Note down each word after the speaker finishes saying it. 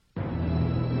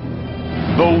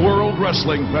The World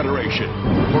Wrestling Federation.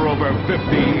 For over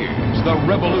 50 years, the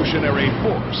revolutionary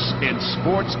force in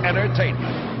sports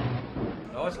entertainment.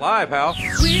 Oh, it's live, pal.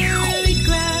 We're really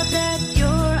glad that you're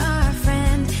our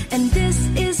friend, and this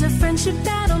is a friendship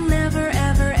that'll never,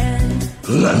 ever end.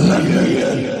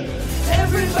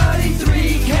 Everybody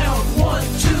three count. 1, 2,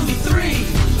 3.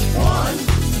 1, 2,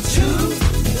 3.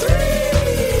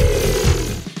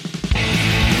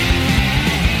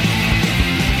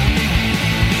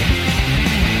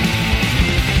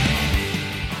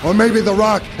 Or maybe The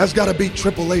Rock has got to beat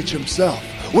Triple H himself,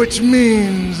 which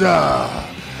means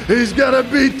he's got to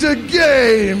beat the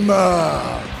game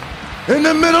in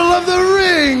the middle of the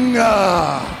ring.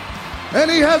 And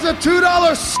he has a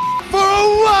 $2 for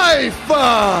a wife.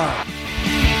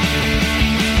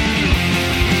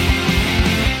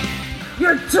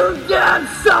 You're too damn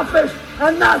selfish,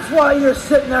 and that's why you're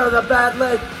sitting there with a bad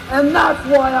leg, and that's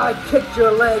why I kicked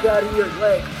your leg out of your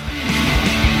leg.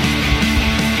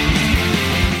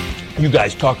 You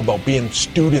guys talk about being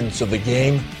students of the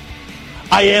game.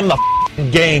 I am the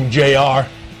game, JR.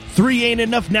 3 ain't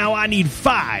enough now, I need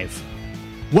 5.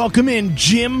 Welcome in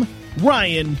Jim,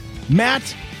 Ryan,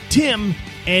 Matt, Tim,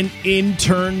 and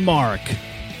intern Mark.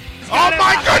 Oh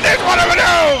my goodness, what do we do?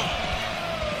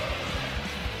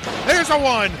 There's a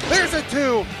 1, there's a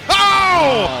 2.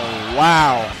 Oh,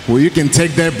 wow. Well, you can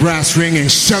take that brass ring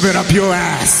and shove it up your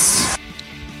ass.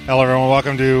 Hello, everyone.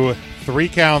 Welcome to 3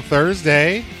 Count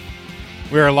Thursday.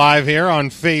 We are live here on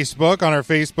Facebook, on our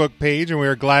Facebook page, and we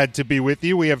are glad to be with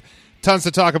you. We have tons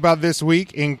to talk about this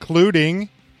week, including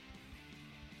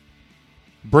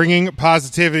bringing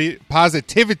positivity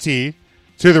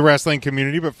to the wrestling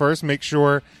community. But first, make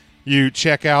sure you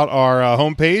check out our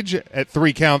homepage at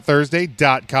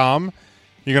 3countthursday.com.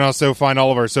 You can also find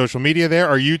all of our social media there,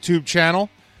 our YouTube channel,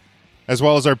 as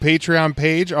well as our Patreon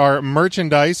page, our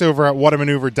merchandise over at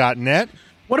whatamaneuver.net.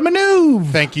 What a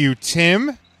maneuver! Thank you,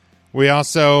 Tim. We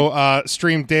also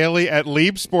stream daily at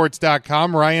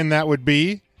leebsports.com. Ryan, that would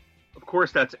be? Of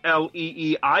course, that's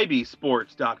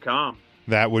LEEIBsports.com.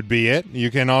 That would be it. You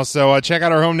can also check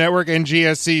out our home network,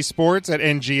 NGSC Sports, at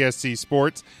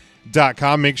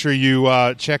ngscsports.com. Make sure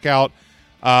you check out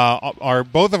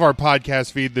both of our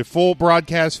podcast feed, the full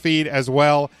broadcast feed, as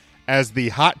well as the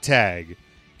hot tag.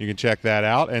 You can check that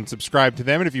out and subscribe to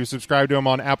them. And if you subscribe to them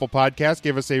on Apple Podcasts,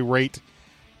 give us a rate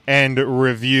and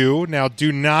review. Now,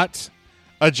 do not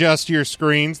adjust your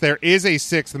screens. There is a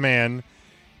sixth man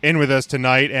in with us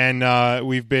tonight, and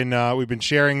we've been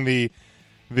sharing the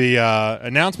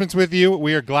announcements with you.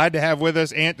 We are glad to have with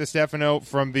us Ant DeStefano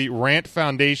from the Rant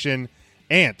Foundation.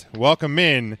 Ant, welcome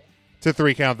in to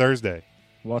 3 Count Thursday.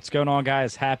 What's going on,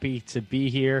 guys? Happy to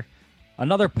be here.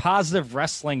 Another positive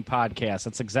wrestling podcast.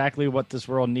 That's exactly what this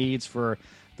world needs for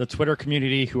the Twitter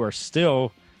community, who are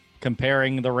still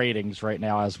comparing the ratings right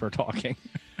now as we're talking.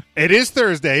 It is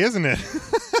Thursday, isn't it?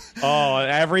 Oh,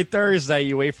 every Thursday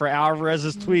you wait for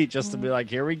Alvarez's tweet just to be like,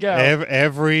 here we go.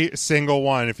 Every single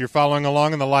one. If you're following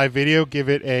along in the live video, give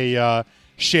it a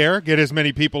share. Get as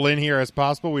many people in here as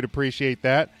possible. We'd appreciate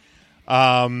that.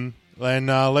 And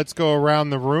let's go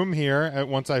around the room here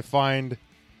once I find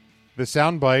the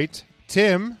soundbite.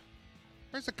 Tim,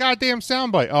 where's the goddamn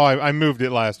soundbite? Oh, I moved it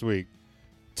last week.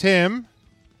 Tim.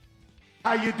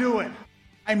 How you doing?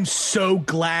 I'm so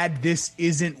glad this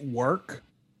isn't work.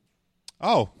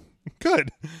 Oh,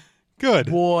 good. Good.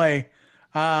 Boy.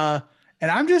 And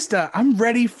I'm just, I'm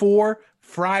ready for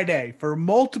Friday for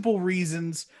multiple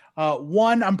reasons.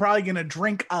 One, I'm probably going to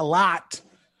drink a lot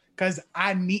because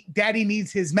Daddy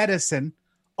needs his medicine.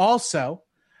 Also,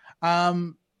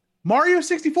 Mario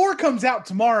 64 comes out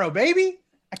tomorrow, baby.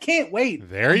 I can't wait.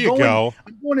 There you go.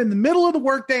 I'm going in the middle of the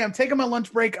workday. I'm taking my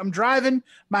lunch break. I'm driving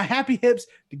my happy hips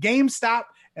to GameStop,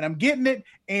 and I'm getting it.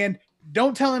 And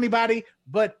don't tell anybody,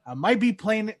 but I might be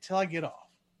playing it till I get off.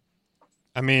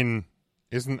 I mean,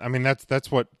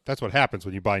 that's what happens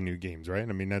when you buy new games, right?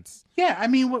 I mean, that's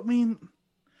if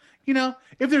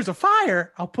there's a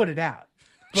fire, I'll put it out.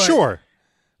 But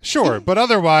sure, but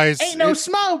otherwise, ain't no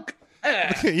smoke.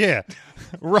 Yeah,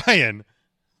 Ryan,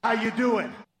 how you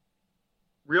doing?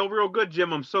 Real good,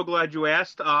 Jim. I'm so glad you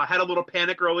asked. I had a little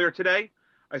panic earlier today.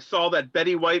 I saw that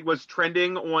Betty White was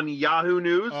trending on Yahoo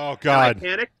News. Oh, God. And I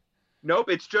panicked. Nope,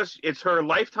 it's her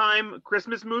Lifetime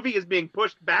Christmas movie is being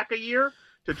pushed back a year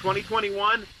to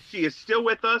 2021. She is still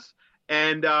with us,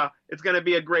 and it's going to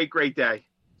be a great, great day.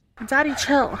 Daddy,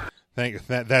 chill. Thank you.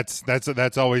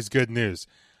 That's always good news.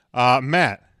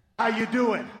 Matt. How you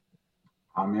doing?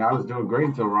 I mean, I was doing great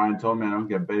until Ryan told me I don't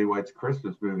get Betty White's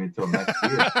Christmas movie until next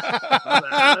year.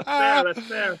 That's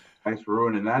fair. Thanks for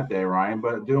ruining that day, Ryan.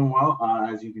 But doing well.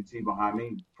 As you can see behind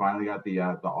me, finally got the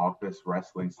Office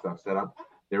wrestling stuff set up.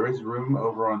 There is room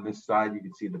over on this side. You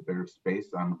can see the bit of space.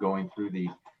 I'm going through the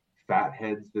fat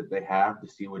heads that they have to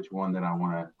see which one that I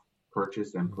want to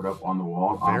purchase and put up on the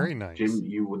wall. Very nice. Jim,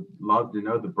 you would love to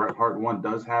know the Bret Hart one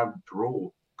does have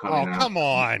drool coming out. Oh, come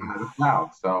on. Out of the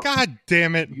mouth. So God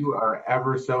damn it. You are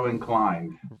ever so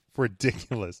inclined.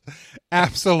 Ridiculous.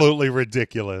 Absolutely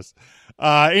ridiculous.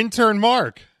 Intern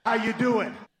Mark. How you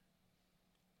doing?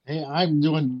 Hey, I'm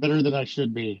doing better than I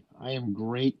should be. I am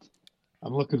great.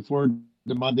 I'm looking forward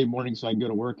to Monday morning so I can go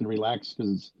to work and relax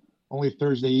because it's only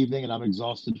Thursday evening and I'm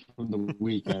exhausted from the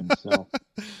weekend. So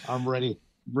I'm ready.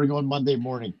 Bring on Monday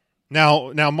morning.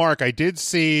 Now, Mark, I did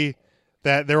see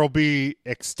that there will be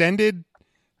extended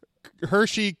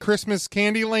Hershey Christmas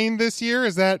candy lane this year.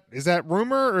 Is that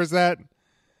rumor or is that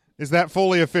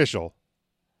fully official?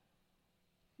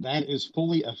 That is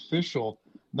fully official.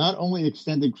 Not only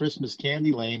extended Christmas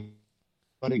candy lane,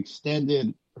 but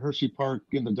extended Hershey Park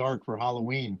in the dark for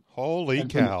Halloween. Holy and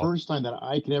cow. For the first time that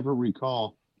I can ever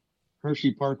recall,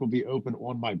 Hershey Park will be open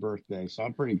on my birthday. So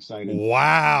I'm pretty excited.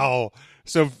 Wow.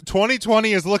 So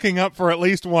 2020 is looking up for at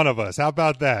least one of us. How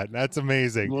about that? That's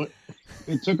amazing. Well,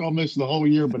 it took almost the whole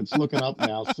year, but it's looking up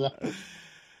now. So.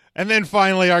 And then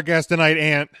finally, our guest tonight,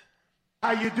 Ant.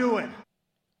 How you doing?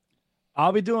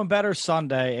 I'll be doing better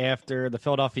Sunday after the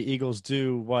Philadelphia Eagles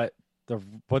do what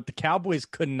the Cowboys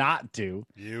could not do,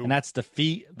 and that's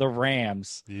defeat the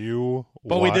Rams.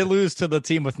 But we did lose to the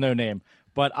team with no name.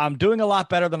 But I'm doing a lot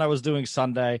better than I was doing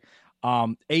Sunday.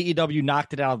 AEW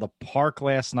knocked it out of the park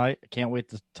last night. I can't wait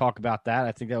to talk about that.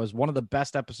 I think that was one of the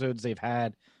best episodes they've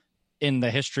had in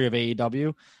the history of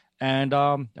AEW. And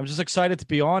I'm just excited to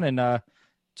be on and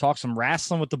talk some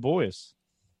wrestling with the boys.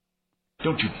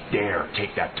 Don't you dare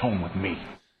take that tone with me.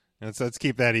 Let's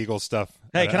keep that Eagles stuff.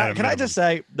 Hey, can I just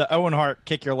say the Owen Hart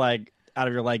kick your leg out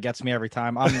of your leg gets me every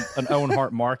time. I'm an Owen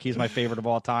Hart mark. He's my favorite of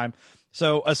all time.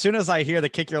 So as soon as I hear the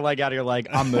kick your leg out of your leg,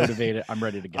 I'm motivated. I'm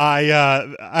ready to go. I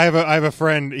have a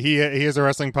friend. He has a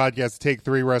wrestling podcast, Take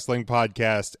 3 Wrestling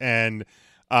Podcast, and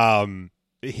I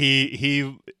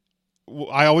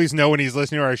always know when he's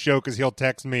listening to our show because he'll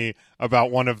text me about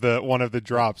one of the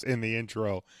drops in the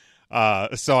intro.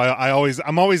 So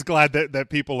I'm always glad that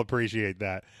people appreciate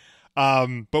that.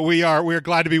 But we are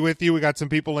glad to be with you. We got some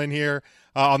people in here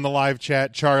on the live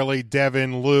chat. Charlie,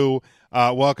 Devin, Lou,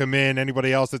 welcome in.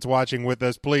 Anybody else that's watching with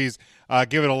us, please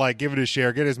give it a like, give it a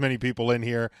share, get as many people in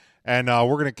here. And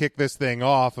we're going to kick this thing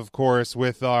off, of course,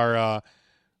 with our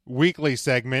weekly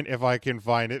segment, if I can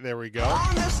find it. There we go.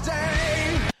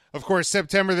 Of course,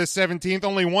 September the 17th,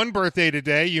 only one birthday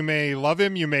today. You may love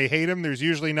him, you may hate him. There's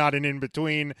usually not an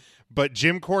in-between, but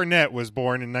Jim Cornette was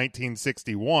born in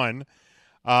 1961.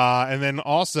 And then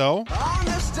also,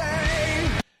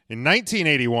 in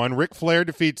 1981, Ric Flair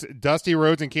defeats Dusty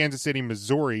Rhodes in Kansas City,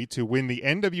 Missouri to win the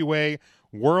NWA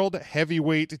World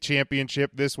Heavyweight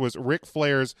Championship. This was Ric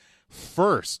Flair's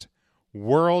first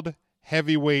World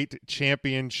Heavyweight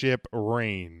Championship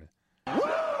reign.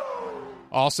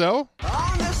 Also,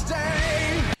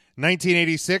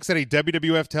 1986, at a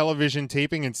WWF television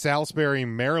taping in Salisbury,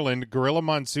 Maryland, Gorilla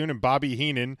Monsoon and Bobby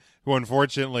Heenan, who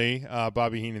unfortunately,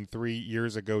 Bobby Heenan 3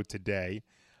 years ago today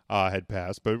had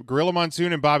passed, but Gorilla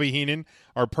Monsoon and Bobby Heenan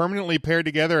are permanently paired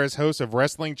together as hosts of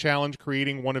Wrestling Challenge,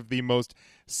 creating one of the most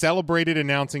celebrated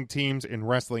announcing teams in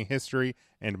wrestling history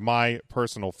and my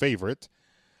personal favorite.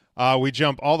 We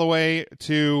jump all the way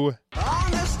to...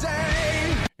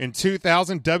 In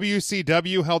 2000,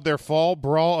 WCW held their Fall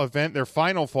Brawl event, their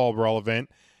final Fall Brawl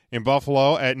event in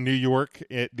Buffalo, New York,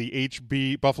 at the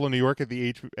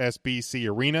HSBC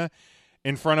Arena,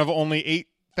 in front of only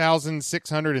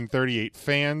 8,638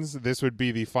 fans. This would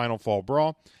be the final Fall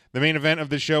Brawl. The main event of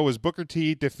the show was Booker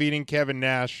T defeating Kevin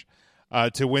Nash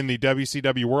to win the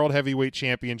WCW World Heavyweight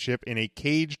Championship in a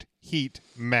caged heat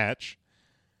match.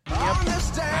 Yep.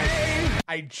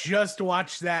 I just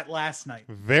watched that last night.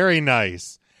 Very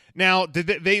nice. Now,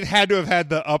 they had to have had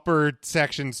the upper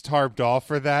sections tarped off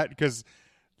for that, because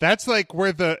that's like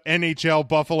where the NHL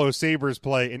Buffalo Sabres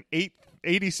play, and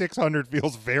 8,600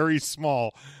 feels very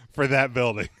small for that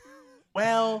building.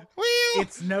 Well,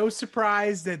 it's no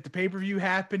surprise that the pay-per-view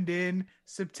happened in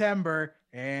September,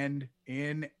 and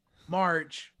in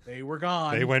March, they were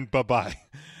gone. They went bye-bye.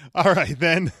 All right,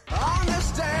 then.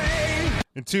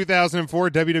 In 2004,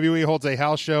 WWE holds a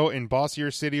house show in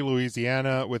Bossier City,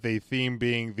 Louisiana, with a theme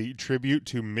being the tribute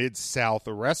to Mid-South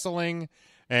Wrestling.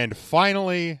 And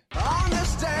finally,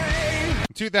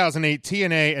 in 2008,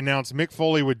 TNA announced Mick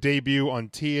Foley would debut on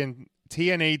TNA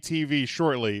TV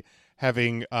shortly,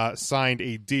 having signed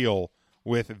a deal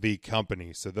with the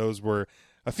company. So those were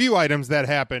a few items that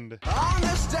happened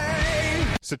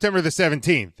September the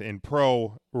 17th in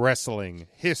pro wrestling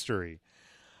history.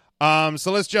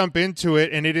 So let's jump into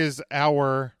it, and it is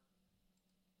our...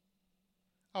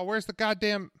 Oh, where's the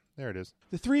goddamn... There it is.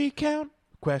 The 3-count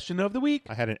question of the week.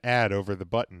 I had an ad over the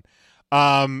button.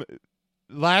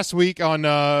 Last week on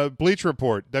Bleach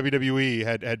Report, WWE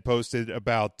had posted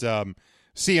about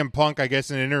CM Punk, I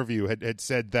guess in an interview, had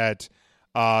said that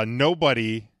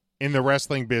nobody in the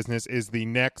wrestling business is the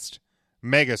next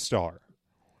megastar.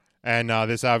 And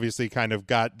this obviously kind of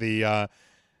got the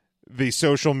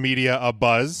social media a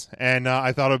buzz, and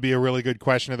I thought it would be a really good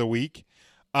question of the week.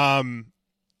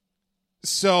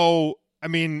 So, I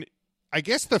mean, I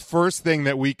guess the first thing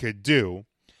that we could do,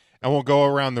 and we'll go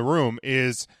around the room,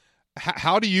 is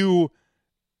how do you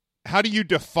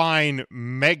define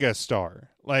megastar?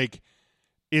 Like,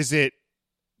 is it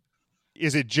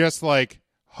just like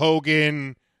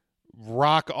Hogan,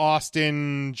 Rock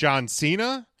Austin, John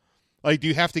Cena? Like, do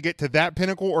you have to get to that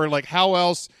pinnacle, or like how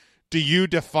else do you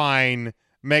define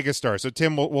megastar? So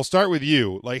Tim, we'll start with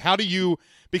you. Like, how do you,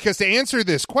 because to answer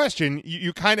this question,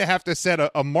 you kind of have to set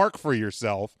a mark for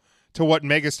yourself to what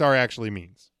megastar actually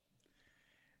means.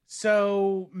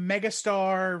 So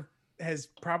megastar has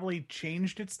probably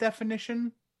changed its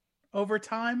definition over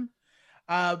time.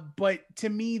 But to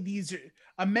me,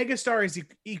 a megastar is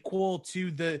equal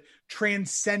to the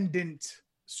transcendent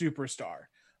superstar,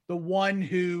 the one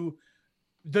who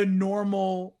the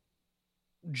normal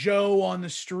Joe on the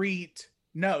street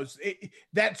knows.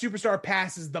 That superstar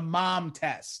passes the mom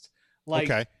test.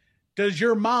 Like, okay. Does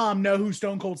your mom know who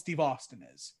Stone Cold Steve Austin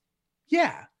is?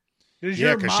 Yeah.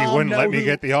 Yeah, because she wouldn't let me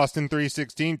get the Austin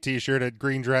 316 t-shirt at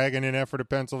Green Dragon in Ephrata,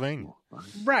 Pennsylvania.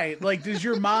 Right. Like, does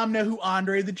your mom know who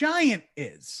Andre the Giant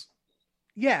is?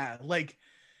 Yeah. Like,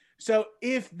 so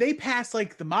if they pass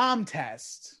like the mom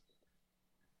test,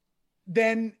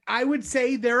 then I would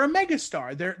say they're a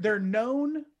megastar. They're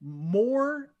known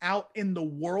more out in the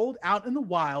world, out in the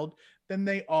wild, than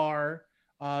they are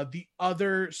the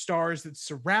other stars that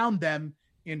surround them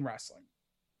in wrestling.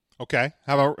 Okay.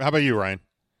 How about you, Ryan?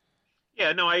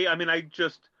 Yeah, no, I mean, I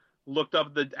just looked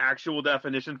up the actual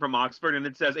definition from Oxford, and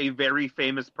it says a very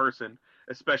famous person,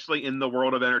 especially in the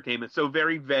world of entertainment. So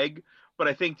very vague, but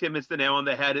I think Tim hits the nail on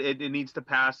the head. It needs to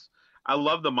pass. I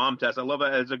love the mom test. I love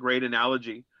it as a great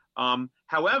analogy.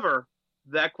 However,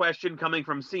 that question coming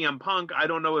from CM Punk, I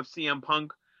don't know if CM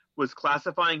Punk was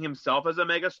classifying himself as a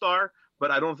megastar,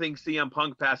 but I don't think CM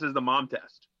Punk passes the mom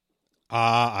test.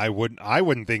 I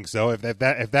wouldn't think so. If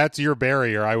that's your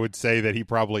barrier, I would say that he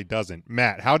probably doesn't.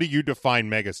 Matt, how do you define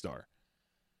megastar?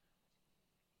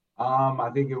 I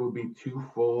think it would be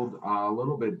twofold, a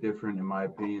little bit different in my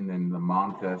opinion than the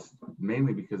mom test,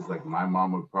 mainly because like my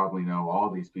mom would probably know all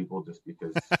these people just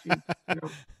because she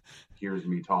hears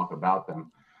me talk about them.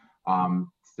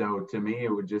 So to me, it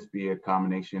would just be a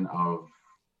combination of,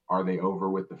 are they over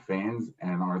with the fans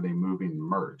and are they moving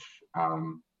merch?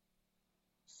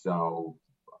 So,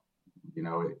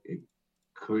 it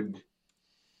could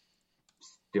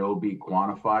still be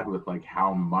quantified with like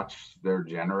how much they're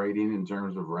generating in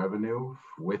terms of revenue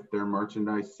with their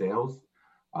merchandise sales.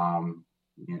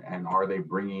 And are they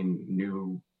bringing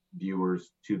new viewers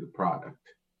to the product?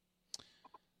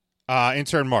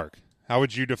 Intern Mark, how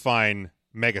would you define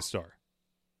megastar?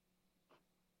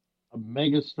 A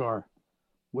megastar.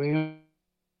 Well,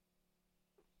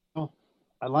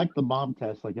 I like the mom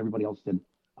test like everybody else did.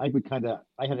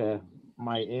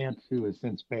 My aunt who has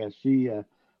since passed, she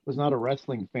was not a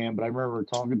wrestling fan, but I remember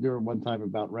talking to her one time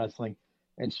about wrestling,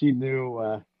 and she knew,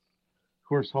 of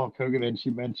course, Hulk Hogan, and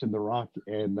she mentioned The Rock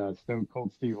and Stone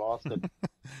Cold Steve Austin.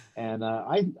 And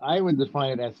I would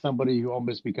define it as somebody who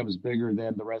almost becomes bigger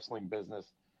than the wrestling business,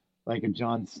 like a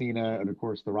John Cena, and of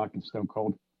course, The Rock and Stone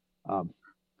Cold.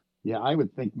 Yeah, I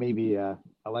would think maybe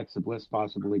Alexa Bliss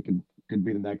possibly could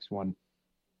be the next one.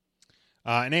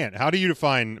 And Ant, how do you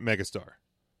define megastar?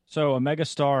 So a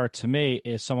megastar to me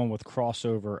is someone with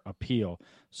crossover appeal,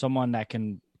 someone that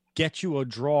can get you a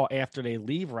draw after they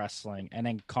leave wrestling and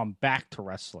then come back to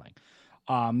wrestling.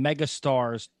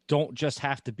 Megastars don't just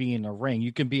have to be in the ring.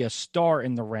 You can be a star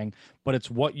in the ring, but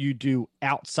it's what you do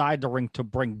outside the ring to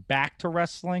bring back to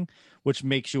wrestling, which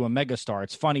makes you a megastar.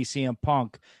 It's funny, CM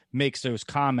Punk makes those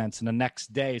comments, and the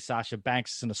next day Sasha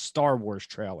Banks is in a Star Wars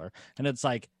trailer. And it's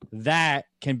like, that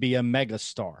can be a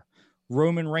megastar.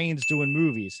 Roman Reigns doing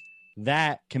movies,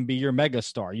 that can be your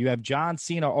megastar. You have John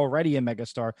Cena already a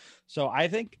megastar. So I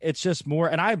think it's just more,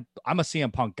 and I'm a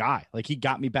CM Punk guy. Like, he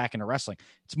got me back into wrestling.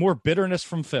 It's more bitterness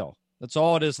from Phil. That's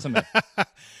all it is to me.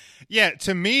 Yeah,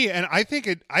 to me, and I think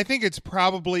it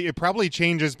probably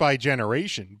changes by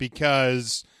generation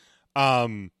because,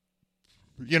 in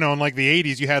like the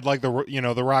 80s, you had like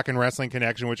the Rock and Wrestling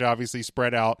Connection, which obviously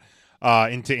spread out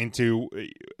into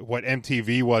what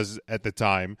MTV was at the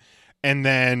time. And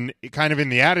then kind of in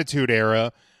the Attitude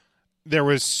Era, there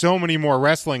was so many more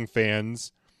wrestling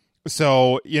fans.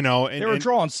 So, you know, they were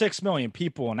drawing 6 million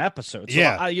people an episode. So,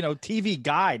 Yeah. you know, TV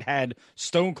Guide had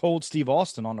Stone Cold Steve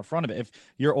Austin on the front of it. If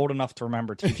you're old enough to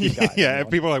remember TV Guide. Yeah,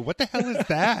 and people are like, what the hell is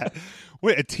that?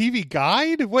 Wait, a TV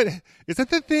guide? What is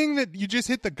that, the thing that you just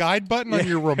hit the guide button on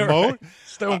your remote? Right.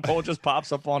 Stone Cold just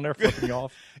pops up on there, flipping you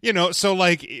off. You know, so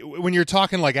like when you're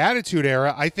talking like Attitude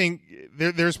Era, I think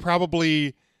there's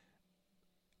probably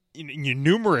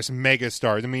numerous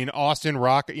megastars. I mean, Austin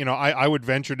Rock, you know, I would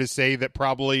venture to say that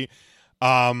probably,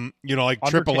 you know, like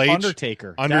Triple H,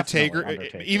 Undertaker,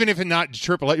 even if it not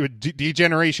Triple H,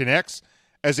 D-Generation X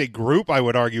as a group, I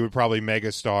would argue would probably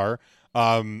megastar.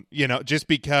 You know, just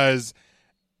because,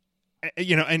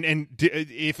 you know, and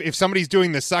if somebody's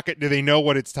doing the suck it, do they know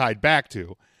what it's tied back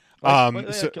to?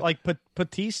 Like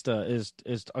Batista is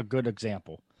a good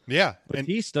example. Yeah,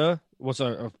 Batista was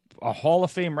a Hall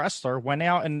of Fame wrestler, went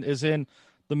out and is in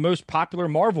the most popular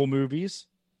Marvel movies.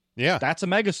 Yeah, that's a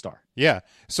megastar. Yeah,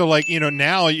 so like, you know,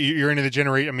 now you're into the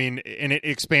generation. I mean, and it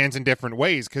expands in different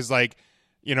ways because, like,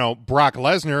 you know, Brock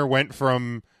Lesnar went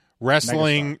from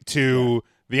wrestling to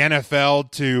the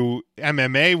NFL to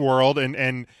MMA world,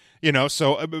 and you know,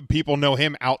 so people know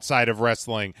him outside of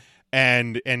wrestling,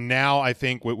 and now I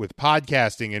think with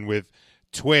podcasting and with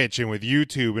Twitch and with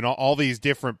YouTube and all these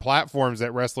different platforms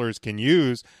that wrestlers can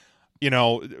use, you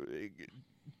know,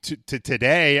 to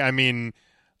today, I mean,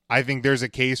 I think there's a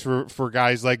case for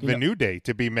guys like the New Day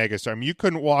to be megastar. I mean, you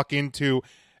couldn't walk into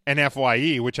an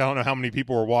FYE, which I don't know how many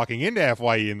people were walking into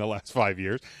FYE in the last 5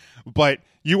 years, but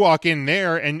you walk in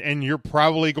there and you're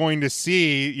probably going to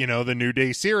see, you know, the New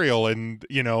Day cereal and,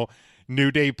 you know,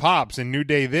 New Day Pops and New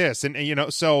Day this. And you know,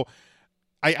 so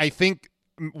I think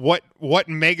what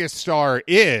megastar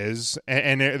is,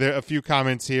 and there are a few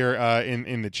comments here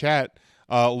in the chat.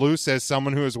 Lou says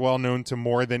someone who is well known to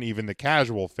more than even the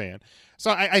casual fan.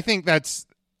 So I think that's,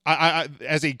 I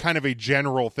as a kind of a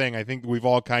general thing, I think we've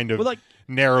all kind of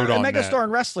narrowed on that. A megastar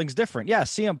in wrestling's different. Yeah,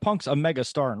 CM Punk's a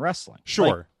megastar in wrestling. Sure.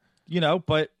 Like, you know,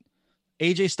 but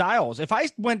AJ Styles, if I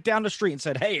went down the street and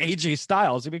said, hey, AJ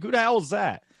Styles, I mean, who the hell is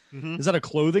that? Mm-hmm. Is that a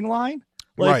clothing line?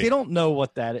 Like, Right. they don't know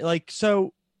what that is. Like,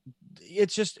 so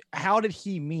it's just, how did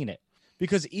he mean it?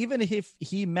 Because even if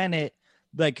he meant it,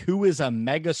 like, who is a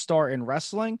megastar in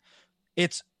wrestling,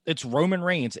 it's Roman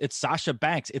Reigns, it's Sasha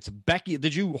Banks, it's Becky.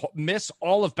 Did you miss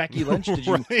all of Becky Lynch? Did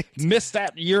you miss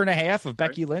that year and a half of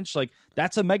Becky Lynch? Like,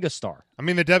 that's a megastar. I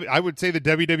mean, I would say the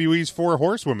WWE's 4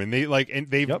 horsewomen. They like, and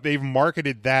they've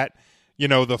marketed that, you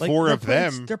know, the Like, 4 they're of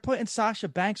them. They're putting Sasha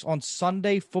Banks on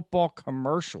Sunday football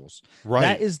commercials. Right.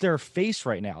 That is their face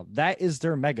right now. That is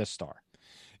their megastar.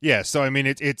 Yeah. So I mean,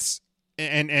 it's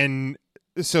and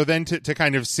so then to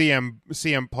kind of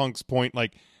CM Punk's point,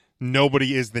 like,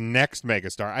 nobody is the next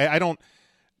megastar. I don't,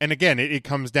 and again, it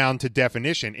comes down to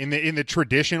definition in the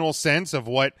traditional sense of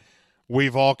what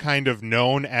we've all kind of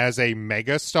known as a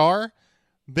megastar.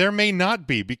 There may not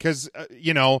be, because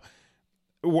you know,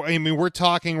 I mean, we're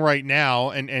talking right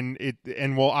now, and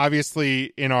we'll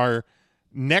obviously in our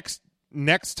next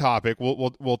topic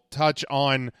we'll touch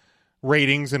on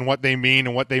ratings and what they mean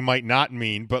and what they might not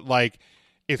mean. But like,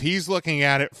 if he's looking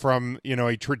at it from, you know,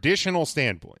 a traditional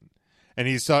standpoint, and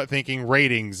he's thinking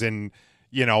ratings and,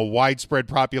 you know, widespread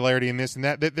popularity and this and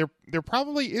that, there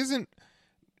probably isn't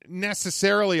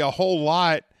necessarily a whole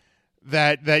lot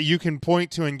that you can point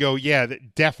to and go, yeah,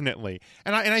 definitely.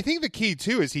 And I think the key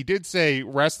too is he did say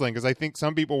wrestling, because I think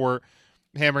some people were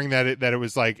hammering that it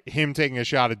was like him taking a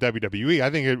shot at WWE. I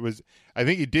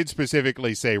think he did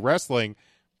specifically say wrestling.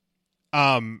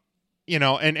 You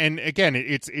know, and again,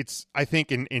 it's I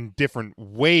think in different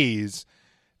ways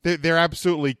there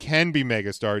absolutely can be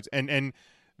megastars, and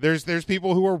there's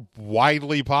people who are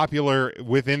widely popular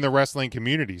within the wrestling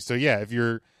community. So yeah, if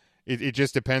you're, it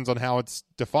just depends on how it's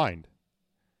defined.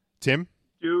 Tim?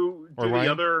 Do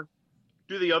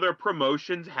the other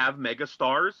promotions have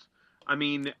megastars? I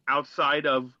mean, outside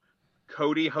of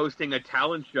Cody hosting a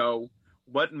talent show,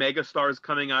 what megastars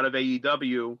coming out of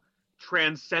AEW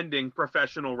transcending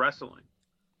professional wrestling?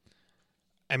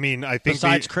 I mean, I think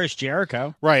besides Chris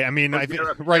Jericho, right? I mean, I think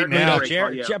right now, but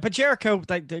Jericho,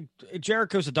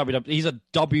 Jericho's a WWE. He's a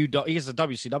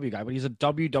WCW guy, but he's a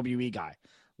WWE guy.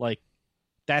 Like,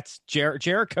 that's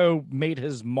Jericho made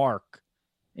his mark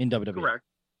in WWE. Correct.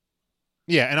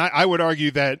 Yeah, and I would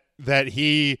argue that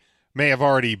he may have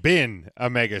already been a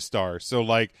megastar. So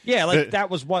like, yeah, like that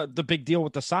was what the big deal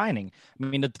with the signing. I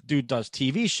mean, the dude does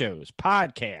TV shows,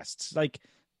 podcasts. Like,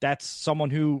 that's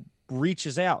someone who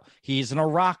reaches out. He's in a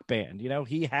rock band. You know,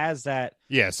 he has that.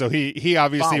 Yeah, so he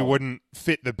obviously Follow. wouldn't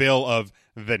fit the bill of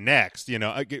the next, you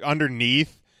know,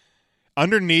 underneath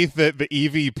the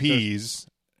EVPs,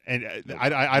 and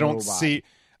I don't Nobody. see.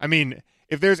 I mean,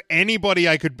 if there's anybody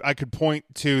I could point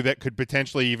to that could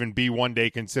potentially even be one day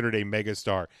considered a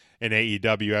megastar in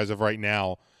AEW as of right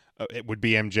now, it would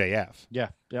be MJF. Yeah,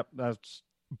 yep. That's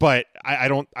But I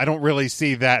don't really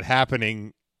see that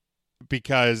happening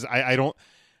because I don't.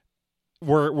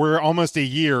 We're almost a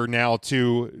year now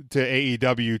to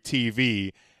AEW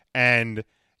TV, and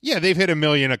yeah, they've hit 1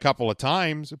 million a couple of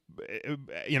times,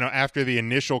 you know, after the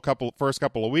initial first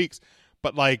couple of weeks.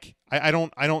 But like, I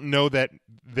don't know that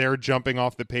they're jumping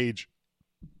off the page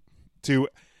to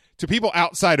people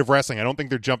outside of wrestling. I don't think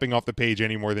they're jumping off the page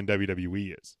any more than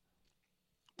WWE is.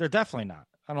 they're definitely not.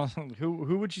 I don't know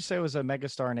who would you say was a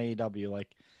megastar in AEW, like,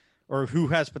 or who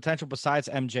has potential besides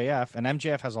MJF, and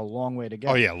MJF has a long way to go.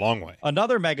 Oh yeah, long way.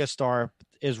 Another megastar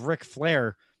is Ric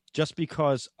Flair, just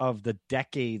because of the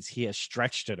decades he has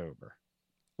stretched it over.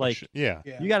 Like, yeah.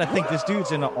 you got to think this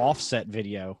dude's in an Offset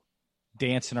video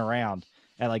dancing around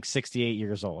at like 68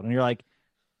 years old. And you're like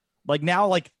now,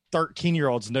 like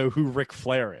 13-year-olds know who Ric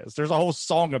Flair is. There's a whole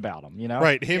song about him, you know?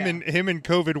 Right. Him and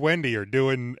COVID Wendy are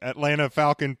doing Atlanta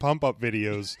Falcon pump up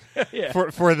videos Yeah.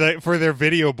 for their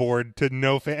video board to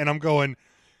no fan. And I'm going,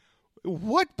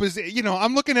 what was, you know,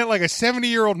 I'm looking at like a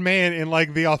 70-year-old man in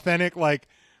like the authentic, like,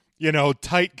 you know,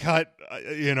 tight cut,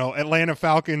 you know, Atlanta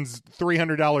Falcons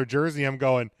 $300 jersey. I'm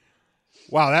going,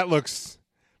 wow, that looks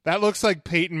like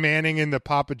Peyton Manning in the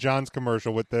Papa John's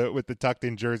commercial with the tucked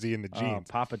in jersey and the jeans.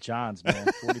 Papa John's, man.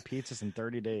 40 pizzas in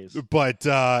 30 days. But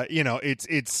you know,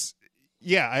 it's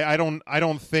yeah, I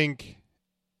don't think,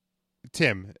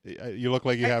 Tim, you look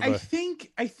like you have I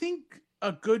think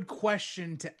a good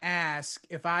question to ask,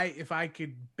 if I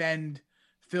could bend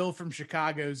Phil from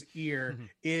Chicago's ear,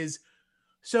 is,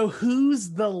 so who's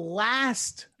the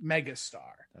last megastar?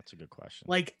 That's a good question.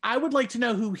 Like, I would like to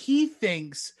know who he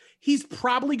thinks. He's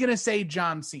probably going to say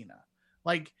John Cena.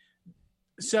 Like,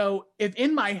 so if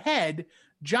in my head,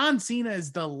 John Cena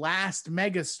is the last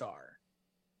megastar,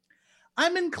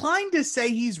 I'm inclined to say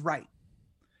he's right,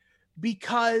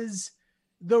 because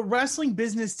the wrestling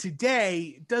business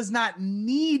today does not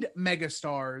need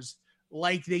megastars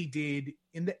like they did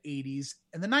in the 80s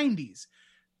and the 90s.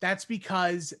 That's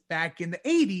because back in the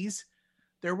 80s,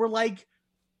 there were like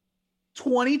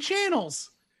 20 channels.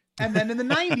 And then in the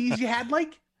 90s, you had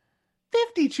like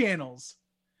 50 channels.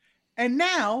 And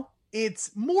now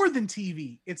it's more than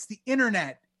TV. It's the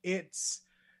internet. It's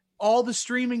all the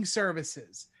streaming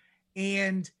services.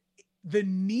 And the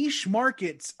niche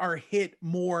markets are hit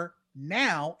more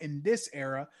now in this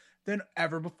era than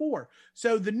ever before.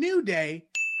 So the New Day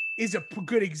is a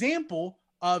good example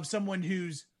of someone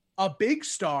who's a big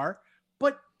star,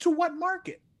 but to what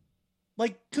market?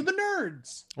 Like, to the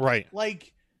nerds. Right.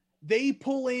 Like, they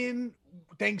pull in,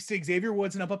 thanks to Xavier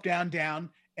Woods and Up, Down, Down,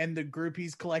 and the group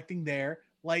he's collecting there.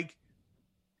 Like,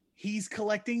 he's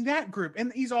collecting that group.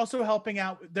 And he's also helping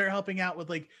out. They're helping out with,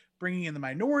 like, bringing in the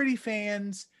minority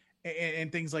fans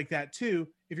and things like that, too.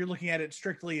 If you're looking at it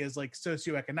strictly as, like,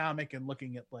 socioeconomic and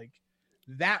looking at, like,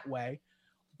 that way.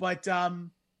 But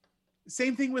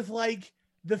same thing with, like,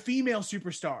 the female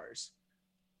superstars.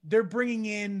 They're bringing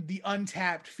in the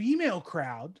untapped female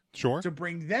crowd, sure, to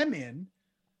bring them in.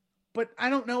 But I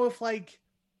don't know if, like,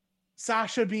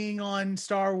 Sasha being in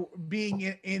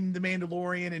The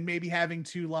Mandalorian and maybe having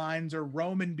 2 lines, or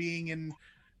Roman being in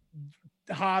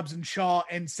Hobbs and Shaw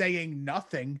and saying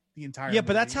nothing the entire Yeah, but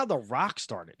movie. that's how The Rock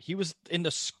started. He was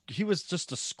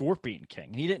just a Scorpion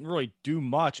King. He didn't really do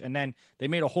much, and then they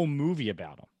made a whole movie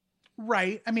about him.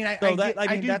 Right. I mean, I So do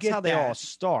that's get how they that. all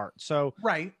start. So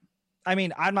Right. I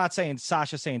mean, I'm not saying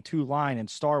Sasha saying 2 line in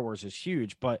Star Wars is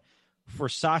huge, but for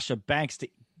Sasha Banks to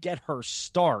get her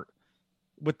start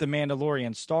with The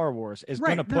Mandalorian Star Wars is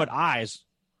going to put eyes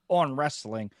on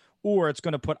wrestling, or it's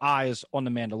going to put eyes on The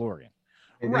Mandalorian.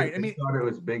 And Right, They, I mean- thought it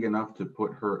was big enough to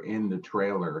put her in the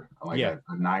trailer, like Yeah.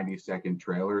 a 90-second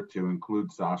trailer, to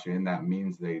include Sasha in. That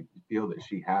means they feel that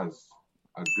she has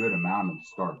a good amount of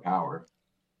star power.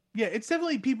 Yeah, it's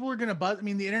definitely, people are going to buzz. I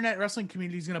mean, the internet wrestling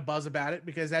community is going to buzz about it,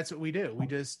 because that's what we do. We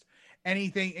just,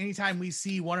 anytime we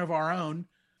see one of our own,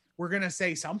 we're going to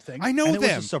say something. I know And it was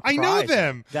a them. I surprise. know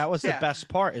them. That was Yeah. the best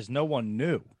part, is no one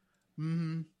knew.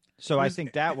 Mm-hmm. So I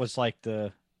think that was like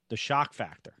the shock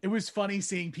factor. It was funny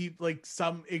seeing people, like,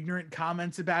 some ignorant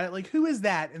comments about it, like, who is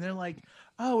that? And they're like,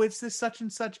 oh, it's this such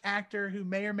and such actor who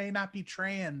may or may not be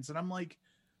trans. And I'm like,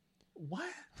 what?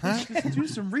 Huh? Just do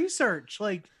some research.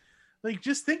 Like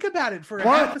just think about it for What?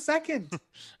 half a second.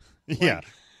 Yeah.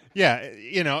 Yeah,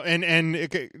 you know, and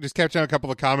just catch on a couple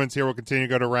of comments here. We'll continue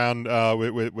to go around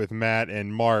with Matt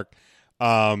and Mark.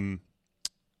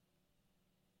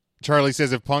 Charlie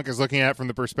says if Punk is looking at it from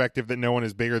the perspective that no one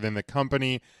is bigger than the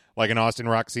company, like an Austin,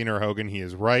 Rock, Cena, or Hogan, he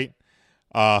is right.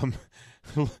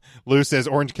 Lou says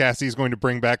Orange Cassidy is going to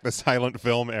bring back the silent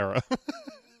film era.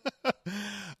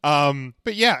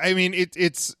 But yeah, I mean,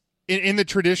 it's in the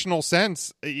traditional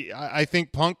sense. I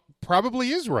think Punk probably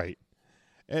is right.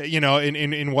 You know,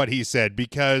 in what he said,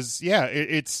 because yeah,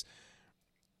 it's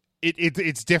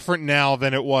different now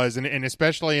than it was, and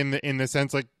especially in the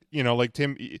sense, like, you know, like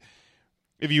Tim,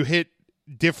 if you hit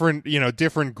different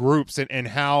groups and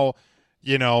how,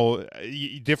 you know,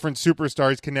 different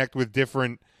superstars connect with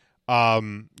different,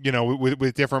 you know,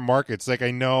 with different markets. Like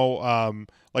I know,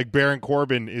 like Baron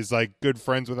Corbin is like good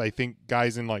friends with, I think,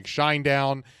 guys in like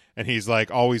Shinedown, and he's like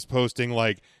always posting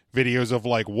like videos of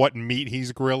like what meat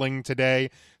he's grilling today.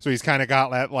 So he's kind of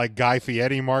got that like Guy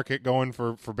Fieri market going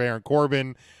for Baron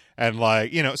Corbin, and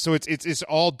like, you know, so it's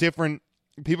all different.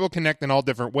 People connect in all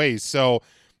different ways. So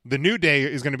the New Day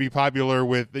is going to be popular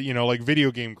with, you know, like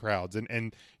video game crowds,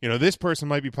 and you know, this person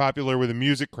might be popular with a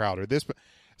music crowd, or this.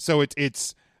 So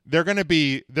they're going to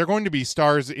be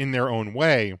stars in their own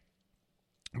way.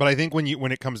 But I think when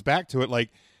it comes back to it, like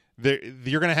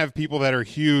you're going to have people that are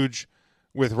huge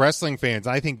with wrestling fans.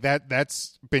 I think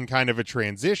that's been kind of a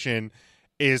transition.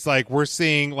 Is like we're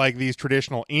seeing like these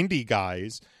traditional indie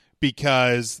guys,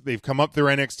 because they've come up through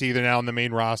NXT, they're now on the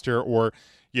main roster, or,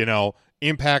 you know,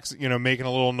 Impact's, you know, making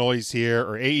a little noise here,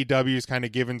 or AEW is kind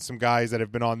of giving some guys that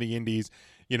have been on the indies,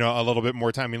 you know, a little bit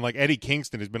more time. I mean, like Eddie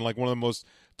Kingston has been like one of the most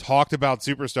talked about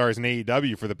superstars in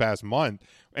AEW for the past month,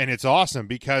 and it's awesome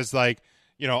because, like,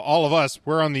 you know, all of us,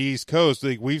 we're on the East Coast,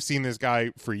 like we've seen this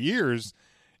guy for years,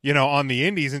 you know, on the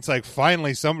indies. It's like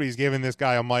finally somebody's giving this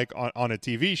guy a mic on a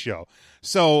TV show.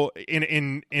 So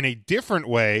in a different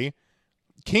way,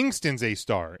 Kingston's a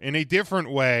star. In a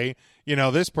different way, you know,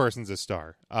 this person's a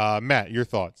star. Matt, your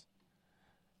thoughts?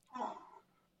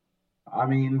 I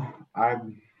mean,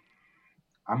 I'm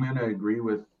going to agree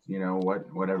with, you know,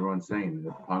 what everyone's saying.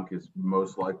 The Punk is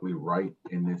most likely right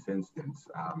in this instance.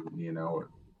 You know,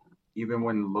 even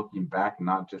when looking back,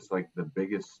 not just like the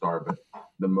biggest star, but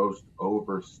the most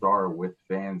over star with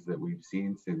fans that we've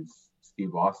seen since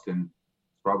Steve Austin.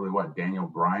 It's probably what, Daniel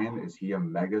Bryan? Is he a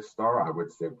mega star? I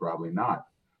would say probably not.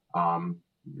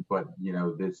 But you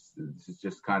know, this is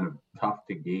just kind of tough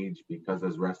to gauge, because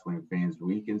as wrestling fans,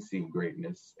 we can see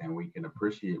greatness and we can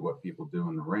appreciate what people do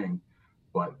in the ring,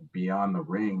 but beyond the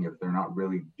ring, if they're not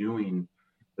really doing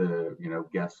the, you know,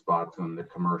 guest spots on the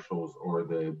commercials or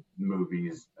the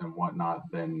movies and whatnot,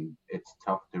 then it's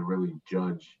tough to really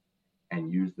judge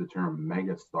and use the term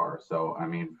megastar. So I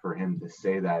mean, for him to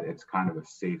say that, it's kind of a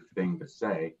safe thing to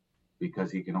say,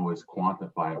 because he can always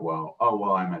quantify it. Well,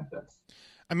 I meant this.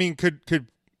 I mean, could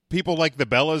people like the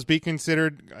Bellas be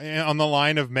considered on the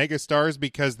line of megastars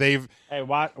because they've? Hey,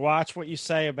 watch what you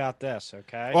say about this,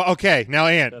 okay? Well, okay, now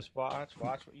Ant. Just watch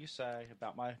what you say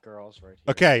about my girls right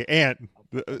here. Okay, Ant.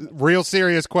 Real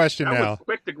serious question I now. was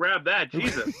quick to grab that,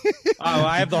 Jesus. Oh,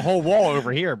 I have the whole wall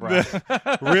over here, bro.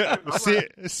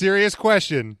 Serious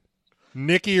question.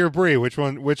 Nikki or Brie? Which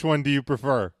one do you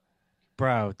prefer?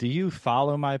 Bro, do you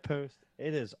follow my post?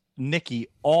 It is Nikki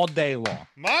all day long.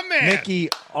 My man. Nikki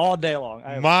all day long.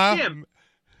 Tim,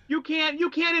 you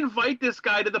can't invite this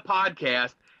guy to the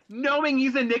podcast knowing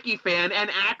he's a Nikki fan and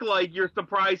act like you're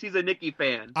surprised he's a Nikki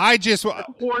fan. I just Can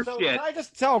I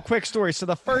just tell a quick story? So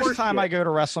the first time I go to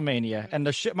WrestleMania, and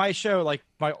my show, like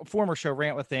my former show,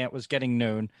 Rant with Ant, was getting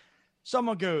known.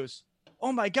 Someone goes,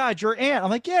 "Oh my God, you're Ant." I'm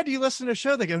like, "Yeah, do you listen to the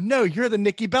show?" They go, "No, you're the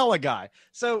Nikki Bella guy."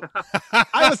 So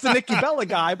I was the Nikki Bella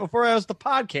guy before I was the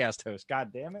podcast host.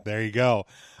 God damn it. There you go.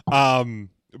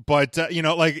 But you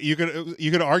know, like you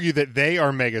could argue that they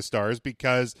are megastars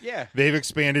because they've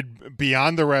expanded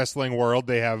beyond the wrestling world.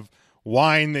 They have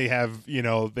wine. They have, you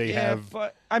know, they have.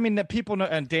 But I mean, that people know,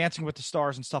 and Dancing with the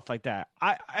Stars and stuff like that.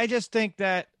 I just think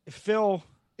that Phil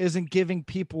isn't giving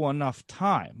people enough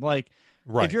time. Like,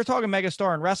 right. If you're talking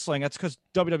megastar in wrestling, that's because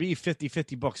WWE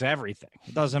 50-50 books everything.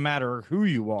 It doesn't matter who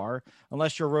you are,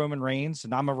 unless you're Roman Reigns,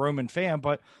 and I'm a Roman fan,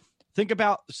 but think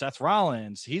about Seth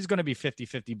Rollins. He's going to be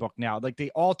 50-50 booked now. Like, they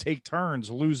all take turns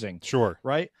losing. Sure.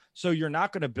 Right? So you're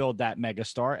not going to build that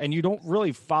megastar, and you don't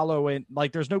really follow it.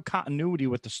 Like, there's no continuity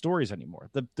with the stories anymore.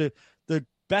 The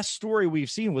best story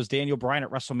we've seen was Daniel Bryan at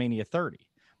WrestleMania 30.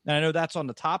 And I know that's on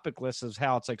the topic list, is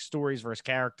how it's like stories versus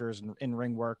characters and in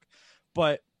ring work.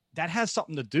 But that has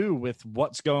something to do with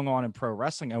what's going on in pro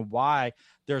wrestling and why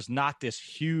there's not this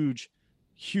huge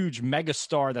huge mega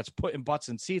star that's putting butts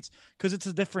in seats, because it's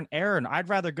a different era. And I'd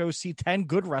rather go see 10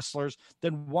 good wrestlers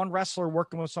than one wrestler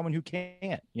working with someone who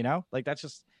can't, like that's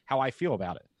just how I feel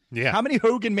about it. Yeah. How many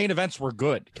Hogan main events were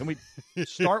good? Can we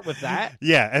start with that?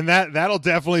 Yeah. And that'll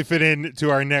definitely fit into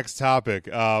our next topic.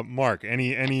 Mark,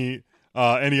 any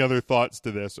other thoughts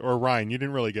to this? Or Ryan, you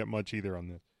didn't really get much either on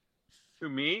this. To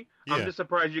me, Yeah. I'm just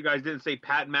surprised you guys didn't say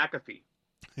Pat McAfee.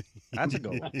 That's a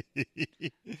good one.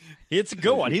 It's a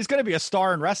good one. He's going to be a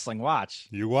star in wrestling. Watch.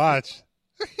 You watch.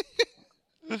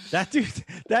 That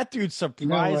dude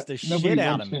surprised the shit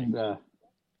out of me.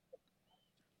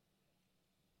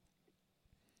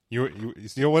 You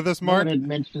still with us, Mark? No one had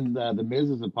mentioned the Miz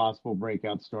as a possible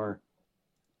breakout star.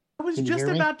 I was Can you just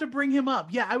hear me? about to bring him up.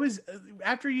 Yeah, I was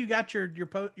after you got your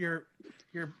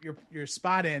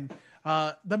spot in.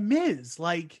 The Miz,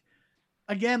 like,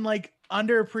 again, like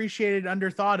underappreciated,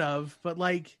 underthought of, but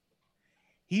like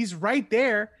he's right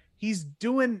there. He's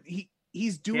doing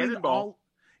Cannonball.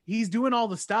 He's doing all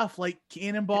the stuff like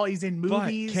Cannonball. He's in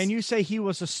movies. But can you say he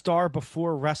was a star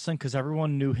before wrestling? Because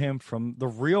everyone knew him from the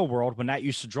real world when that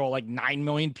used to draw like 9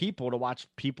 million people to watch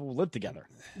people live together.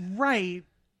 Right.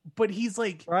 But he's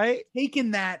like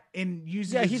taking that and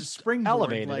using it as he's a springboard.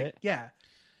 elevated like, it. Yeah.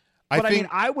 But I mean,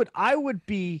 I would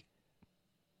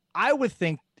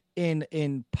think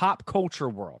in pop culture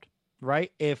world,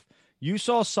 right? If you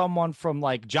saw someone from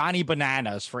like Johnny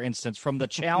Bananas, for instance, from The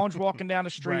Challenge walking down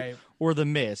the street, Right. or The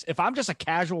Miz, if I'm just a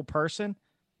casual person,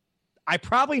 I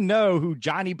probably know who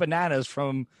Johnny Bananas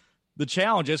from The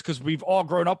Challenge is because we've all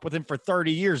grown up with him for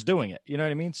 30 years doing it. You know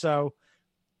what I mean? So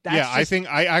that's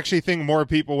I actually think more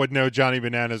people would know Johnny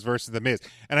Bananas versus The Miz,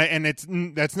 and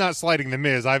that's not slighting The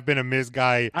Miz. I've been a Miz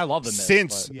guy. I love The Miz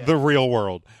since but, yeah. the real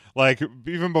world, like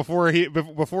even before he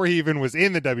even was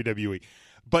in the WWE.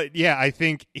 But yeah, I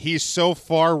think he's so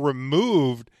far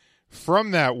removed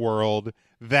from that world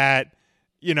that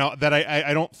that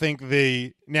I don't think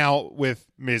now with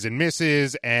Miz and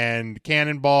Mrs. and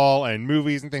Cannonball and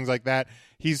movies and things like that,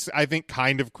 he's I think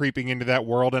kind of creeping into that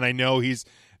world, and I know he's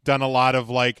done a lot of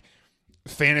like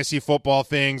fantasy football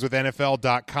things with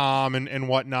NFL.com and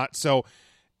whatnot. So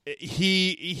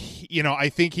he I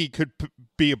think he could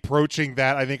be approaching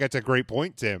that. I think that's a great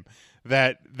point, Tim,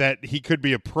 that he could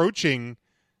be approaching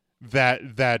that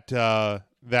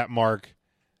mark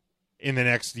in the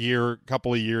next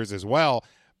couple of years as well.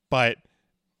 But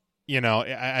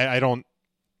I don't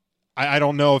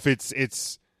know if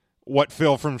it's what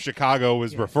Phil from Chicago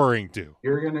was referring to.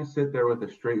 You're going to sit there with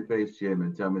a straight face, Jim,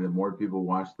 and tell me that more people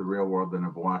watch The Real World than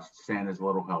have watched Santa's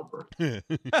Little Helper.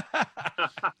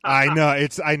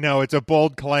 I know it's a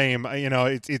bold claim.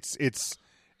 It's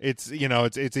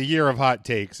a year of hot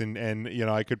takes, and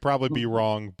I could probably be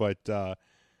wrong, but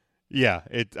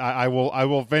I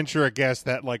will venture a guess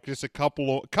that like just a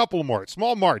couple more,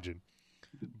 small margin,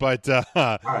 but all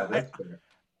right, that's fair.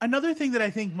 Another thing that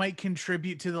I think might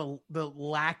contribute to the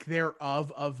lack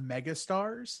thereof of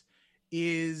megastars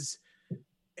is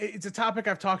it's a topic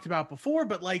I've talked about before,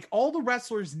 but like all the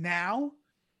wrestlers now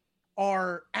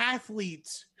are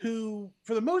athletes who,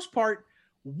 for the most part,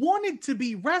 wanted to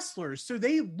be wrestlers. So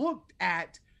they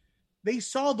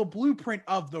saw the blueprint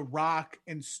of The Rock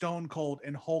and Stone Cold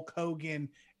and Hulk Hogan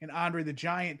and Andre the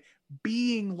Giant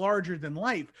being larger than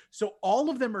life. So all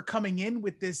of them are coming in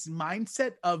with this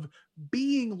mindset of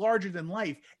being larger than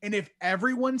life. And if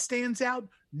everyone stands out,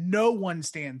 no one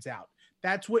stands out.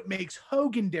 That's what makes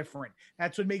Hogan different.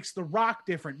 That's what makes The Rock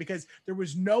different, because there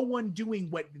was no one doing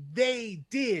what they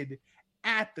did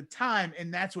at the time.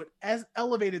 And that's what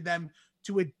elevated them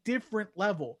to a different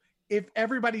level. If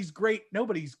everybody's great,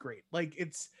 nobody's great. Like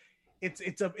it's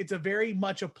a very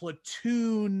much a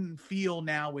platoon feel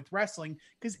now with wrestling,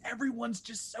 because everyone's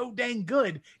just so dang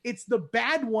good. It's the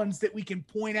bad ones that we can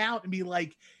point out and be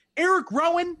like, Eric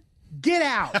Rowan, get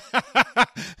out.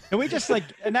 And we just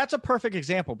and that's a perfect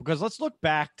example, because let's look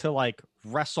back to like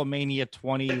WrestleMania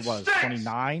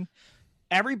 29.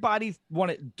 Everybody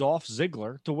wanted Dolph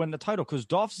Ziggler to win the title because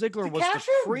Dolph Ziggler was the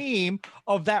cream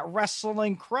of that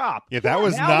wrestling crop. Yeah, that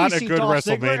was now not we a see good Dolph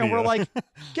WrestleMania. Ziggler and we're like,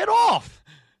 get off.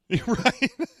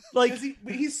 Right. Like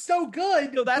he's so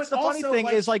good. That's the funny thing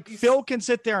is like Phil can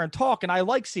sit there and talk, and I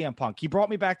like CM Punk. He brought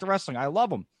me back to wrestling. I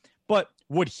love him. But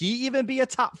would he even be a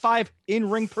top 5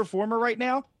 in-ring performer right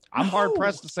now? I'm hard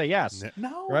pressed to say yes.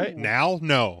 No. Right? Now,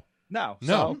 no. No.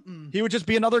 No. So he would just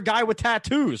be another guy with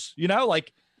tattoos,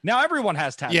 like now everyone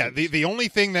has tattoos. Yeah, the only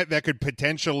thing that could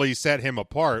potentially set him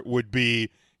apart would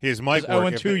be his mic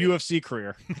work. 0-2 UFC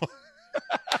career.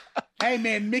 Hey,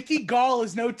 man, Mickey Gall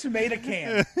is no tomato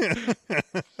can.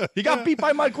 He got beat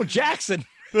by Michael Jackson.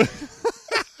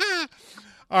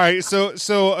 All right,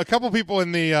 so a couple people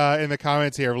in the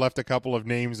comments here have left a couple of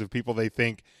names of people they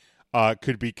think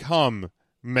could become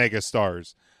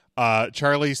megastars.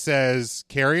 Charlie says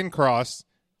Karrion Kross.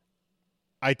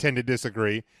 I tend to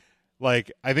disagree. Like,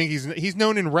 I think he's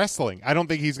known in wrestling. I don't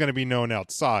think he's going to be known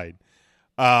outside.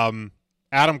 Adam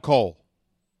Cole.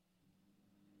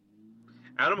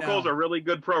 Adam Cole's a really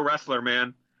good pro wrestler,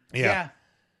 man. Yeah.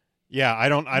 I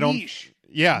don't. Niche.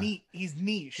 Yeah. He's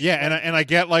niche. Yeah, and I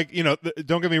get, like, you know,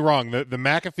 don't get me wrong, the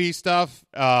McAfee stuff,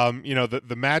 you know,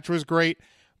 the match was great,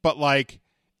 but like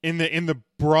in the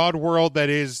broad world that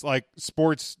is like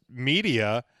sports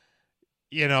media,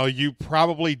 you know, you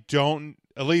probably don't,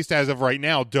 at least as of right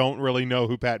now, don't really know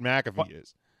who Pat McAfee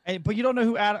is. But you don't know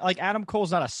who Adam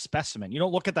Cole's not a specimen. You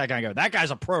don't look at that guy and go, that guy's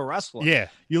a pro wrestler. Yeah.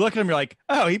 You look at him, you're like,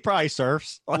 oh, he probably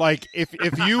surfs. Like if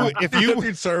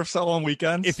you surfs on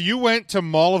weekends. If you went to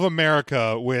Mall of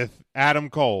America with Adam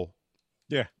Cole,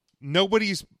 yeah,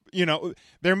 nobody's, you know,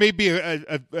 there may be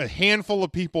a handful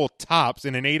of people tops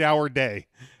in an 8-hour day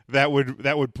that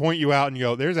would point you out and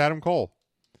go, there's Adam Cole.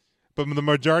 But the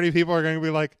majority of people are going to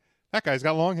be like, that guy's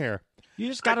got long hair. You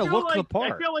just got to look the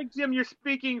part. I feel like, Jim, you're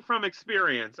speaking from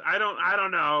experience. I don't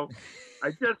know.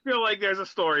 I just feel like there's a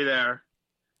story there.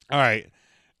 All right.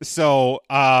 So,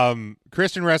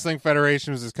 Christian Wrestling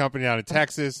Federation was this company out of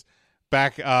Texas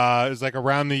back, it was like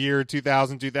around the year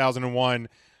 2000, 2001.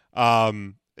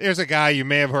 There's a guy, you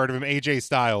may have heard of him, AJ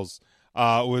Styles,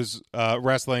 was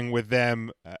wrestling with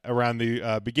them around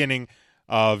the beginning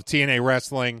of TNA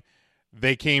Wrestling.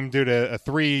 They came due to a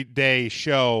 3-day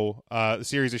show, a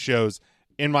series of shows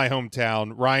in my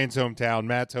hometown, Ryan's hometown,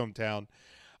 Matt's hometown,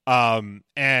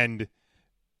 and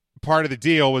part of the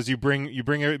deal was you bring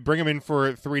them in for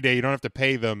a 3-day. You don't have to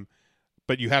pay them,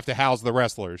 but you have to house the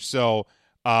wrestlers. So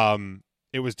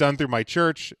it was done through my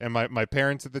church, and my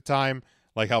parents at the time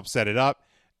like helped set it up,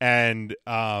 and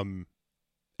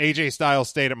AJ Styles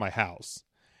stayed at my house.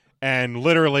 And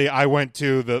literally, I went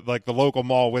to the local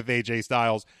mall with AJ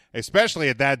Styles. Especially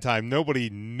at that time, nobody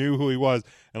knew who he was.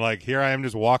 And like, here I am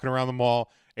just walking around the mall,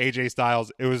 AJ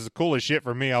Styles. It was cool as shit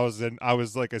for me. I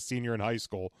was like a senior in high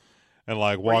school, and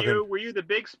like walking. Were you the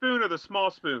big spoon or the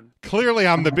small spoon? Clearly,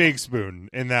 I'm the big spoon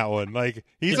in that one. Like,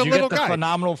 he's a little guy. guy.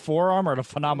 Phenomenal forearm or the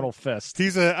phenomenal fist?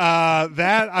 He's a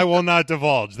that I will not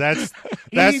divulge. That's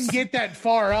he didn't get that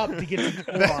far up to get to the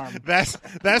forearm.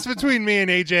 That's between me and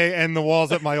AJ and the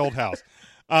walls at my old house.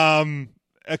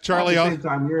 Charlie, at the same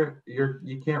time,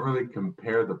 you can't really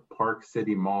compare the Park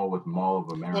City Mall with Mall of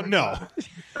America. Well, no,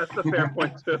 that's a fair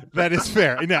point too. That is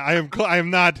fair. No, I am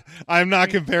not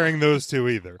comparing those two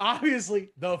either.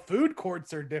 Obviously, the food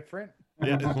courts are different.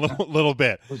 Yeah, a little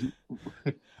bit.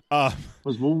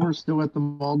 Was Woolworth still at the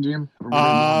mall, Jim? Or were they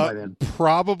gone by then?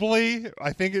 Probably.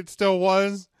 I think it still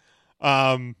was.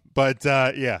 But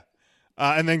yeah.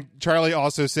 And then Charlie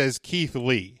also says Keith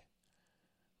Lee.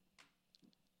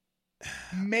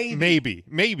 Maybe.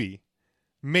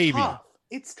 Tough.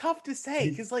 It's tough to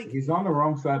say because like he's on the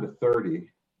wrong side of 30,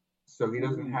 so he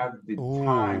doesn't have the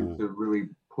time to really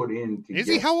put in. Is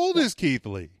he? How old is Keith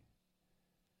Lee?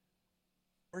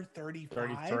 We're 35.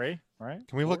 33, right?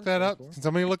 Can we look that up? Can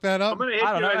somebody look that up? I'm gonna hit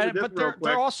I don't you know, guys with but this real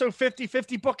they're quick. also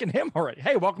 50-50 booking him already.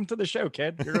 Hey, welcome to the show,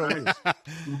 kid. You're gonna lose.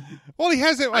 Well, he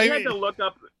hasn't. I had to look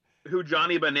up who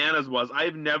Johnny Bananas was.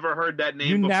 I've never heard that name.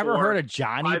 You before. never heard of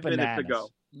Johnny 5 Bananas? minutes ago.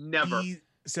 Never.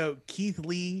 So Keith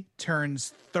Lee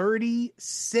turns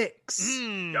 36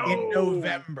 in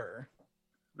November.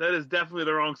 That is definitely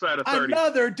the wrong side of 30.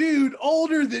 Another dude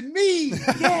older than me.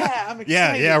 Yeah, I'm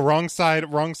excited. Yeah, wrong side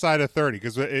of 30.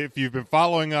 Because if you've been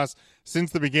following us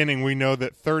since the beginning, we know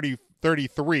that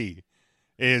 33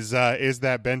 is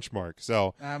that benchmark.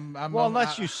 So,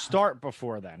 unless you start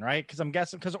before then, right? Because I'm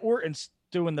guessing because Orton's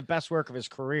doing the best work of his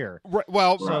career. Right,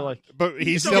 well, so like, but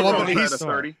he's still on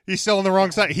he's still on the wrong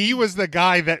side. He was the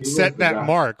guy that set that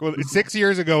mark 6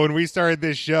 years ago when we started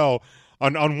this show.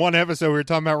 On one episode, we were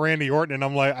talking about Randy Orton, and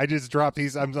I'm like, I just dropped.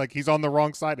 I'm like, he's on the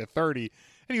wrong side of 30,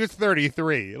 and he was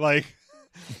 33. Like,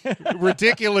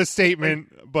 ridiculous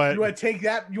statement. But you want to take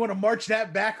that? You want to march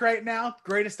that back right now?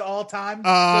 Greatest of all time?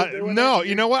 No,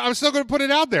 you know what? I'm still going to put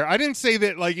it out there. I didn't say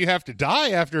that like you have to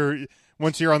die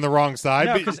once you're on the wrong side.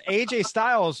 No, because AJ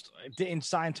Styles didn't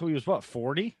sign until he was,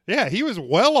 40? Yeah, he was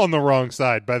well on the wrong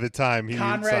side by the time he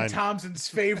Conrad signed. Thompson's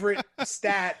favorite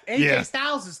stat. AJ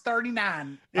Styles is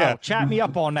 39. Yeah. Oh, chat me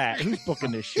up on that. Who's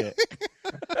booking this shit?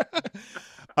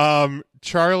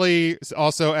 Charlie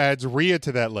also adds Rhea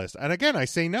to that list. And again, I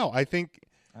say no. I think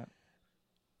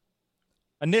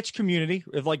a niche community.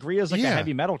 If like Rhea's like a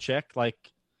heavy metal chick, like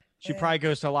she probably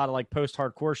goes to a lot of like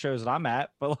post-hardcore shows that I'm at.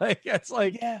 But like, it's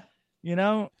like... Yeah. You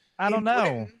know, I don't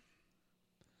know.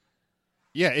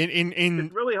 Yeah, in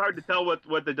it's really hard to tell what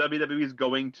the WWE is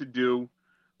going to do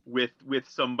with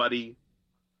somebody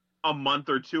a month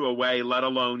or two away, let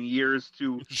alone years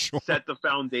to set the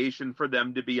foundation for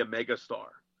them to be a megastar.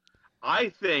 I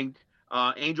think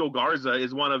Angel Garza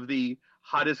is one of the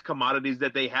hottest commodities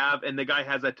that they have, and the guy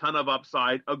has a ton of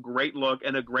upside, a great look,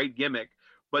 and a great gimmick.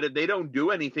 But if they don't do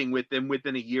anything with him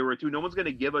within a year or two, no one's going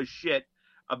to give a shit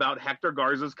about Hector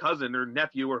Garza's cousin or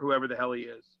nephew or whoever the hell he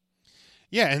is.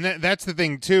 Yeah, and that's the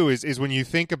thing too is when you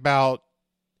think about,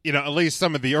 at least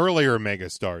some of the earlier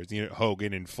megastars,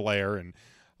 Hogan and Flair, and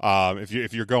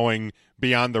if you're going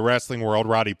beyond the wrestling world,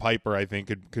 Roddy Piper I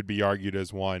think could be argued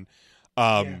as one.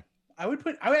 I would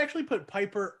actually put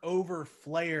Piper over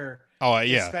Flair. Oh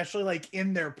yeah, especially like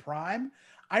in their prime.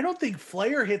 I don't think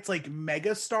Flair hits like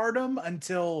mega stardom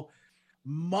until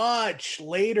much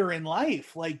later in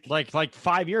life, like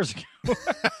 5 years ago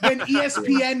when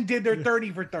ESPN did their 30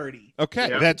 for 30. Okay,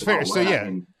 that's fair. So yeah,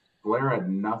 Flair had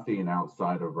nothing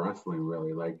outside of wrestling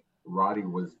really. Like Roddy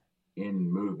was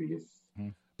in movies,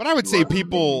 but I would say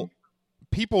people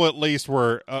at least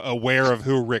were aware of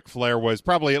who Ric Flair was,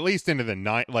 probably at least into the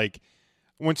night. Like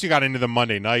once you got into the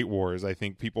Monday Night Wars, I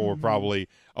think people were probably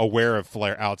aware of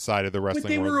Flair outside of the wrestling. But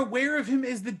they world. were aware of him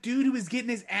as the dude who was getting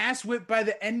his ass whipped by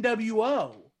the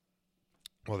NWO.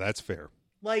 Well, that's fair.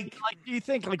 Like you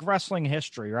think like wrestling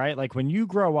history, right? Like when you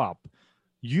grow up,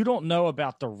 you don't know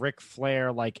about the Ric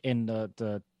Flair like in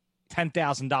the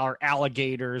 $10,000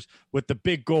 alligators with the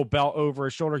big gold belt over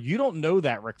his shoulder. You don't know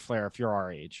that Ric Flair if you're our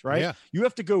age, right? Yeah. You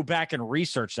have to go back and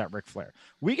research that Ric Flair.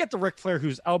 We get the Ric Flair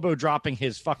who's elbow dropping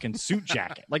his fucking suit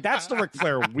jacket. Like that's the Ric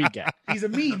Flair we get. He's a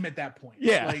meme at that point.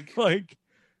 Yeah, like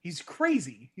he's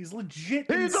crazy. He's legit.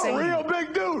 He's insane. a real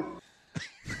big dude.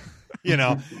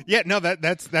 Yeah, no,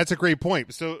 that's a great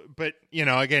point. So, but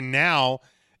again, now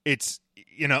it's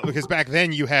because back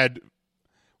then you had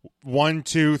 1,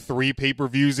 2, 3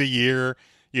 pay-per-views a year.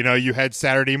 You had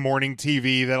Saturday morning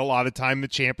TV that a lot of time the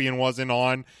champion wasn't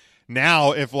on.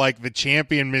 Now, if like the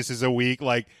champion misses a week,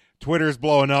 like Twitter's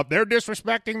blowing up, they're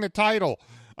disrespecting the title.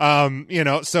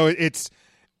 So it's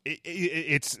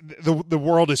the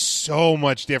world is so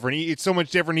much different. It's so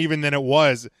much different even than it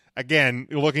was. Again,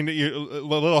 looking at you a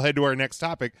little head to our next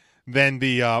topic than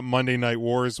the Monday Night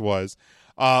Wars was.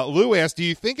 Lou asked, do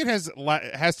you think it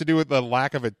has to do with the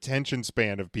lack of attention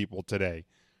span of people today?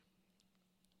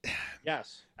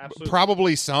 Yes, absolutely.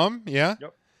 Probably some, yeah.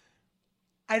 Yep.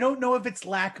 I don't know if it's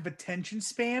lack of attention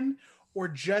span or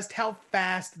just how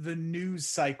fast the news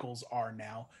cycles are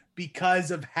now because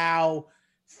of how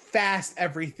fast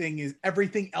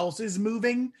everything else is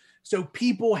moving. So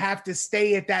people have to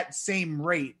stay at that same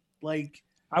rate. Like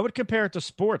I would compare it to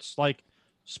sports. Like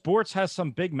sports has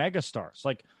some big megastars.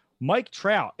 Like Mike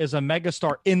Trout is a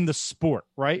megastar in the sport,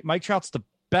 right? Mike Trout's the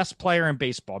best player in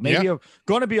baseball, maybe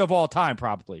going to be of all time,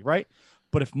 probably, right?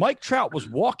 But if Mike Trout was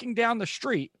walking down the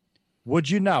street, would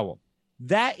you know him?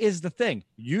 That is the thing.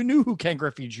 You knew who Ken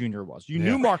Griffey Jr. was. You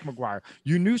knew Mark McGwire.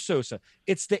 You knew Sosa.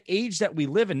 It's the age that we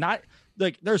live in. Not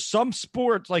like there's some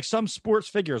sports, like some sports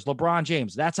figures, LeBron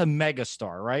James, that's a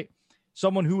megastar, right?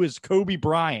 Someone who is Kobe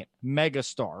Bryant,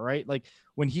 megastar, right? Like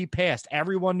when he passed,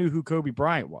 everyone knew who Kobe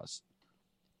Bryant was.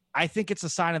 I think it's a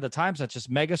sign of the times that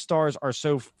just megastars are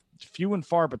so few and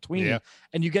far between. Yeah.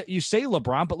 And you say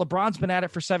LeBron, but LeBron's been at it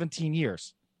for 17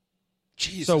 years.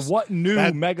 Jesus. So what new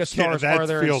megastars are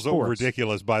there in feels sports?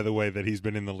 ridiculous, by the way, that he's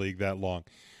been in the league that long.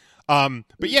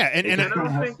 But yeah, and it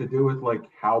has to do with like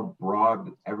how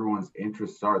broad everyone's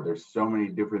interests are. There's so many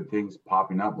different things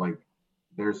popping up. Like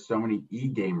there's so many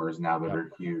e-gamers now that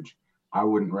are huge. I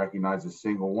wouldn't recognize a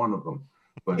single one of them.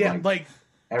 But like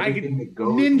everything that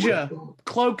goes Ninja, with them.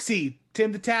 Cloaksy,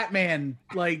 Tim the Tap Man,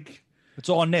 like it's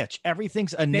all niche.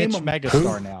 Everything's a niche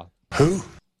megastar now. Who?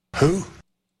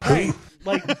 Right.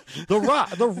 Like the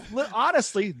Rock,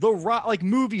 honestly, the Rock, like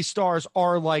movie stars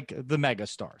are like the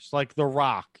megastars, like the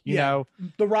Rock, you know,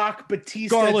 the Rock,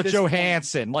 Batista, Scarlett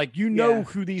Johansson, like you know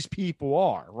who these people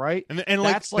are, right? And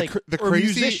that's like the or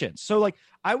crazy musicians. So like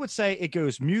I would say it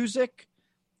goes music,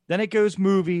 then it goes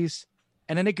movies,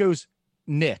 and then it goes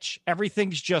niche.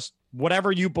 Everything's just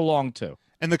whatever you belong to.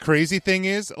 And the crazy thing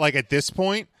is, like at this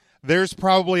point, there's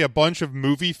probably a bunch of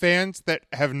movie fans that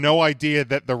have no idea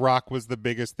that The Rock was the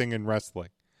biggest thing in wrestling.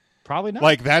 Probably not.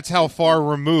 Like that's how far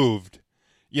removed,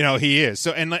 he is.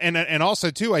 So and also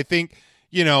too, I think,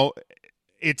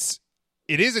 it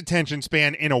is attention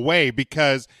span in a way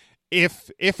because if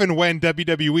and when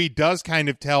WWE does kind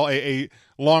of tell a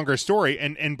longer story,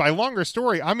 and by longer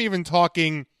story, I'm even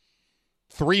talking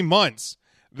 3 months.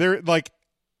 They're like,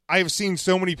 I've seen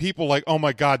so many people like, oh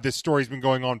my God, this story's been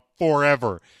going on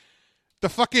forever.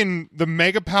 the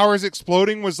mega powers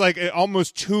exploding was like an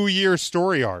almost 2-year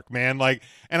story arc, man. Like,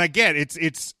 and I get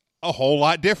it's a whole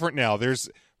lot different now. There's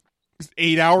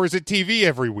 8 hours of TV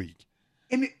every week.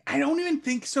 And I don't even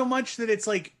think so much that it's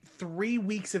like 3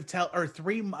 weeks of a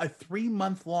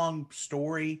 3-month long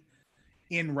story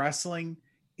in wrestling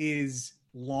is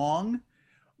long,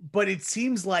 but it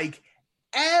seems like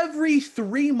every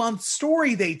 3-month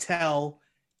story they tell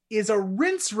is a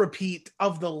rinse repeat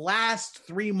of the last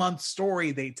 3-month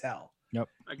story they tell. Yep.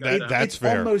 That's it's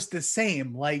fair. Almost the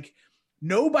same. Like,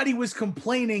 nobody was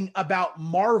complaining about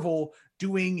Marvel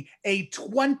doing a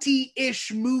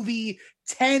 20-ish movie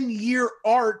 10-year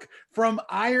arc from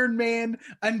Iron Man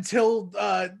until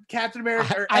Captain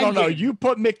America. I don't know. You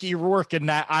put Mickey Rourke in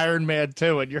that Iron Man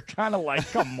 2, and you're kind of like,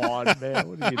 come on, man.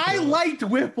 What are you I doing? liked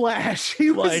Whiplash.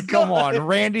 He was Like, come on, good.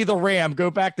 Randy the Ram,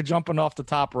 go back to jumping off the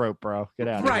top rope, bro. Get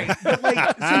out of Right. here. But like,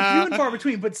 so few and far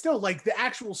between, but still, like, the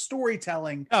actual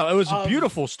storytelling. Oh, it was a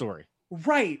beautiful story.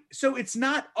 Right. So it's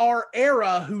not our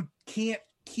era who can't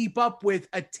keep up with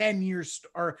a 10-year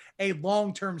or a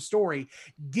long-term story.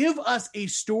 Give us a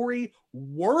story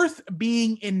worth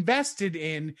being invested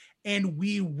in, and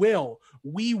we will.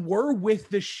 We were with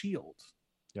the Shield.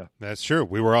 Yeah, that's true.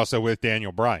 We were also with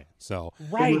Daniel Bryan. So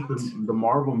right. The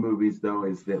Marvel movies, though,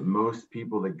 is that most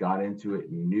people that got into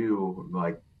it knew,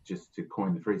 like, just to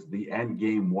coin the phrase, the end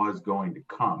game was going to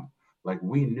come. Like,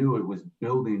 we knew it was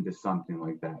building to something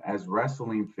like that. As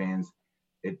wrestling fans,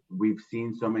 we've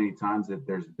seen so many times that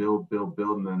there's build,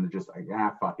 and then they're just like,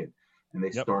 fuck it, and they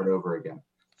start over again.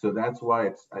 So that's why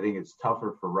I think it's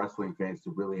tougher for wrestling fans to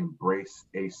really embrace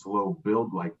a slow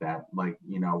build like that. Like,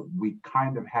 you know, we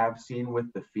kind of have seen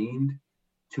with The Fiend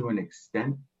to an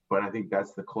extent, but I think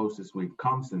that's the closest we've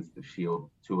come since The Shield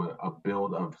to a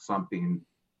build of something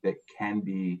that can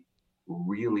be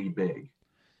really big.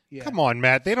 Yeah. Come on,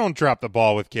 Matt. They don't drop the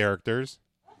ball with characters.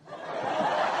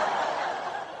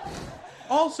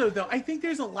 Also, though, I think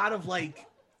there's a lot of like,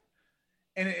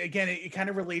 and again, it kind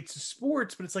of relates to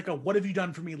sports, but it's like a "what have you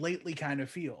done for me lately" kind of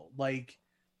feel. Like,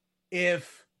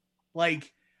 if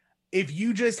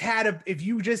you just had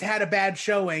a bad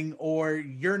showing, or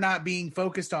you're not being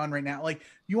focused on right now, like,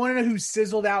 you want to know who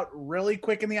sizzled out really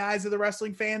quick in the eyes of the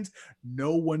wrestling fans?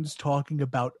 No one's talking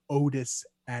about Otis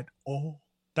at all.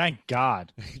 Thank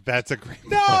God. That's a great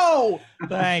No!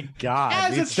 Thank God.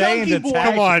 As He's a staying chunky the boy. tag.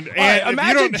 Come on, All and if you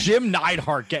imagine don't- Jim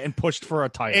Neidhart getting pushed for a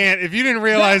title. And if you didn't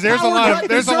realize, there's a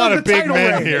lot of big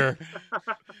men here.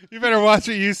 You better watch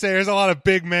what you say. There's a lot of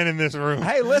big men in this room.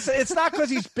 Hey, listen, it's not because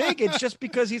he's big. It's just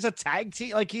because he's a tag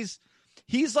team. Like, he's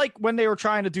like when they were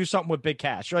trying to do something with Big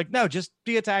Cass. You're like, no, just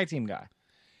be a tag team guy.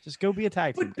 Just go be a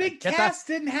tag team. But Big Get Cass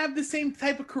didn't have the same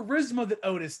type of charisma that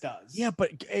Otis does. Yeah,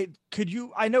 but could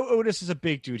you? I know Otis is a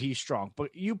big dude. He's strong, but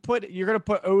you're going to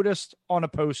put Otis on a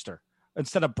poster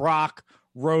instead of Brock,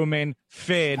 Roman,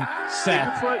 Finn,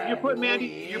 Seth. You put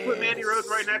Mandy Rose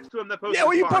right next to him. The poster. Yeah,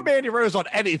 well, you put Mandy Rose on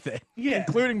anything, yeah,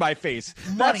 including my face.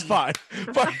 That's fine.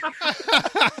 But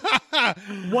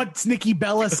what's Nikki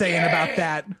Bella saying about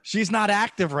that? She's not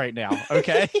active right now.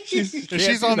 Okay,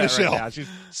 she's on the shelf. now. She's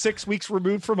 6 weeks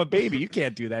removed from a baby. You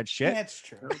can't do that shit. That's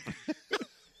true.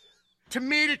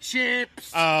 Tomato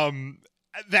chips.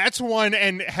 That's one.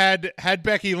 And had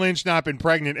Becky Lynch not been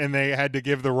pregnant and they had to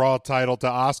give the Raw title to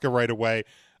Asuka right away,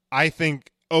 I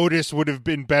think Otis would have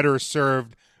been better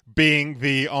served being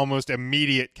the almost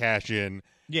immediate cash in.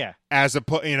 Yeah, as a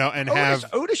and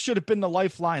Otis should have been the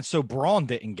lifeline, so Braun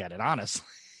didn't get it. Honestly,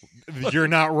 you're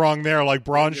not wrong there. Like,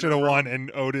 Braun should have won, and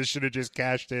Otis should have just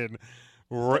cashed in.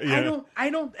 Otis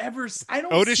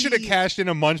should have cashed in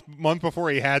a month before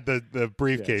he had the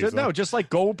briefcase. Yeah. No, just like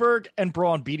Goldberg and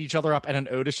Braun beat each other up, and then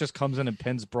Otis just comes in and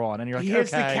pins Braun, and you're like, He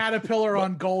hits okay. the caterpillar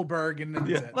on Goldberg, and then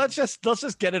that's it. Let's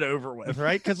just get it over with,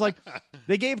 right? Because like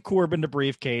they gave Corbin the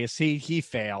briefcase, he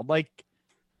failed. Like,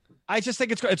 I just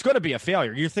think it's going to be a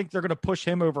failure. You think they're going to push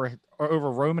him over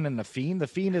Roman and The Fiend? The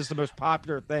Fiend is the most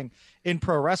popular thing in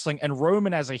pro wrestling, and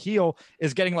Roman as a heel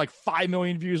is getting like 5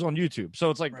 million views on YouTube. So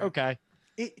it's like, okay.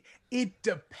 It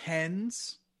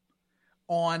depends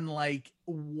on like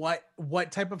what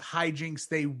type of hijinks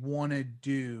they want to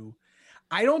do.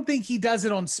 I don't think he does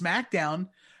it on SmackDown.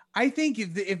 I think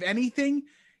if anything,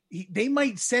 they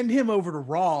might send him over to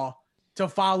Raw to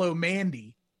follow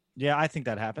Mandy. Yeah, I think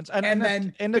that happens. And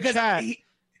then in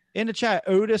the chat,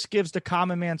 Otis gives the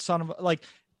common man son of like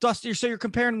Dusty. So you're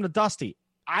comparing him to Dusty.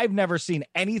 I've never seen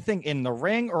anything in the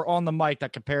ring or on the mic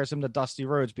that compares him to Dusty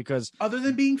Rhodes, because other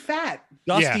than being fat,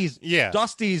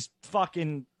 Dusty's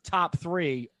fucking top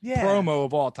 3 promo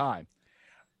of all time.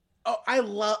 Oh, I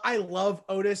love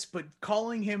Otis, but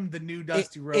calling him the new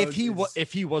Dusty Rhodes.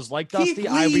 If he was like Keith Dusty,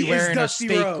 I'd Lee be is wearing Dusty a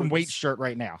steak Rhodes. and weight shirt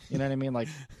right now. You know what I mean? Like,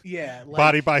 yeah, like,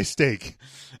 Body by steak.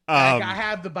 I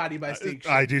have the Body by Steak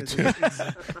shirt I do 'cause too.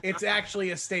 It's actually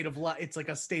a state of life. It's like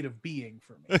a state of being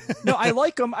for me. no, I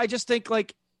like him. I just think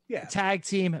like Yeah. tag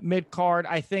team mid card.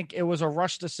 I think it was a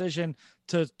rush decision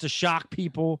to shock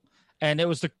people, and it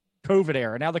was the COVID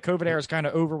era. Now the COVID era is kind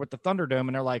of over with the Thunderdome,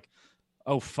 and they're like,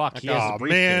 "Oh fuck, he has Aw, a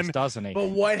briefcase, man. doesn't he?" But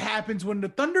what happens when the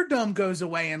Thunderdome goes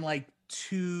away in like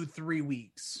 2-3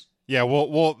 weeks? Yeah,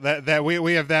 well, that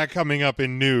we have that coming up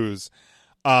in news.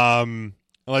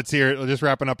 Let's hear it. Just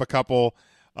wrapping up a couple.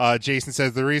 Jason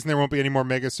says the reason there won't be any more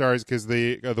megastars because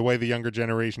the way the younger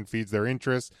generation feeds their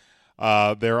interest.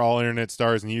 They're all internet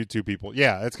stars and YouTube people.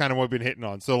 Yeah, that's kind of what we've been hitting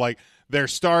on. So like they're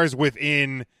stars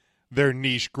within their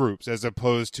niche groups as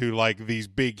opposed to like these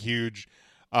big, huge,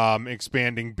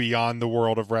 expanding beyond the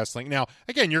world of wrestling. Now,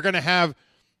 again, you're going to have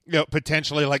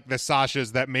potentially like the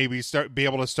Sashas that maybe be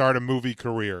able to start a movie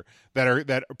career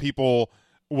that people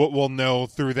will know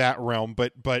through that realm.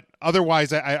 But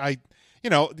otherwise, I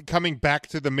coming back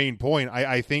to the main point,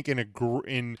 I think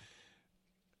in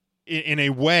a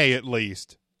way at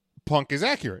least, Punk is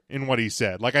accurate in what he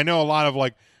said. Like I know a lot of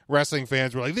like wrestling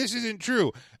fans were like, this isn't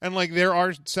true, and like there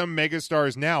are some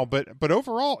megastars now, but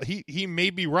overall he may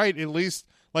be right, at least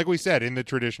like we said, in the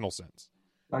traditional sense.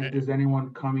 Like, does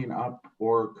anyone coming up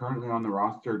or currently on the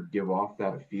roster give off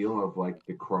that feel of like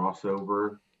the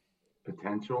crossover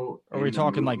potential? Are we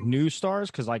talking like new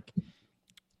stars? Because like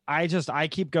I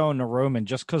keep going to Roman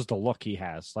just because the look he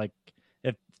has. Like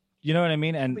if you know what I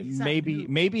mean, and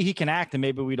maybe he can act, and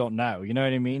maybe we don't know. You know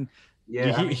what I mean?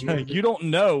 Yeah, you don't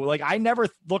know. Like I never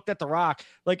looked at The Rock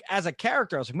like as a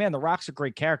character. I was like, man, The Rock's a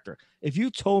great character. If you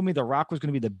told me The Rock was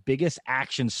going to be the biggest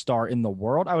action star in the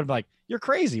world, I would be like, you're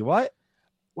crazy. What?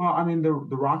 Well, I mean, the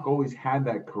Rock always had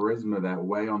that charisma, that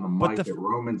way on the mic that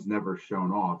Roman's never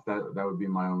shown off. That would be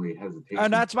my only hesitation.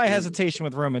 And that's my hesitation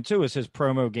with Roman too, is his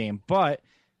promo game. But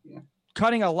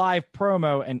cutting a live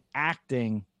promo and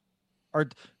acting, or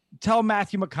tell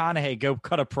Matthew McConaughey go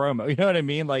cut a promo. You know what I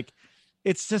mean? Like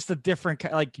it's just a different.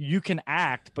 Like you can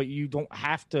act, but you don't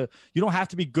have to. You don't have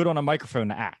to be good on a microphone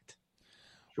to act.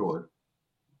 Sure.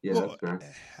 Yeah, that's fair.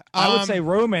 I would say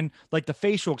Roman, like the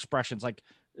facial expressions, like.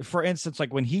 For instance,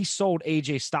 like when he sold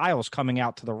AJ Styles coming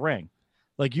out to the ring,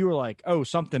 like you were like, oh,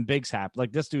 something big's happened.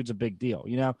 Like this dude's a big deal,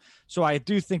 you know? So I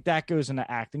do think that goes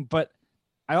into acting, but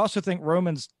I also think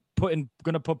Roman's going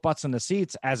to put butts in the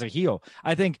seats as a heel.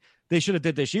 I think they should have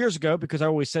did this years ago because I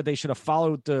always said they should have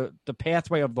followed the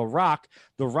pathway of The Rock.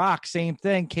 The Rock, same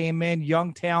thing, came in,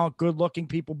 young talent, good looking,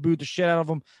 people booed the shit out of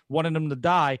him, wanted him to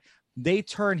die. They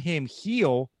turn him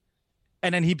heel,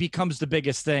 and then he becomes the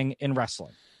biggest thing in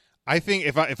wrestling. I think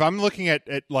if I'm looking at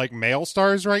like male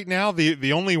stars right now,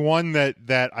 the only one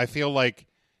that I feel like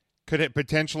could it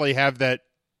potentially have that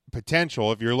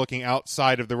potential, if you're looking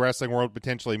outside of the wrestling world,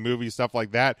 potentially movies, stuff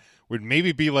like that, would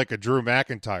maybe be like a Drew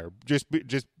McIntyre. Just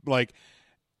like,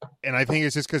 and I think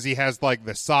it's just because he has like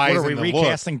the size. What are we and the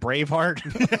recasting look.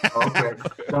 Braveheart? Okay,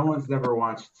 someone's never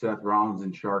watched Seth Rollins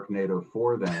and Sharknado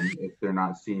 4 then, if they're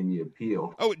not seeing the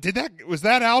appeal. Oh, was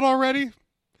that out already?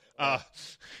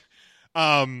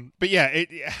 But yeah,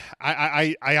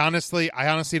 I honestly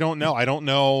don't know. I don't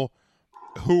know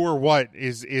who or what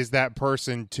is that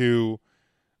person to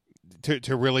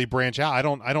really branch out.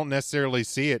 I don't necessarily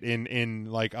see it in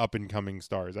like up and coming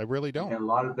stars. I really don't. And a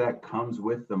lot of that comes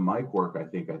with the mic work. I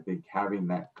think having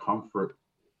that comfort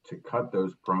to cut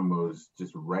those promos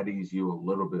just readies you a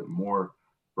little bit more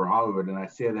for Hollywood. And I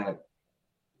say that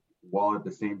while at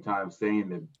the same time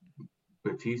saying that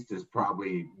Batista's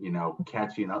probably,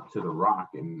 catching up to The Rock,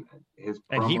 and his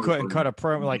and he couldn't cut a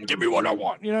promo like, give me what I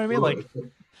want. You know what I mean? Like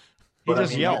he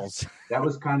just yells.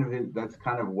 That's kind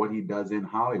of what he does in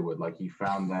Hollywood. Like he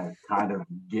found that kind of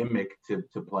gimmick to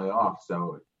play off.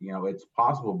 So, it's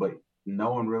possible, but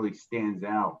no one really stands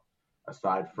out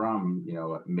aside from,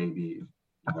 maybe,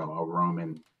 a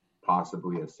Roman,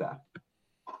 possibly a Seth.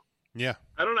 Yeah.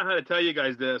 I don't know how to tell you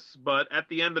guys this, but at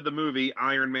the end of the movie,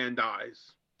 Iron Man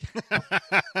dies.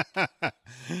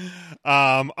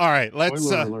 All right, let's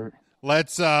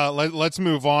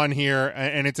move on here,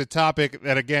 and it's a topic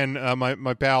that again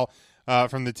my pal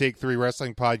from the Take 3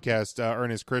 Wrestling podcast,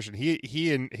 Ernest Christian,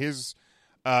 he and his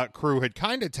crew had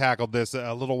kind of tackled this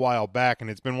a little while back, and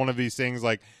it's been one of these things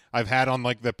like I've had on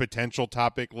like the potential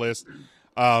topic list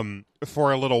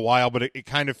for a little while, but it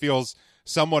kind of feels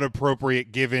somewhat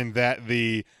appropriate given that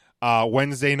the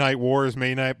Wednesday Night Wars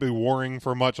may not be warring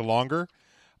for much longer.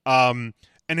 And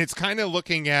it's kind of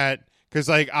looking at, because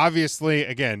like obviously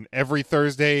again every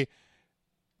Thursday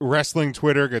wrestling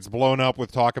Twitter gets blown up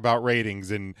with talk about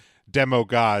ratings and demo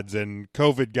gods and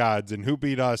COVID gods and who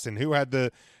beat us and who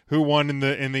won in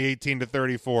the 18 to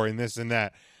 34 and this and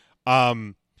that.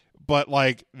 But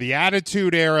like the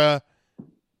Attitude Era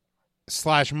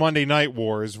 / Monday Night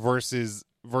Wars versus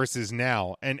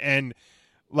now, and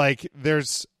like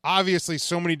there's obviously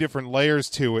so many different layers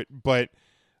to it, but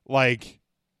like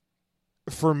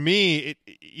for me,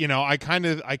 I kind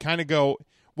of go,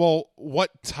 well,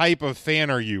 what type of fan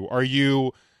are you? Are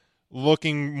you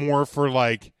looking more for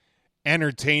like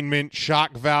entertainment,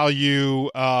 shock value,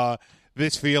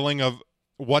 this feeling of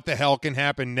what the hell can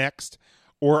happen next?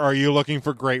 Or are you looking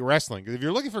for great wrestling? Because if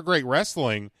you're looking for great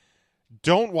wrestling,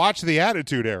 don't watch the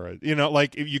Attitude Era.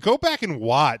 Like if you go back and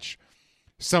watch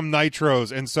some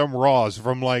Nitros and some Raws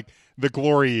from like the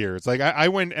glory years, like I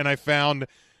went and I found,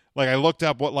 like I looked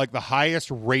up what like the highest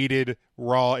rated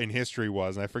Raw in history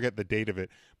was, and I forget the date of it.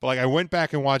 But like I went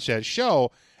back and watched that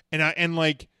show, and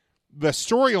like the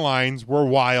storylines were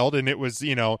wild, and it was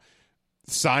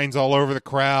signs all over the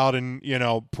crowd, and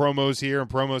promos here and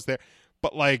promos there.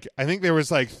 But like I think there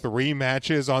was like 3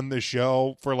 matches on the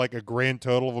show for like a grand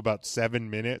total of about 7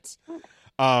 minutes.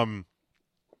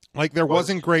 Like there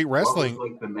wasn't great wrestling. What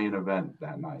was like the main event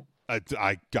that night? I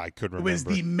couldn't remember. It was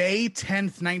the May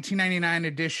 10th, 1999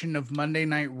 edition of Monday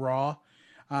Night Raw.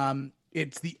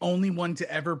 It's the only one to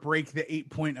ever break the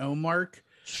 8.0 mark.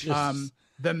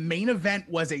 The main event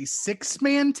was a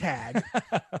 6-man tag.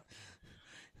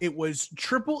 It was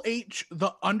Triple H,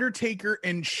 The Undertaker,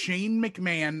 and Shane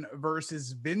McMahon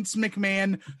versus Vince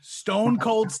McMahon, Stone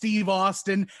Cold Steve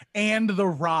Austin, and The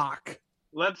Rock.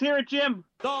 Let's hear it, Jim.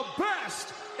 The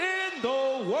best in the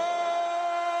world.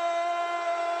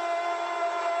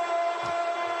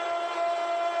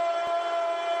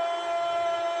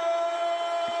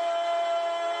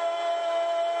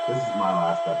 This is my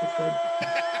last episode.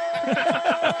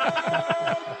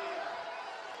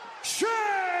 Shane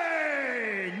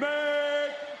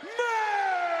McMahon!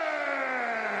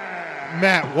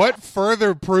 Matt, what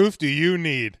further proof do you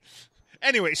need?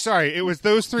 Anyway, sorry, it was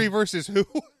those 3 versus who?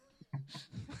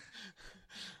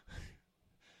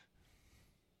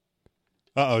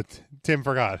 Uh-oh, Tim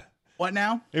forgot. What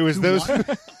now? It was Who those won?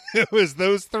 it was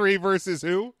those 3 versus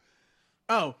who?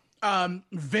 Oh,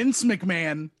 Vince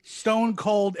McMahon, Stone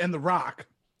Cold, and The Rock.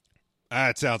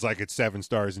 It sounds like it's 7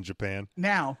 stars in Japan.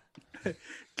 Now,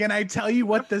 can I tell you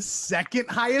what the second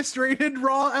highest rated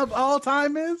Raw of all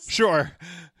time is? Sure.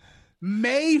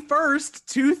 May 1st,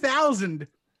 2000.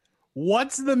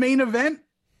 What's the main event?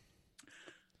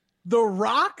 The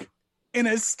Rock in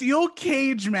a steel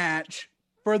cage match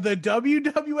for the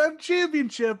WWF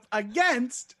Championship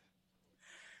against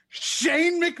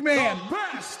Shane McMahon. The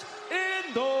best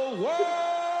in the world.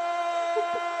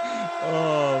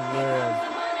 Oh, man.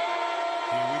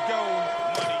 Here we go.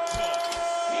 Money talk.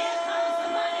 Here comes the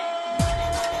money.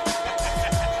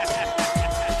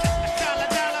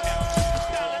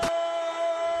 Dollar.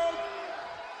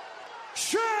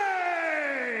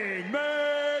 Shane McMahon.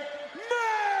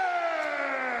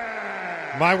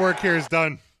 My work here is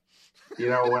done.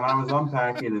 When I was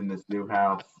unpacking in this new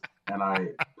house and I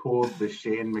pulled the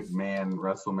Shane McMahon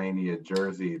WrestleMania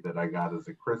jersey that I got as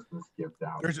a Christmas gift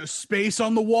out. There's a space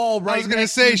on the wall right I was going to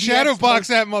next say, the shadow Xbox. box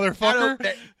that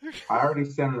motherfucker. I already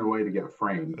sent it away to get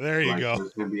framed. There you go.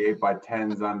 There's going to be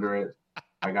 8x10s under it.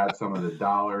 I got some of the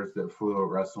dollars that flew at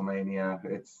WrestleMania.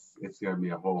 It's going to be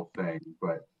a whole thing.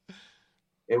 But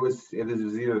it was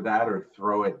either that or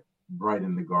throw it right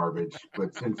in the garbage.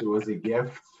 But since it was a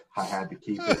gift, I had to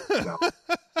keep it. So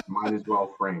might as well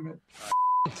frame it.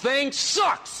 Thing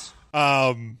sucks.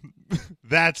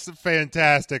 That's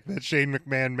fantastic that Shane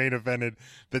McMahon main evented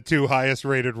the 2 highest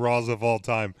rated Raws of all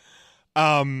time.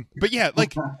 But yeah,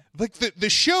 like the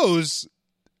shows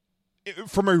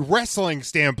from a wrestling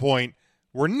standpoint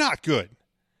were not good.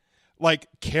 Like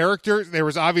characters, there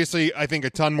was obviously, I think, a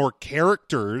ton more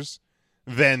characters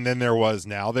then than there was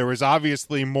now. There was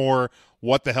obviously more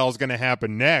what the hell's going to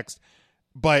happen next.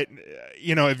 But,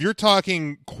 if you're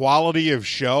talking quality of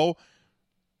show,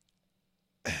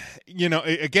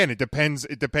 again, it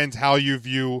depends how you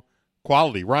view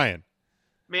quality. Ryan.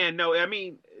 Man, no, I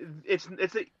mean, it's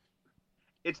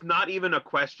not even a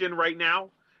question right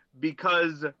now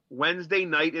because Wednesday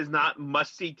night is not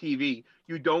must-see TV.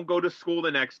 You don't go to school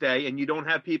the next day and you don't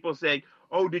have people saying,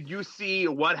 oh, did you see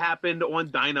what happened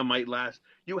on Dynamite last?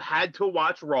 You had to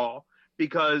watch Raw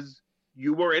because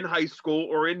you were in high school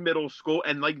or in middle school,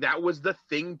 and like that was the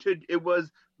thing it was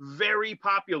very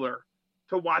popular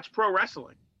to watch pro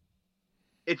wrestling.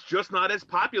 It's just not as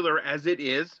popular as it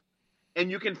is,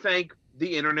 and you can thank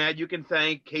the internet, you can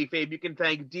thank kayfabe, you can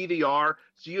thank DVR,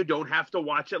 so you don't have to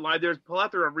watch it live. There's a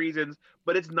plethora of reasons,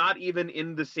 but it's not even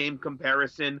in the same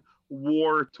comparison,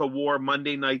 war to war,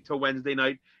 Monday night to Wednesday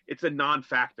night. It's a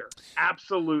non-factor.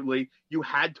 Absolutely. You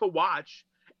had to watch,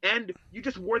 and you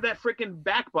just wore that freaking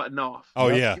back button off. Oh,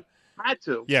 yeah. You had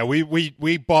to. Yeah,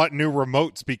 we bought new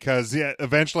remotes because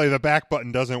eventually the back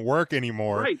button doesn't work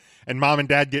anymore. Right. And mom and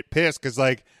dad get pissed because,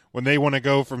 like, when they want to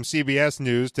go from CBS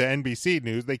News to NBC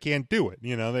News, they can't do it.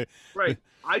 You know, Right.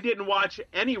 I didn't watch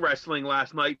any wrestling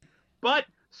last night, but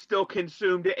still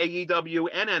consumed AEW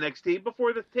and NXT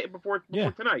before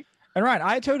tonight. And Ryan,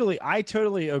 I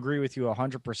totally agree with you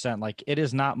 100%. Like, it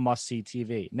is not must-see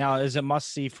TV. Now, is it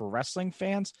must-see for wrestling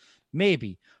fans?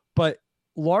 Maybe. But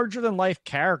larger-than-life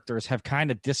characters have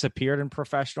kind of disappeared in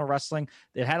professional wrestling.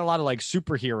 It had a lot of, like,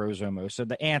 superheroes almost. So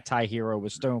the anti-hero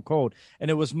was Stone Cold.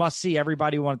 And it was must-see.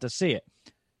 Everybody wanted to see it.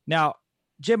 Now,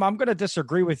 Jim, I'm going to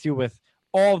disagree with you with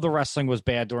all of the wrestling was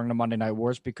bad during the Monday Night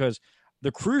Wars because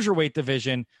the Cruiserweight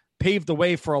division paved the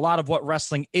way for a lot of what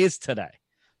wrestling is today.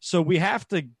 So we have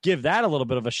to give that a little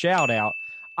bit of a shout out.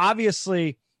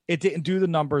 Obviously, it didn't do the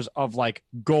numbers of like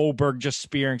Goldberg just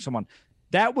spearing someone.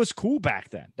 That was cool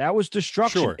back then. That was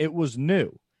destruction. Sure. It was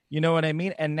new. You know what I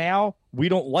mean? And now we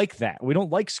don't like that. We don't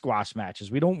like squash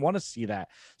matches. We don't want to see that.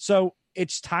 So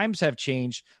it's times have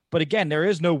changed. But again, there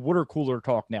is no water cooler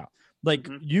talk now. Like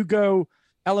you go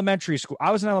elementary school.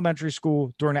 I was in elementary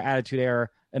school during the Attitude Era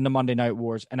and the Monday Night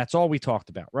Wars, and that's all we talked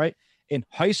about, right? In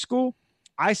high school,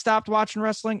 I stopped watching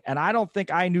wrestling, and I don't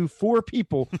think I knew 4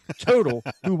 people total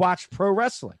who watched pro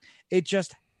wrestling. It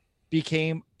just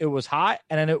became, it was hot,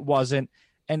 and then it wasn't.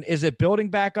 And is it building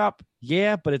back up?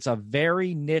 Yeah, but it's a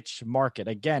very niche market.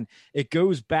 Again, it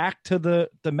goes back to the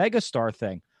megastar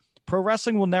thing. Pro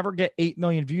wrestling will never get 8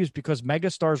 million views because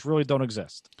megastars really don't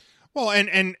exist. Well,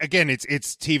 and again, it's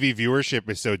TV viewership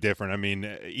is so different. I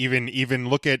mean, even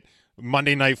look at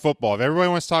Monday Night Football. If everybody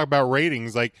wants to talk about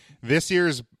ratings, like this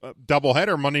year's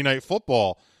doubleheader Monday Night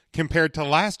Football compared to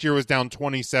last year was down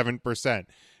 27%.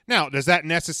 Now, does that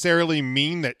necessarily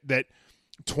mean that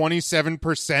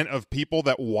 27% of people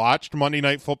that watched Monday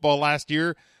Night Football last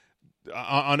year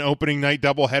on opening night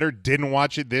doubleheader didn't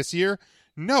watch it this year?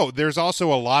 No, there's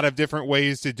also a lot of different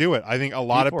ways to do it. I think a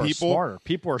lot of people are smarter.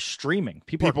 People are streaming.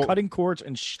 People are cutting cords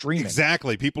and streaming.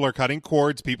 Exactly. People are cutting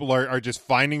cords. People are just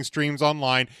finding streams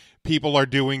online. People are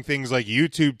doing things like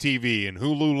YouTube TV and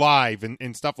Hulu Live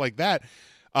and stuff like that.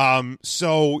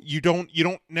 So you don't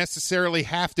necessarily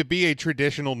have to be a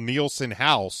traditional Nielsen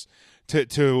house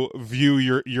to view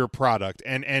your product.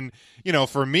 And you know,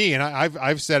 for me, and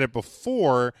I've said it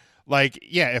before, like,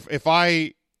 yeah, if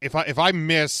I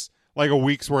miss like a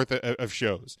week's worth of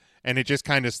shows and it just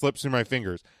kind of slips through my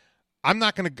fingers, I'm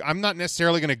not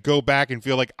necessarily gonna go back and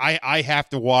feel like I have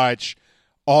to watch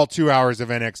all 2 hours of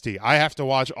NXT. I have to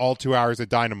watch all 2 hours of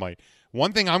Dynamite.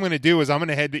 One thing I'm gonna do is I'm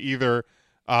gonna head to either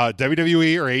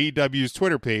WWE or AEW's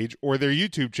Twitter page or their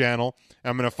YouTube channel.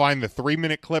 And I'm gonna find the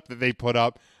 3-minute clip that they put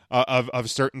up of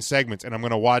certain segments, and I'm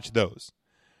gonna watch those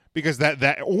because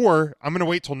that or I'm gonna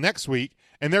wait till next week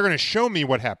and they're gonna show me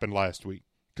what happened last week.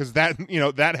 Because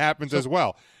that happens as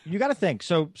well. You got to think.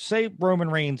 So, say Roman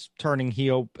Reigns turning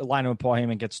heel, line up with Paul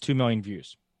Heyman gets 2 million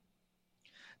views.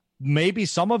 Maybe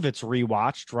some of it's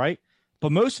rewatched, right?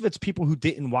 But most of it's people who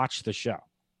didn't watch the show.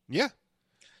 Yeah.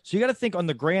 So you got to think on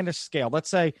the grandest scale. Let's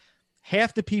say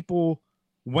half the people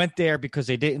went there because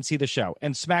they didn't see the show,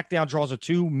 and SmackDown draws a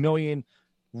 2 million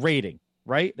rating,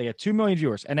 right? They get 2 million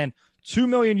viewers, and then 2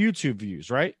 million YouTube views,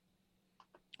 right?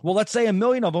 Well, let's say 1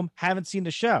 million of them haven't seen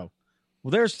the show. Well,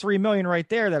 there's 3 million right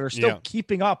there that are still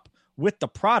keeping up with the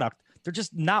product. They're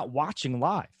just not watching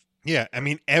live. Yeah, I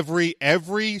mean every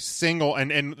single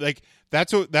and like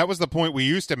that was the point we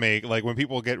used to make. Like when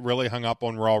people get really hung up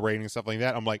on Raw ratings and stuff like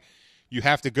that, I'm like, you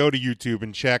have to go to YouTube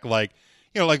and check. Like,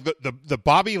 you know, like the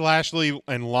Bobby Lashley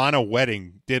and Lana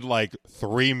wedding did like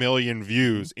 3 million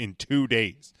views in 2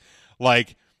 days.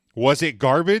 Like, was it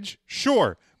garbage?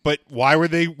 Sure. But why were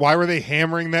they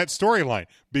hammering that storyline?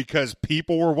 Because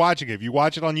people were watching it. If you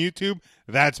watch it on YouTube,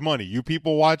 that's money. You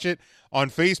people watch it on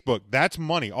Facebook, that's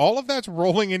money. All of that's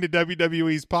rolling into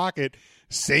WWE's pocket,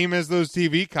 same as those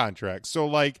TV contracts. So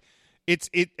like, it's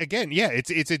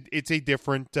a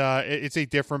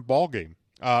different ball game.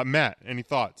 Matt, any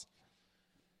thoughts?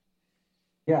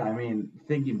 Yeah, I mean,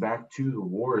 thinking back to the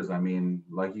wars, I mean,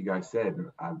 like you guys said,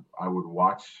 I would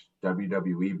watch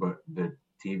WWE, but the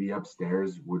TV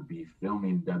upstairs would be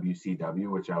filming WCW,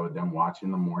 which I would then watch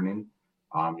in the morning,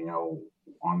 on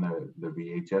the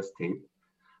VHS tape.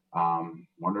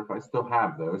 Wonder if I still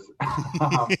have those.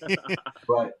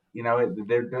 But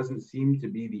there doesn't seem to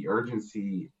be the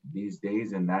urgency these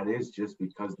days, and that is just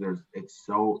because it's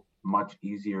so much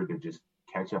easier to just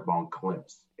catch up on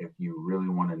clips if you really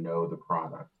want to know the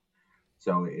product.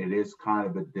 So it is kind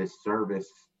of a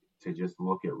disservice to just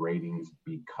look at ratings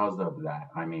because of that.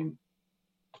 I mean,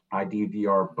 I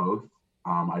DVR both.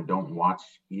 I don't watch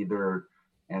either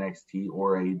NXT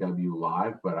or AEW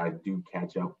live, but I do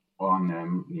catch up on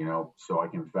them, so I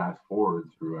can fast forward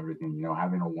through everything.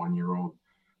 Having a 1-year-old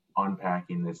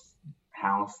unpacking this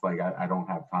house, like I don't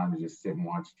have time to just sit and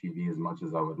watch TV as much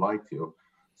as I would like to.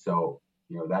 So,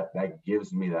 that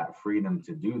gives me that freedom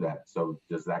to do that. So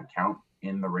does that count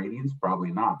in the ratings? Probably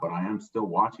not, but I am still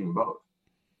watching both.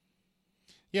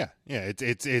 Yeah.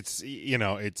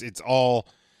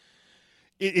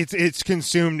 It's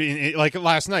consumed in like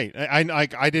last night.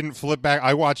 I didn't flip back.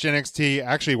 I watched NXT.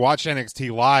 Actually, watched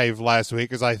NXT live last week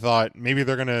because I thought maybe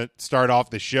they're gonna start off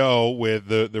the show with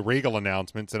the Regal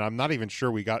announcements, and I'm not even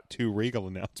sure we got 2 Regal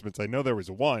announcements. I know there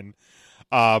was one,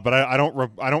 but I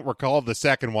don't recall the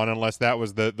second one unless that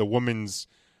was the women's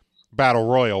battle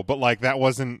royal. But like that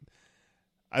wasn't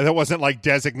like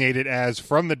designated as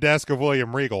from the desk of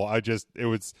William Regal. It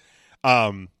was.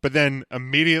 But then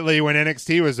immediately when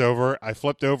NXT was over, I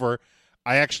flipped over.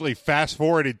 I actually fast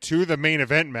forwarded to the main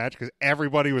event match because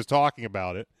everybody was talking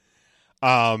about it.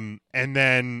 And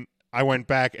then I went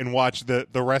back and watched the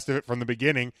rest of it from the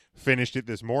beginning, finished it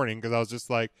this morning because I was just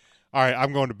like, all right,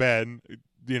 I'm going to bed,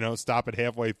 stop it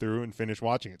halfway through and finish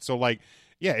watching it. So like,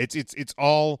 yeah, it's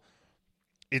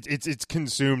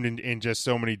consumed in just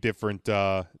so many different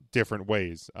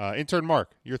ways. Intern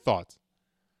Mark, your thoughts?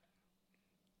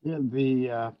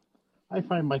 Yeah, I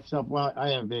find myself, I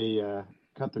have a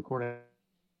cut the cord.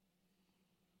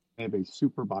 I have a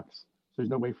super box, so there's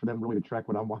no way for them really to track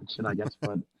what I'm watching, I guess.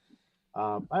 But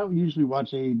I don't usually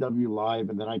watch AEW live,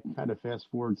 and then I kind of fast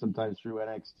forward sometimes through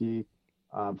NXT.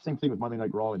 Same thing with Monday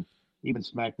Night Raw and even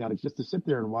SmackDown. It's just to sit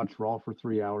there and watch Raw for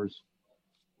 3 hours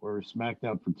or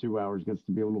SmackDown for 2 hours gets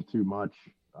to be a little too much.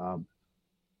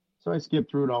 So I skip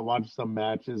through it. I'll watch some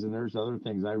matches, and there's other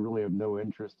things I really have no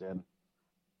interest in.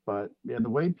 But yeah, the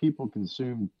way people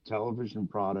consume television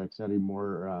products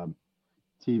anymore,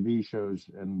 TV shows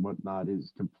and whatnot,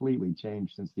 is completely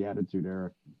changed since the Attitude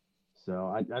Era. So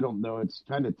I don't know. It's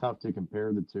kind of tough to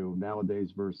compare the two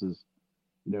nowadays versus,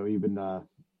 even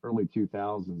early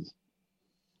 2000s.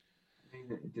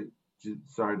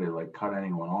 Sorry to cut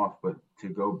anyone off, but to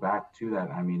go back to that,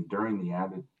 I mean, during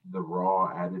the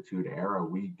Raw Attitude Era,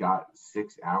 we got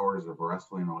 6 hours of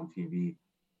wrestling on TV.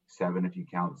 7 if you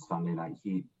count Sunday Night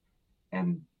Heat,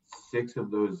 and 6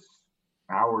 of those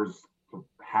hours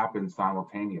happened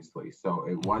simultaneously. So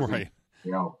it wasn't,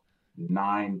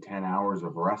 9-10 hours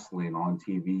of wrestling on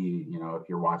TV. If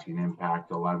you're watching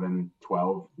Impact 11,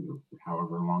 12,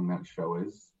 however long that show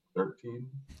is, 13.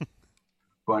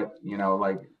 But,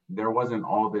 there wasn't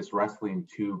all this wrestling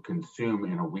to consume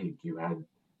in a week. You had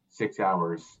 6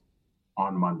 hours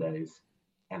on Mondays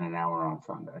and an hour on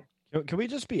Sunday. Can we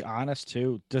just be honest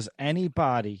too? Does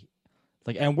anybody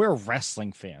and we're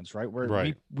wrestling fans, right?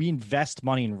 We invest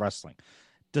money in wrestling.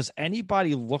 Does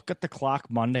anybody look at the clock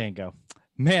Monday and go,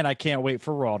 man, I can't wait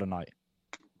for Raw tonight?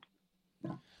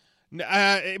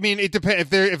 I mean, it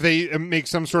depends if they make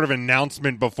some sort of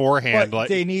announcement beforehand. But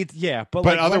they need,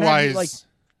 but otherwise,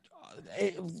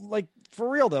 for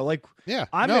real though, yeah,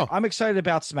 I'm excited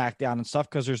about SmackDown and stuff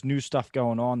because there's new stuff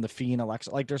going on. The Fiend,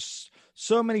 Alexa, there's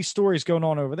so many stories going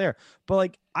on over there.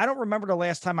 But I don't remember the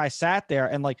last time I sat there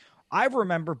and I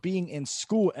remember being in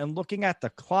school and looking at the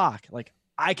clock.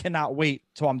 I cannot wait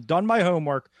till I'm done my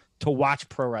homework to watch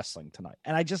pro wrestling tonight.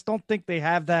 And I just don't think they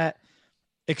have that.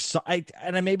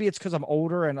 And maybe it's because I'm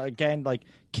older and again,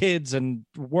 kids and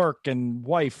work and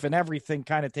wife and everything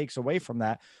kind of takes away from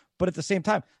that. But at the same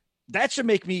time, that should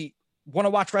make me want to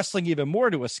watch wrestling even more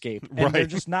to escape. And they're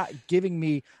just not giving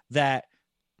me that.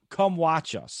 Come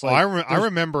watch us. I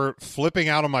remember flipping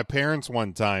out on my parents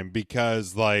one time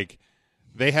because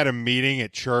they had a meeting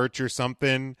at church or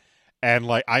something,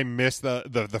 and I missed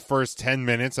the first 10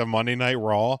 minutes of Monday Night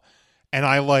Raw, and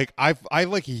I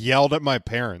yelled at my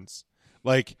parents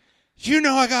I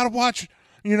gotta watch.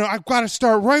 I've got to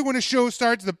start right when the show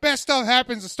starts. The best stuff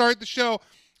happens to start the show.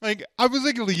 I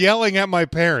was yelling at my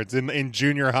parents in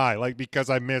junior high, because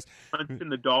I missed punching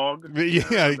the dog.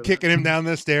 Yeah, kicking him down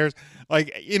the stairs. But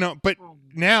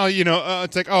now,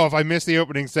 it's if I miss the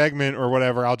opening segment or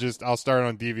whatever, I'll start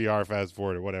on DVR, fast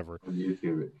forward or whatever. On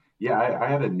YouTube. Yeah, I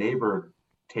had a neighbor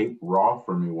tape Raw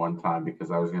for me one time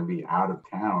because I was going to be out of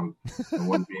town and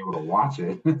wouldn't be able to watch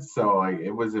it. So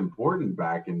it was important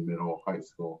back in middle high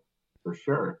school. For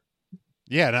sure.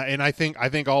 Yeah, and I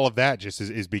think all of that just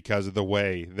is because of the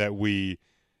way that we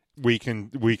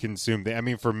consume things. I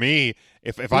mean, for me,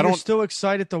 if I don't, still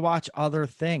excited to watch other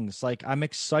things. Like I'm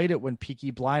excited when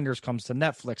Peaky Blinders comes to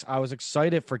Netflix. I was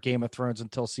excited for Game of Thrones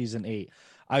until season 8.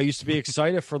 I used to be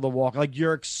excited for The Walk. Like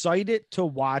you're excited to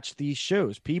watch these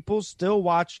shows. People still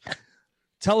watch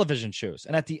television shows,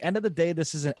 and at the end of the day,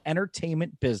 this is an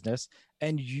entertainment business.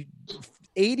 And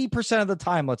 80% of the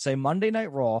time, let's say Monday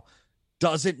Night Raw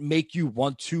doesn't make you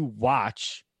want to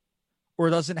watch, or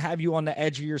doesn't have you on the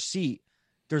edge of your seat.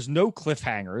 There's no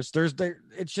cliffhangers.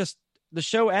 It's just the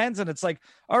show ends and it's like,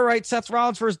 all right, Seth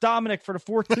Rollins versus Dominic for the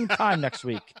 14th time next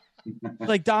week.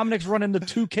 Like Dominic's running the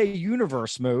 2K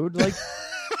universe mode. Like,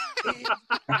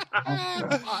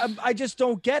 I just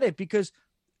don't get it, because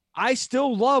I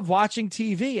still love watching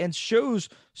TV and shows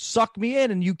suck me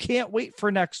in, and you can't wait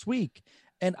for next week.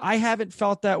 And I haven't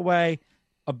felt that way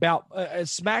about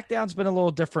SmackDown's been a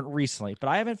little different recently, but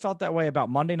I haven't felt that way about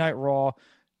Monday Night Raw,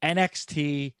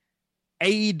 NXT,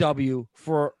 AEW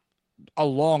for a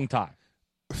long time.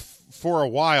 For a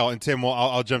while. And Tim, well,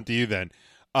 I'll jump to you then.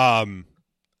 I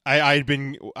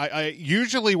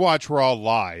usually watch Raw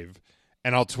live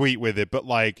and I'll tweet with it, but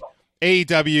like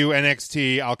AEW,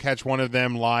 NXT, I'll catch one of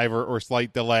them live or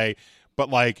slight delay.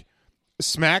 But like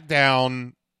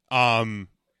SmackDown,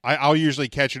 I'll usually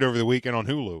catch it over the weekend on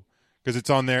Hulu because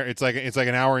it's on there. It's like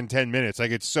an hour and 10 minutes.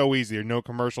 Like it's so easy. There's no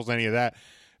commercials, any of that.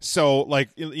 So like,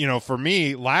 you know, for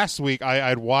me last week,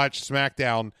 I'd watched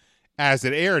SmackDown as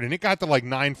it aired and it got to like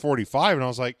 9:45 and I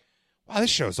was like, wow, this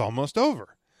show's almost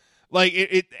over. Like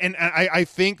and I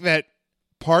think that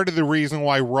part of the reason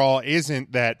why Raw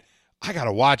isn't that I got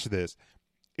to watch this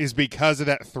is because of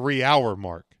that 3-hour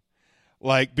mark.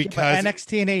 Like, because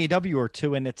NXT and AEW are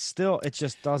too, and it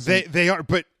just doesn't. They are,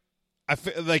 but I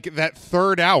feel like that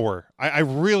third hour, I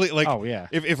really like. Oh yeah.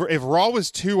 If Raw was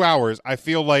 2 hours, I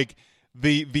feel like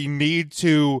the need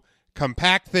to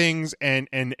compact things and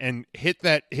hit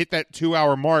that 2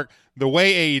 hour mark the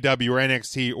way AEW or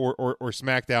NXT or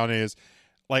SmackDown is,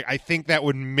 like I think that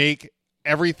would make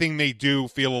everything they do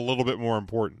feel a little bit more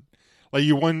important. Like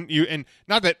and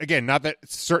not that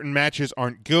certain matches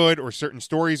aren't good or certain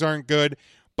stories aren't good,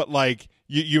 but like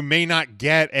you may not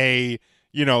get a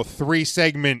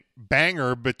 3-segment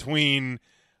banger between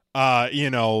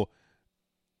Bobby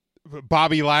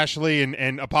Lashley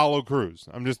and Apollo Crews.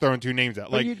 I'm just throwing 2 names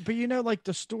out. But like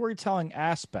the storytelling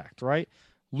aspect, right?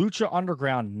 Lucha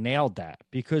Underground nailed that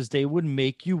because they would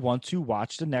make you want to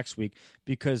watch the next week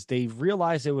because they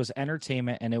realized it was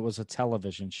entertainment and it was a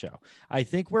television show. I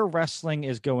think where wrestling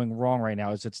is going wrong right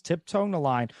now is it's tiptoeing the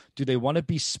line. Do they want to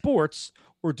be sports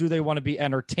or do they want to be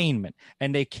entertainment?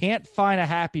 And they can't find a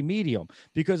happy medium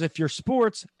because if you're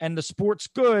sports and the sport's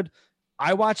good,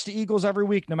 I watch the Eagles every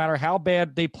week, no matter how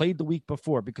bad they played the week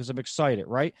before because I'm excited,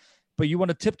 right? But you want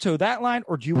to tiptoe that line,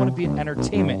 or do you want to be an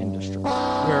entertainment industry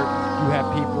where you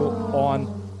have people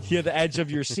on the edge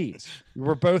of your seats?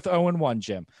 We're both 0-1,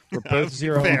 Jim. We're both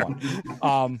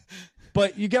 0-1.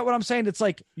 But you get what I'm saying? It's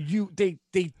like they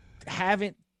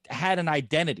haven't had an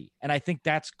identity, and I think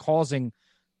that's causing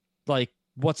like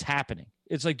what's happening.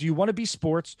 It's like, do you want to be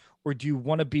sports or do you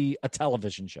want to be a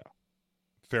television show?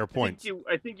 Fair point.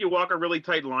 I think you walk a really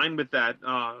tight line with that.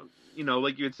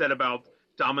 Like you had said about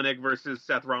Dominic versus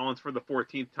Seth Rollins for the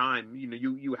 14th time.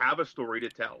 You have a story to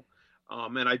tell.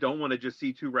 And I don't want to just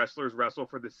see 2 wrestlers wrestle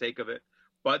for the sake of it.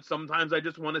 But sometimes I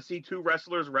just want to see 2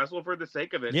 wrestlers wrestle for the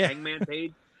sake of it. Yeah. Hangman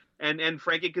Page and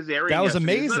Frankie Kazarian. That was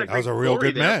amazing. That was a real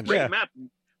good match. Yeah. Match.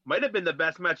 Might have been the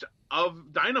best match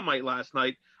of Dynamite last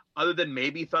night, other than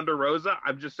maybe Thunder Rosa.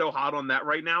 I'm just so hot on that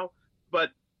right now.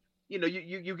 But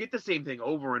you get the same thing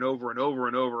over and over and over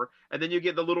and over. And then you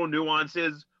get the little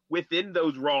nuances within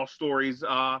those Raw stories,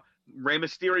 Rey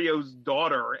Mysterio's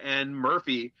daughter and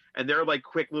Murphy, and their like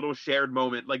quick little shared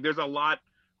moment. Like there's a lot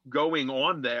going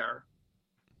on there,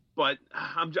 but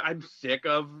I'm sick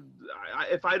of.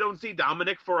 If I don't see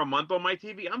Dominic for a month on my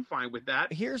TV, I'm fine with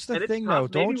that. Here's the thing, though.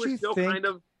 Don't you still think? Kind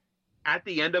of at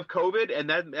the end of COVID, and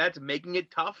that's making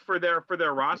it tough for their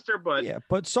roster. But yeah,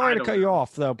 but sorry to cut you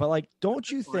off though. But like, don't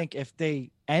you think if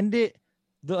they end it,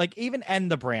 even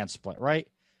end the brand split, right?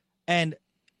 And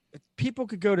people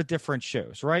could go to different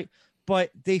shows, right?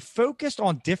 But they focused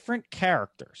on different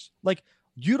characters. Like,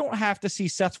 you don't have to see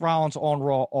Seth Rollins on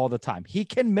Raw all the time. He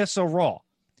can miss a Raw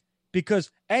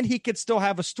and he could still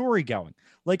have a story going.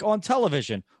 Like on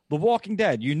television, The Walking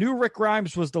Dead, you knew Rick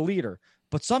Grimes was the leader,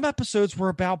 but some episodes were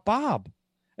about Bob.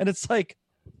 And it's like,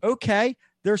 okay,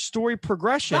 there's story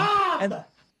progression. Bob!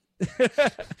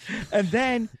 And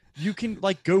then you can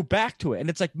like go back to it. And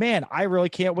it's like, man, I really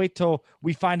can't wait till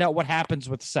we find out what happens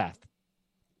with Seth.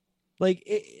 Like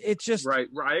it just right.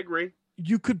 I agree.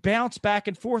 You could bounce back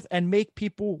and forth and make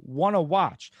people want to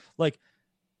watch. Like,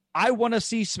 I want to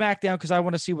see SmackDown because I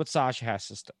want to see what Sasha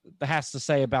has to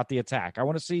say about the attack. I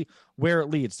want to see where it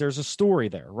leads. There's a story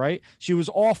there, right? She was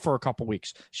off for a couple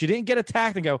weeks. She didn't get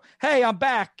attacked and go, "Hey, I'm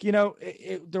back."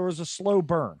 There was a slow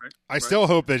burn. I still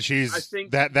hope that she's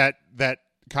that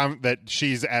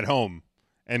she's at home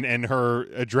and her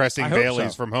addressing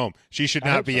Bayley's from home. She should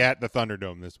not be at the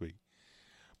Thunderdome this week.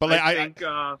 But I think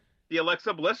the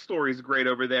Alexa Bliss story is great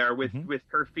over there with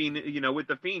her Fiend. With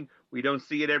the Fiend, we don't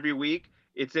see it every week.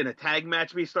 It's in a tag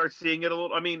match. We start seeing it a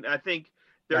little. I mean, I think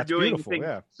they're doing things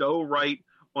so right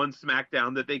on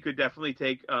SmackDown that they could definitely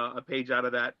take a page out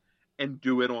of that and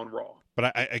do it on Raw.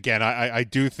 But I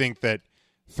do think that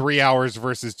 3 hours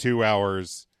versus 2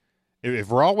 hours.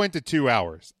 If Raw went to 2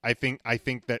 hours, I think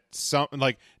that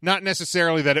not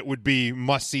necessarily that it would be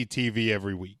must see TV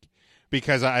every week,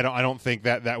 because I don't think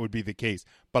that would be the case.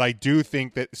 But I do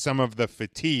think that some of the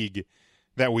fatigue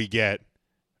that we get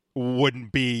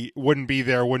wouldn't be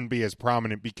as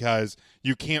prominent, because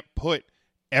you can't put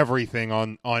everything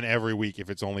on every week if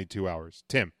it's only 2 hours.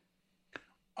 Tim,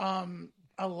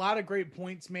 a lot of great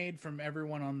points made from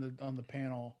everyone on the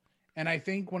panel, and I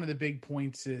think one of the big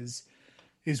points is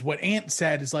what Ant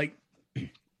said, is like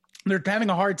they're having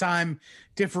a hard time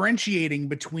differentiating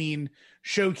between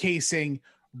showcasing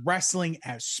wrestling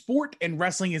as sport and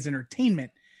wrestling as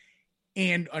entertainment,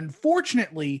 and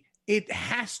unfortunately it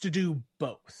has to do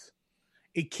both.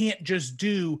 It can't just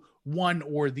do one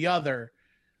or the other,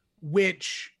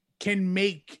 which can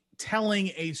make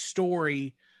telling a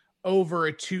story over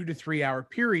a 2 to 3 hour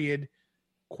period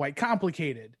quite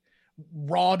complicated.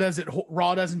 Raw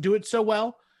doesn't do it so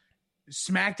well.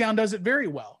 SmackDown does it very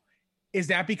well. Is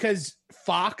that because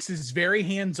Fox is very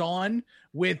hands-on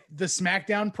with the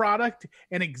SmackDown product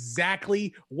and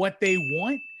exactly what they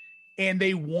want? And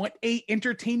they want a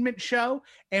entertainment show,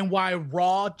 and why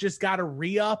Raw just got a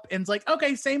re-up and it's like,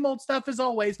 okay, same old stuff as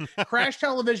always. Crash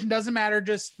Television doesn't matter,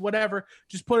 just whatever,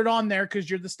 just put it on there because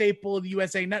you're the staple of the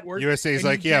USA Network. USA's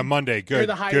like, yeah, Monday, good,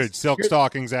 good. Silk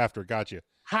Stockings after, gotcha.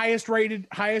 Highest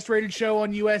rated show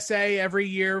on USA every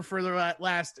year for the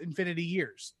last infinity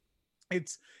years.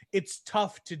 It's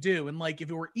tough to do, and like if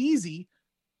it were easy,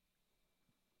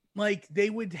 like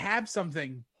they would have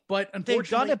something. But unfortunately, they've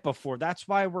done it before. That's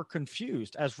why we're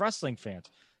confused as wrestling fans.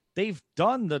 They've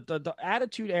done the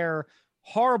Attitude Era,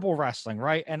 horrible wrestling,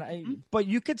 right? And but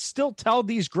you could still tell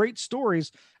these great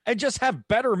stories and just have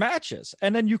better matches,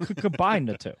 and then you could combine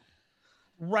the two.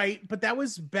 Right, but that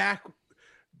was back.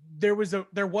 There was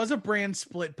a brand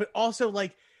split, but also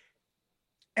like,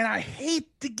 and I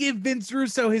hate to give Vince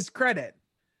Russo his credit,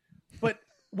 but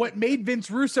what made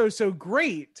Vince Russo so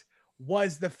great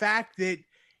was the fact that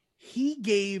he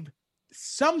gave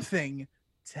something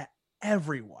to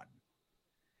everyone.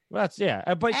 Well, that's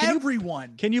but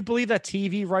everyone. Can you believe that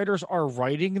TV writers are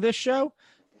writing this show?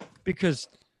 Because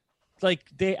like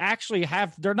they actually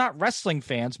they're not wrestling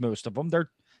fans, most of them. They're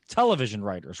television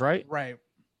writers, right? Right.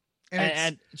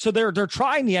 And so they're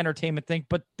trying the entertainment thing,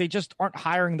 but they just aren't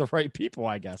hiring the right people,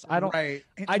 I guess. I don't I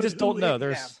just don't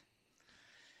know.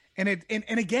 And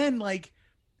again, like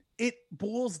it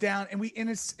boils down, and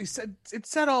it's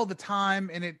said all the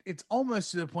time, and it's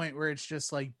almost to the point where it's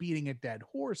just like beating a dead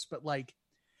horse, but like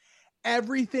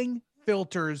everything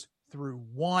filters through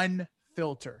one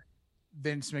filter,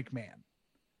 Vince McMahon.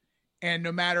 And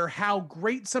no matter how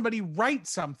great somebody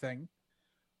writes something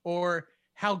or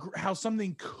how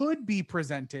something could be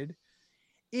presented,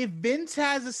 if Vince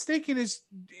has a stick in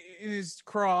his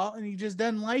craw and he just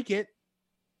doesn't like it,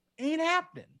 ain't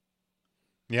happening.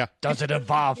 Yeah. Does it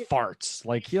involve farts?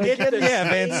 Like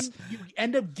Vince. You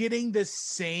end up getting the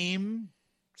same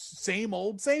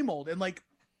old. And like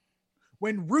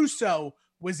when Russo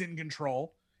was in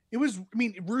control,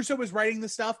 Russo was writing the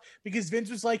stuff because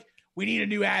Vince was like, we need a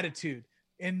new attitude.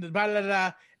 And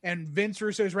and Vince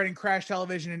Russo is writing Crash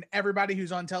Television, and everybody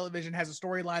who's on television has a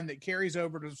storyline that carries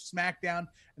over to SmackDown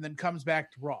and then comes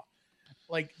back to Raw.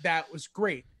 Like that was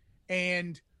great.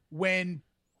 And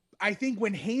I think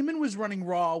when Heyman was running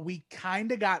Raw, we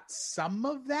kind of got some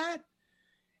of that.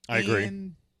 I agree.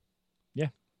 And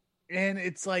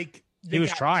it's like he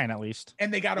was trying at least,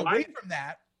 and they got away from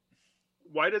that.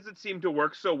 Why does it seem to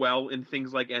work so well in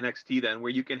things like NXT then,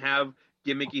 where you can have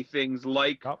gimmicky things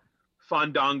like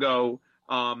Fandango,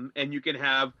 and you can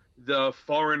have the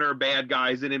foreigner bad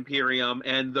guys in Imperium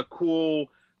and the cool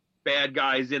bad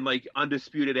guys in like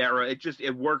Undisputed Era?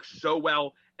 It works so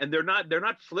well. And they're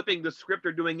not flipping the script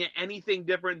or doing anything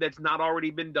different that's not already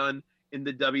been done in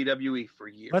the WWE for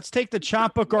years. Let's take the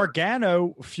Ciampa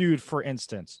Gargano feud, for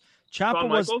instance. Ciampa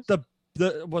was the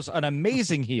was an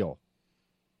amazing heel.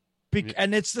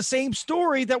 And it's the same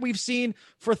story that we've seen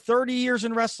for 30 years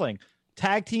in wrestling.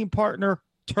 Tag team partner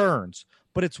turns,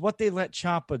 but it's what they let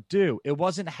Ciampa do. It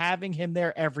wasn't having him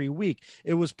there every week.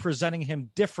 It was presenting him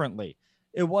differently.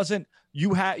 It wasn't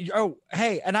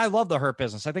hey, and I love the Hurt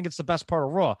Business. I think it's the best part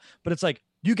of Raw, but it's like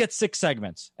you get 6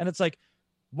 segments and it's like,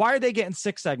 why are they getting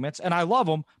 6 segments? And I love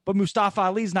them, but Mustafa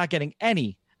Ali's not getting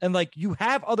any. And like, you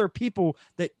have other people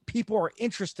that people are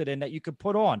interested in that you could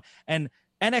put on. And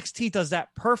NXT does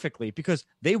that perfectly because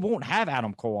they won't have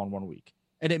Adam Cole on one week.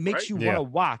 And it makes you want to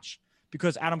watch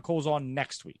because Adam Cole's on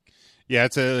next week. Yeah,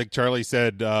 it's like Charlie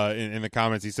said in the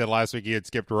comments. He said last week he had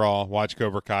skipped Raw, watched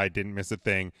Cobra Kai, didn't miss a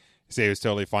thing. He said he was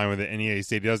totally fine with it. And he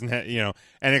said he doesn't have,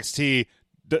 NXT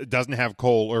doesn't have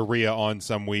Cole or Rhea on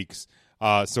some weeks.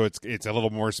 So it's a little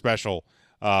more special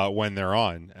when they're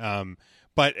on.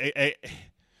 But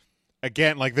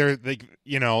again, like they're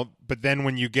but then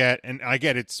when you get, and I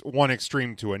get it's one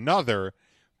extreme to another,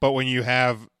 but when you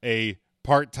have a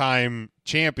part-time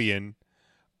champion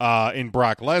in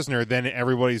Brock Lesnar, then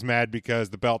everybody's mad because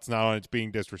the belt's not on, it's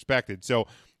being disrespected. So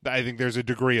I think there's a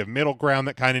degree of middle ground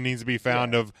that kind of needs to be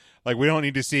found of like, we don't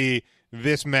need to see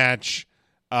this match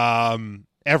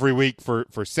every week for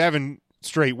 7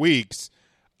 straight weeks.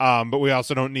 But we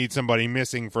also don't need somebody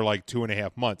missing for like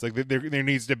 2.5 months. Like there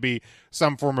needs to be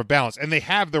some form of balance, and they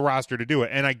have the roster to do it.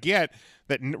 And I get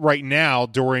that right now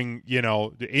during,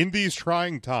 in these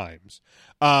trying times,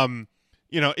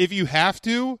 if you have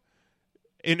to,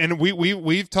 and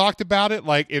we've talked about it.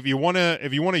 Like if you want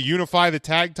to unify the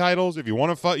tag titles, if you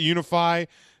want to unify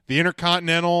the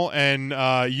Intercontinental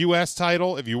and U.S.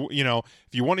 title, if you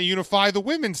want to unify the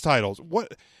women's titles,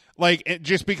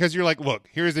 just because you're like, look,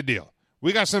 here's the deal.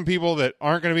 We got some people that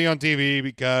aren't going to be on TV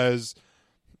because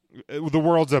the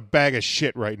world's a bag of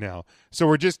shit right now. So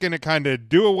we're just going to kind of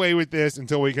do away with this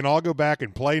until we can all go back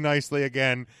and play nicely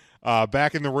again,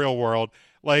 back in the real world.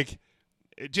 Like,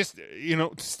 just,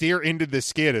 steer into the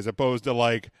skid as opposed to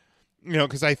like,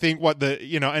 because I think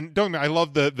and I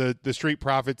love the Street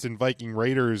Profits and Viking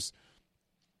Raiders,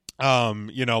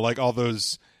 like all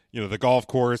those, the golf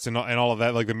course and all of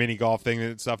that, like the mini golf thing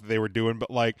and stuff that they were doing. But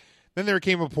like, then there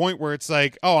came a point where it's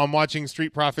like, oh, I'm watching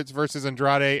Street Profits versus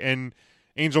Andrade and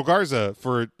Angel Garza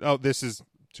for, this is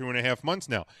 2.5 months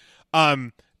now.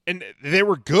 And they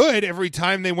were good every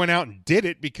time they went out and did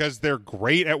it because they're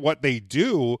great at what they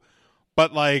do.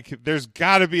 But like, there's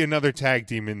got to be another tag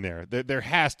team in there. There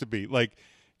has to be. Like,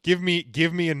 give me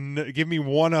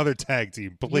one other tag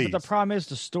team, please. Yeah, but the problem is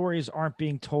the stories aren't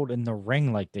being told in the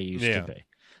ring like they used to be.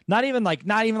 Not even like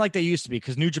they used to be,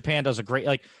 because New Japan does a great,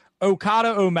 like,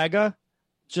 Okada Omega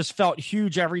just felt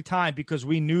huge every time because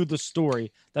we knew the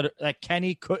story that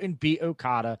Kenny couldn't beat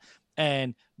Okada,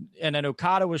 and then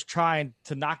Okada was trying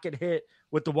to not get hit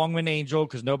with the One Winged Angel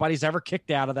because nobody's ever kicked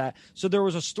out of that. So there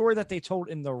was a story that they told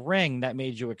in the ring that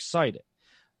made you excited.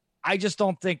 I just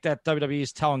don't think that WWE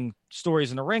is telling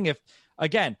stories in the ring.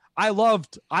 I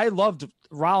loved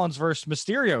Rollins versus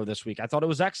Mysterio this week. I thought it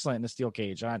was excellent in the steel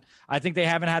cage. I think they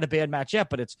haven't had a bad match yet,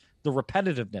 but it's the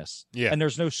repetitiveness. Yeah. And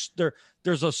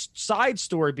there's a side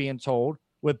story being told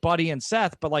with Buddy and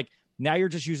Seth, but like now you're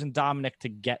just using Dominic to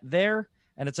get there.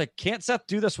 And it's like, can't Seth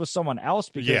do this with someone else?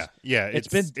 Because it's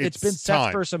been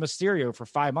Seth versus Mysterio for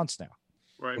 5 months now.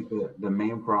 Right. The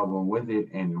main problem with it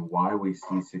and why we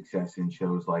see success in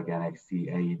shows like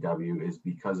NXT, AEW is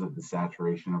because of the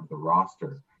saturation of the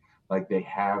roster. Like, they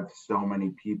have so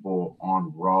many people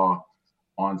on Raw,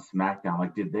 on SmackDown.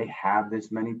 Like, did they have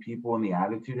this many people in the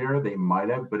Attitude Era? They might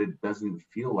have, but it doesn't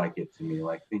feel like it to me,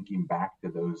 like thinking back to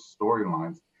those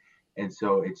storylines. And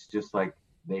so it's just like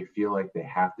they feel like they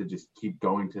have to just keep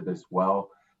going to this well.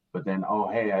 But then,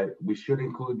 we should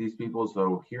include these people.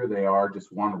 So here they are,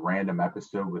 just one random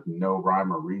episode with no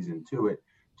rhyme or reason to it,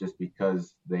 just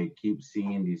because they keep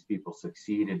seeing these people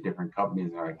succeed in different companies.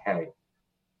 And they're like, hey,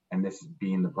 and this is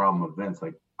being the problem with Vince.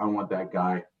 Like, I want that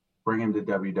guy, bring him to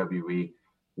WWE.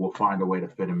 We'll find a way to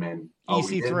fit him in.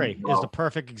 EC3 is the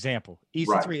perfect example.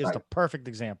 EC3 is the perfect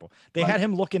example. They had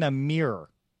him look in a mirror.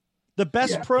 The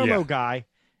best promo guy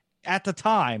at the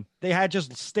time, they had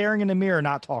just staring in the mirror,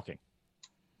 not talking.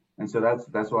 And so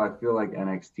that's why I feel like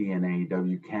NXT and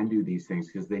AEW can do these things,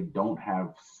 because they don't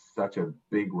have such a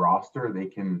big roster. They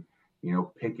can,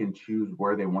 pick and choose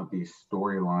where they want these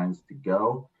storylines to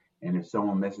go. And if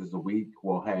someone misses a week,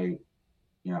 well, hey,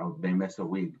 they miss a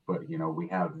week, but, we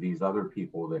have these other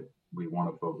people that we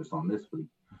want to focus on this week.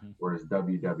 Mm-hmm. Whereas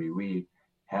WWE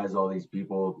has all these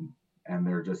people and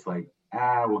they're just like,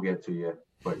 we'll get to you.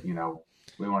 But,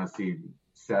 we want to see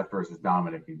Seth versus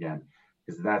Dominic again.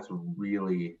 Because that's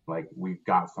really, like, we've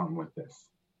got something with this.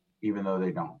 even though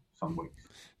they don't some weeks.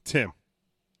 Tim.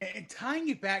 And tying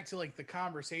it back to like the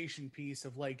conversation piece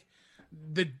of like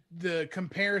the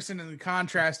comparison and the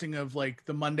contrasting of like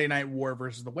the Monday Night War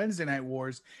versus the Wednesday Night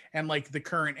Wars and like the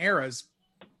current eras,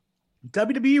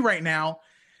 WWE right now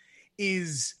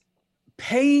is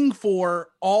paying for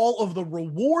all of the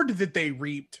reward that they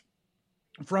reaped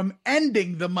from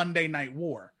ending the Monday Night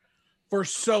War. For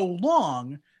so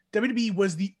long, WWE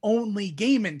was the only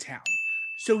game in town.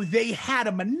 So they had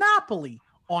a monopoly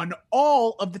on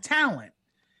all of the talent.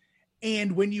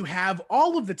 And when you have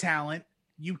all of the talent,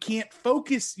 you can't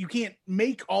focus, you can't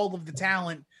make all of the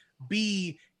talent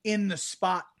be in the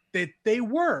spot that they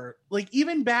were. Like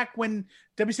even back when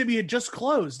WCW had just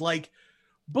closed, like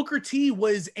Booker T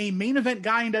was a main event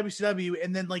guy in WCW,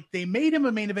 and then like they made him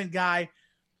a main event guy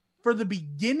for the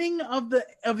beginning of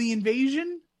the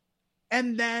invasion,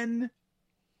 and then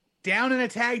down in a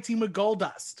tag team with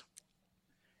Goldust,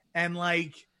 and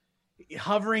like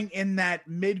hovering in that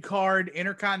mid-card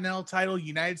Intercontinental title,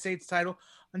 United States title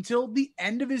until the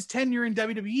end of his tenure in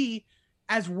WWE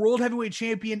as World Heavyweight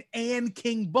Champion and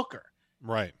King Booker.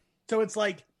 Right. So it's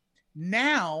like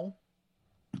now,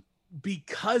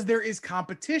 because there is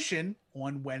competition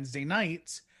on Wednesday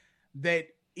nights that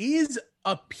is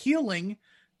appealing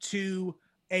to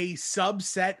a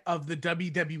subset of the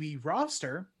WWE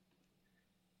roster,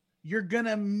 you're going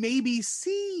to maybe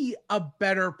see a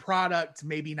better product,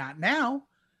 maybe not now,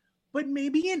 but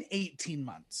maybe in 18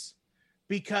 months.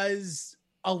 Because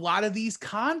a lot of these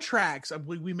contracts,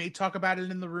 we may talk about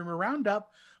it in the Rumor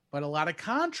Roundup, but a lot of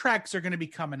contracts are going to be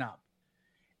coming up.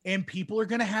 And people are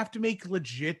going to have to make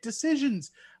legit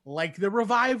decisions like the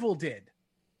Revival did.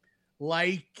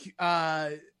 Like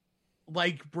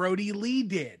Brody Lee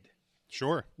did.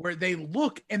 Sure. Where they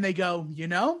look and they go, you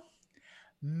know,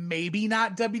 maybe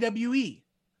not WWE,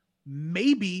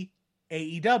 maybe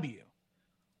AEW,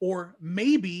 or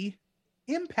maybe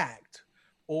Impact,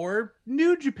 or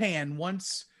New Japan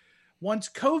once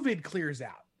COVID clears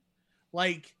out.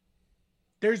 Like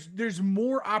there's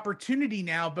more opportunity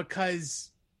now, because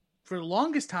for the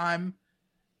longest time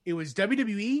it was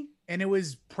WWE and it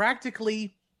was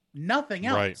practically nothing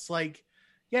else. Right. Like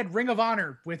you had Ring of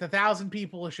Honor with 1,000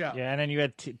 people a show. Yeah, and then you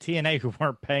had TNA who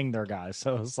weren't paying their guys,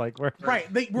 so it's like we're right.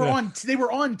 They were on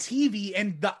TV,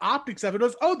 and the optics of it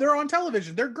was, oh, they're on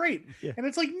television, they're great, and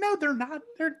it's like, no, they're not.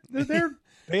 They're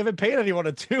they haven't paid anyone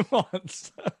in 2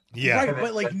 months. Yeah, right.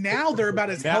 But like now they're about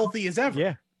as healthy as ever.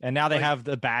 Yeah, and now they Like- have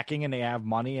the backing and they have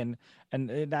money, and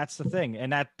that's the thing,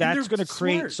 and that's going to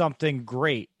create smart. something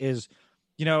great. Is,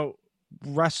 you know,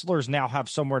 wrestlers now have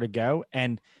somewhere to go,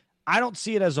 and I don't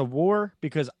see it as a war,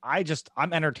 because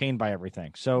I'm entertained by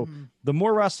everything. So the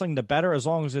more wrestling, the better, as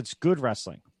long as it's good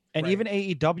wrestling. And Right. even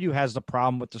AEW has the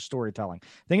problem with the storytelling.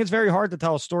 I think it's very hard to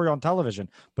tell a story on television,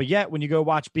 but yet when you go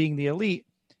watch Being the Elite,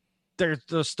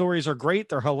 the stories are great,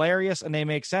 they're hilarious, and they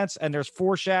make sense, and there's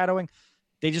foreshadowing.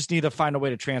 They just need to find a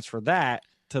way to transfer that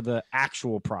to the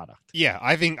actual product. Yeah,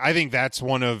 I think that's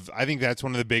one of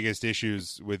the biggest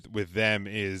issues with them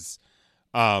is,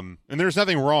 and there's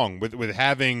nothing wrong with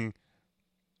having,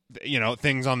 you know,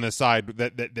 things on the side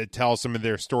that tell some of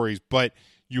their stories, but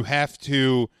you have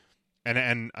to,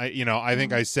 and I, you know, I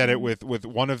think I said it with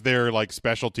one of their like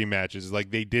specialty matches,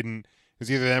 like they didn't, it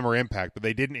was either them or Impact, but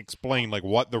they didn't explain like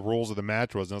what the rules of the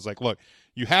match was, and I was like, look,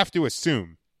 you have to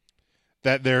assume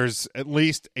that there's at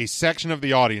least a section of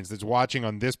the audience that's watching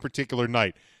on this particular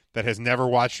night that has never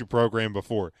watched your program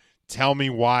before. Tell me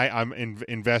why I'm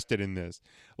invested in this.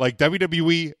 Like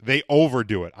WWE, they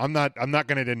overdo it. I'm not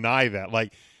going to deny that.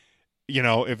 Like, you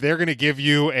know, if they're going to give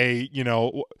you a, you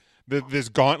know, this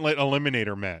gauntlet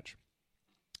eliminator match,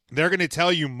 they're going to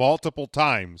tell you multiple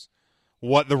times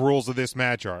what the rules of this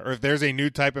match are. Or if there's a new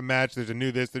type of match, there's a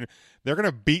new this, they're going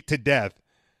to beat to death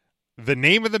the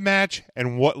name of the match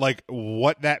and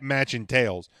what that match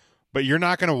entails. But you're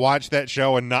not going to watch that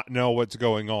show and not know what's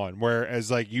going on. Whereas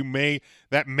like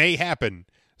that may happen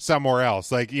somewhere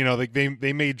else. Like, you know, like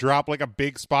they may drop like a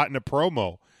big spot in a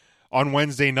promo on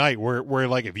Wednesday night where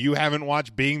like if you haven't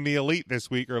watched Being the Elite this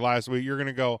week or last week, you're going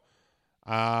to go,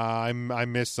 I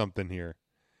missed something here.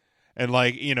 And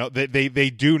like, you know, they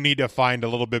do need to find a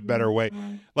little bit better way.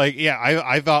 Like, yeah,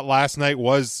 I thought last night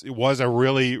was a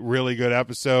really, really good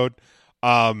episode.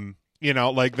 You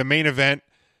know, like the main event,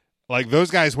 like those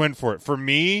guys went for it. For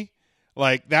me,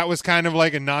 like that was kind of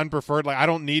like a non-preferred, like I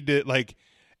don't need to like,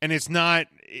 and it's not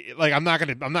like, I'm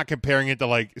not comparing it to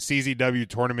like CZW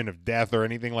Tournament of Death or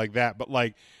anything like that. But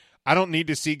like, I don't need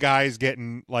to see guys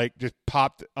getting like just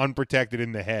popped unprotected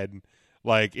in the head.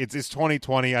 Like it's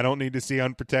 2020. I don't need to see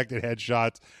unprotected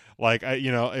headshots. Like,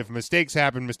 you know, if mistakes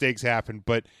happen.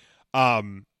 But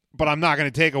but I'm not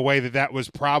going to take away that was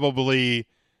probably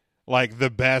like the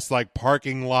best like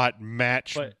parking lot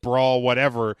match, brawl,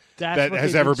 whatever that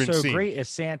has ever been seen. Great is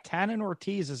Santana and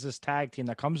Ortiz is this tag team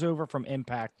that comes over from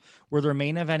Impact, where they're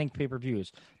main eventing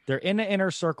pay-per-views. They're in the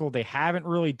inner circle. They haven't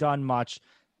really done much.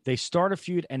 They start a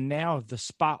feud, and now the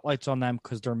spotlight's on them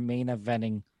because they're main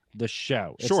eventing the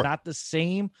show. It's not the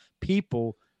same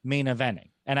people main eventing,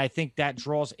 and I think that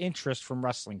draws interest from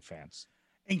wrestling fans.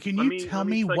 And can you tell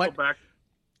me what?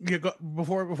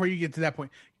 Before you get to that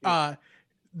point,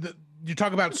 you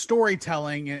talk about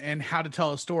storytelling and how to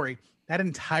tell a story. That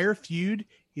entire feud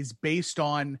is based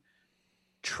on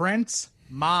Trent's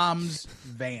mom's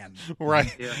van.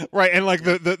 Right. Right. And like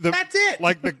the that's it.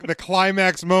 Like the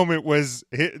climax moment was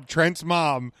Trent's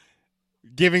mom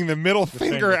giving the middle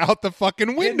finger out the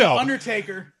fucking window.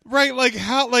 Undertaker. Right. Like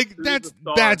how, like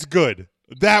that's good.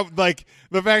 That, like,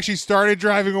 the fact she started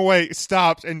driving away,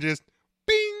 stops, and just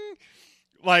bing,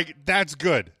 like, that's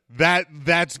good.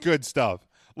 That's good stuff.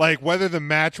 Like, whether the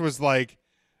match was like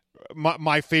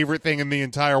my favorite thing in the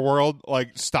entire world,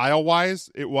 like style wise,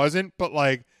 it wasn't, but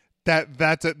like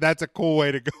that's a cool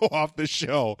way to go off the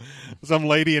show. Some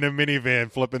lady in a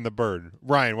minivan flipping the bird.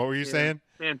 Ryan, what were you saying?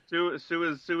 Man, Sue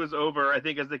is over, I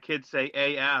think, as the kids say,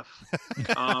 AF.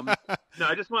 No,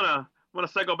 I just want to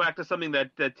cycle back to something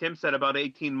that Tim said about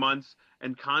 18 months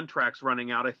and contracts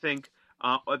running out. I think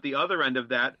at the other end of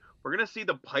that, we're going to see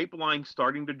the pipeline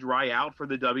starting to dry out for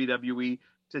the WWE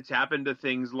to tap into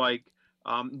things like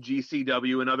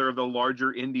GCW and other of the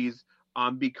larger indies,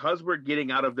 because we're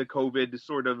getting out of the COVID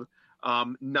sort of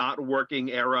not working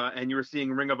era, and you're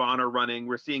seeing Ring of Honor running.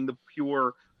 We're seeing the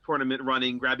Pure tournament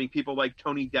running, grabbing people like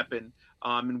Tony Deppen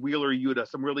and Wheeler Yuta,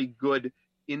 some really good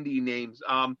indie names.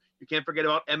 You can't forget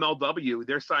about MLW.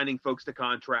 They're signing folks to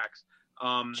contracts.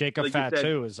 Jacob like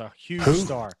Fatu is a huge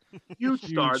star. Huge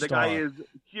star. The guy is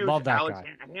huge. Love that Alex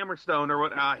guy. Hammerstone, or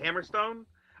what? Hammerstone,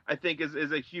 I think,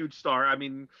 is a huge star. I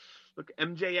mean, look,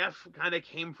 MJF kind of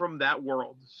came from that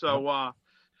world. So,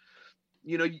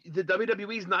 you know, the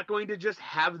WWE is not going to just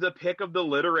have the pick of the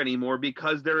litter anymore,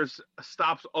 because there's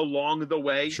stops along the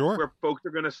way where folks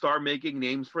are going to start making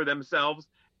names for themselves.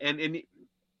 And in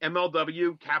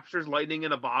MLW captures lightning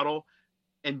in a bottle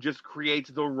and just creates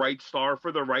the right star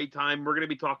for the right time. We're going to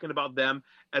be talking about them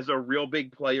as a real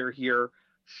big player here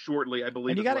shortly, I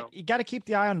believe. And you got to keep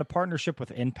the eye on the partnership with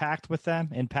Impact with them.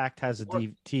 Impact has a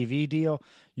TV deal.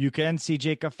 You can see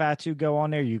Jacob Fatu go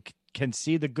on there. You can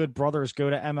see the Good Brothers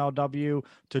go to MLW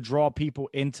to draw people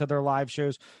into their live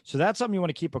shows. So that's something you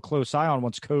want to keep a close eye on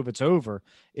once COVID's over,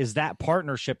 is that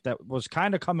partnership that was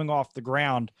kind of coming off the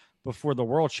ground before the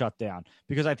world shut down,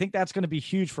 because I think that's going to be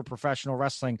huge for professional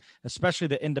wrestling, especially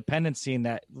the independent scene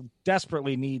that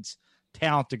desperately needs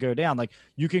talent to go down. Like,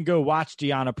 you can go watch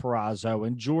Deonna Purrazzo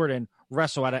and Jordan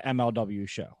wrestle at an MLW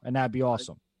show, and that'd be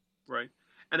awesome. Right.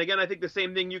 And again, I think the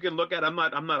same thing you can look at. I'm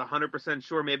not 100%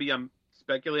 sure. Maybe I'm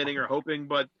speculating or hoping,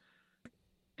 but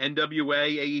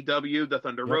NWA, AEW, the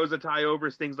Thunder Rosa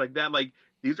tie-overs, things like that. Like,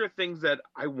 these are things that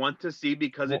I want to see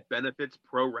because it benefits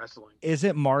pro wrestling. Is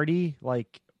it Marty,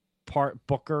 like, part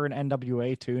Booker and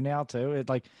NWA too? It,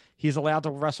 like, he's allowed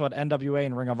to wrestle at NWA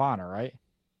and Ring of Honor, right?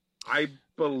 I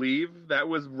believe that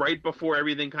was right before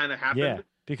everything kind of happened. Yeah,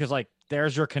 because, like,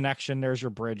 there's your connection, there's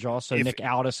your bridge. Also, Nick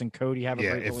Aldis and Cody have a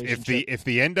great relationship. If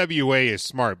the NWA is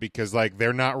smart, because, like,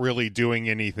 they're not really doing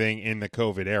anything in the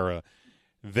COVID era,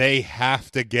 they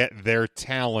have to get their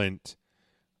talent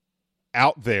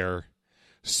out there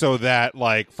so that,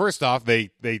 like, first off, they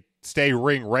stay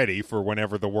ring ready for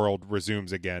whenever the world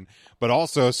resumes again, but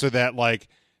also so that, like,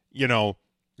 you know,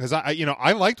 because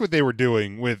I liked what they were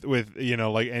doing with you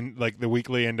know, like, and like the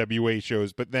weekly NWA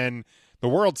shows, but then the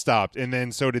world stopped, and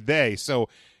then so did they. So,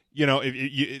 you know, if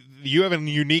you have a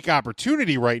unique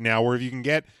opportunity right now where if you can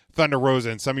get Thunder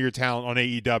Rosa and some of your talent on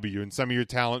AEW and some of your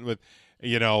talent with,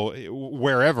 you know,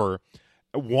 wherever,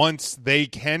 once they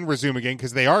can resume again,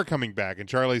 because they are coming back. And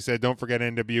Charlie said, don't forget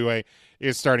NWA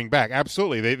is starting back.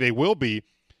 Absolutely, they will be.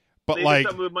 But they like, did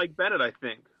something with Mike Bennett, I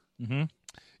think. Mm-hmm.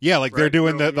 Yeah, like they're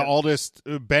doing the Aldis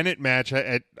Bennett match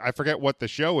at I forget what the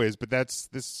show is, but that's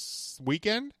this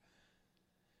weekend,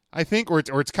 I think, or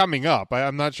it's coming up.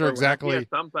 I'm not sure exactly. Yeah,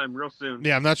 sometime real soon.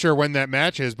 Yeah, I'm not sure when that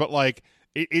match is, but like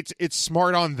it's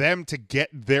smart on them to get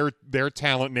their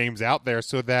talent names out there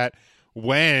so that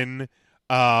when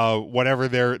whatever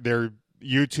their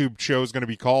YouTube show is going to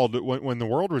be called when the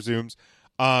world resumes,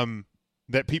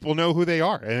 that people know who they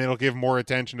are, and it'll give more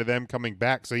attention to them coming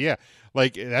back. So yeah,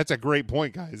 like, that's a great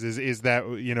point, guys, is that,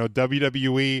 you know,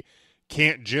 WWE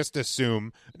can't just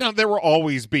assume. Now, there will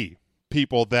always be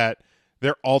people that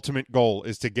their ultimate goal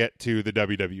is to get to the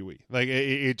WWE. Like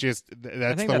it just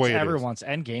that's the way it is. Everyone's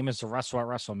end game is to wrestle at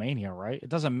WrestleMania, right? It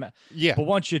doesn't matter. Yeah. But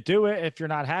once you do it, if you're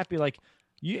not happy, like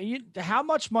you how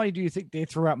much money do you think they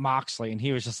threw at Moxley? And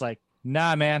he was just like,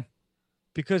 nah, man,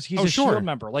 because he's a Shield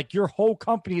member. Like your whole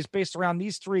company is based around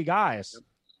these three guys.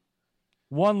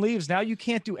 One leaves. Now you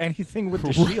can't do anything with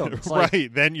the Shield. It's like,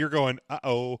 right. Then you're going,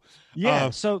 uh-oh.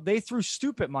 Yeah. So they threw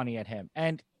stupid money at him.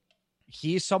 And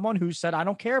he's someone who said, I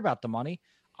don't care about the money.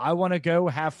 I want to go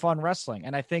have fun wrestling.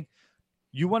 And I think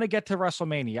you want to get to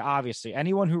WrestleMania, obviously.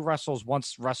 Anyone who wrestles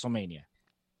wants WrestleMania.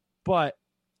 But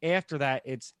after that,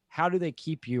 it's how do they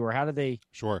keep you or how do they...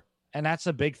 Sure. And that's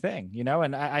a big thing, you know?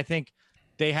 And I think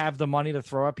they have the money to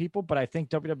throw at people, but I think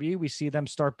WWE, we see them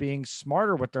start being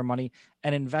smarter with their money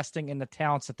and investing in the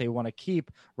talents that they want to keep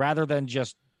rather than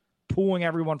just pulling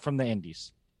everyone from the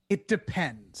indies. It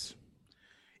depends.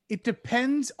 It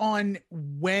depends on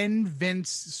when Vince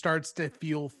starts to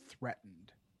feel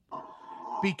threatened.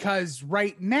 Because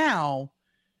right now,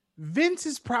 Vince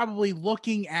is probably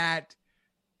looking at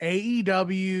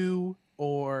AEW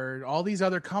or all these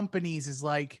other companies as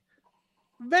like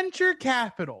venture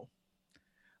capital.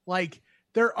 Like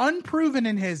they're unproven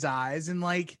in his eyes. And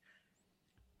like,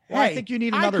 well, I think you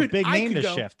need another big name to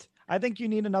shift. I think you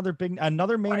need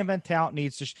another main event talent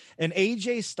needs to, and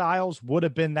AJ Styles would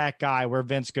have been that guy where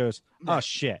Vince goes, oh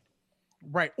shit.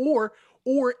 Right. Or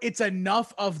it's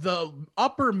enough of the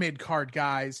upper mid card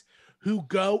guys who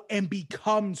go and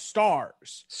become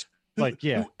stars,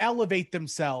 who elevate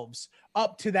themselves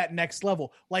up to that next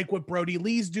level. Like what Brody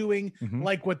Lee's doing,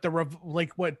 like what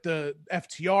the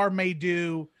FTR may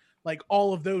do, like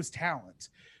all of those talents.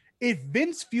 If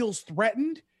Vince feels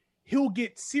threatened, he'll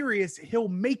get serious. He'll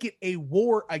make it a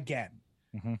war again.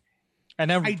 And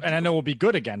then, I know we'll be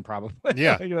good again, probably.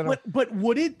 Yeah. But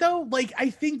would it though? Like, I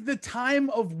think the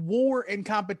time of war and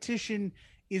competition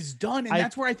is done. And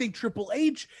that's where I think Triple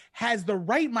H has the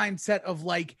right mindset of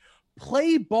like,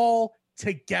 play ball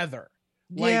together.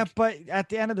 Like, yeah, but at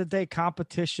the end of the day,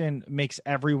 competition makes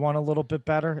everyone a little bit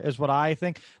better is what I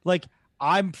think. Like,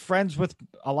 I'm friends with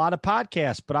a lot of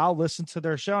podcasts, but I'll listen to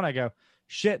their show and I go,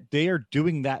 shit, they are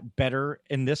doing that better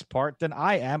in this part than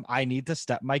I am. I need to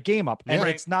step my game up. And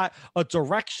it's not a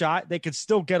direct shot. They can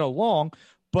still get along,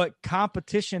 but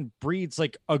competition breeds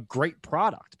like a great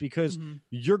product because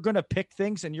you're going to pick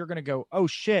things and you're going to go, oh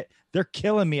shit, they're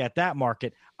killing me at that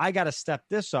market. I got to step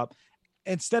this up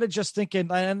instead of just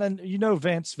thinking, and then, you know,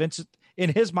 Vince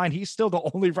in his mind, he's still the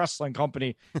only wrestling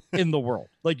company in the world.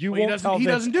 Like you won't tell he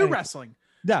Vince doesn't do wrestling.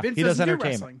 No, Vince he does do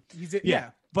entertainment.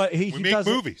 Wrestling. But he makes does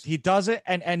movies. He does it,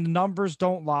 and numbers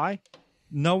don't lie.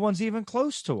 No one's even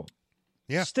close to him.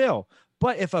 Yeah. Still,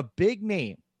 but if a big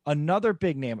name, another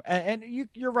big name, and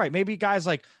you're right, maybe guys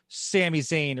like Sami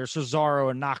Zayn or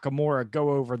Cesaro and Nakamura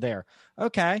go over there.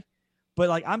 Okay, but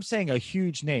like I'm saying, a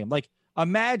huge name. Like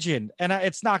imagine, and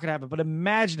it's not gonna happen, but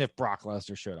imagine if Brock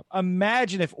Lesnar showed up.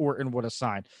 Imagine if Orton would have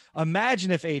signed.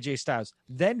 Imagine if AJ Styles.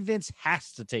 Then Vince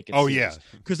has to take it. Oh serious.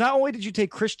 yeah, because not only did you take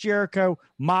Chris Jericho,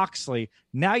 Moxley,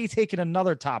 now you're taking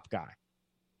another top guy.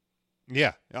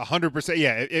 Yeah, 100%.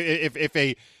 Yeah,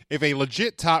 if a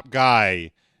legit top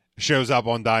guy shows up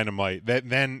on Dynamite,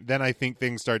 then I think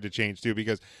things start to change too.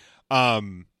 Because,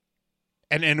 and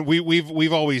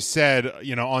we've always said,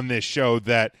 you know, on this show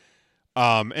that.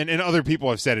 And other people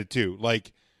have said it too.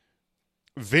 Like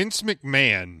Vince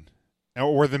McMahon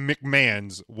or the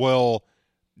McMahons will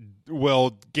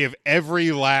give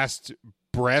every last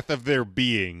breath of their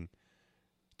being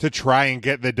to try and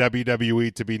get the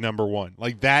WWE to be number one.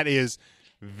 Like that is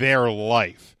their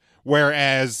life.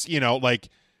 Whereas, you know, like,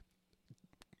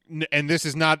 and this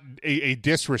is not a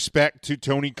disrespect to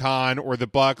Tony Khan or the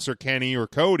Bucks or Kenny or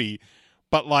Cody,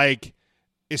 but like,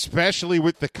 especially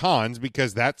with the Khans,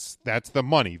 because that's the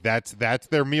money. That's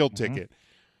their meal ticket.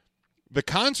 The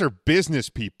Khans are business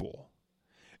people.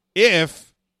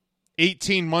 If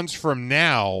 18 months from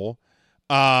now,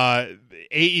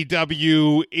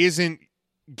 AEW isn't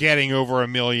getting over $1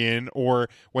 million, or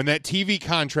when that TV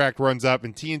contract runs up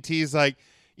and TNT is like,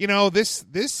 you know, this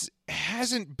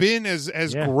hasn't been as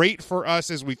great for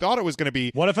us as we thought it was going to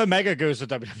be. What if Omega goes to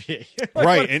WWE?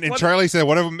 Right, and Charlie said,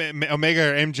 what if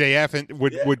Omega or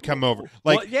MJF would come over?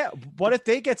 Like, what if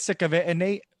they get sick of it and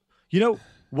they, you know,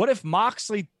 what if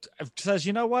Moxley says,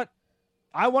 you know what,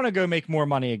 I want to go make more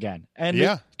money again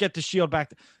and get the Shield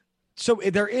back. So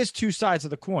there is two sides of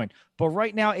the coin, but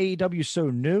right now AEW is so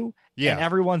new and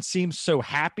everyone seems so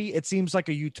happy. It seems like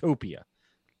a utopia.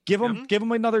 Give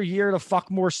them another year to fuck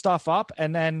more stuff up,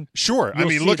 and then sure. I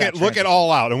mean, look at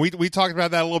All Out, and we talked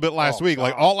about that a little bit last week.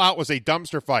 Like All Out was a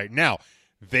dumpster fight. Now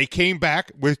they came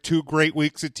back with 2 great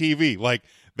weeks of TV. Like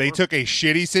They took a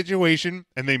shitty situation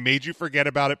and they made you forget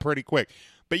about it pretty quick.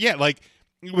 But yeah, like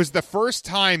it was the first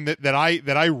time that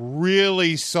I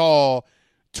really saw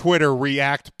Twitter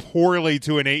react poorly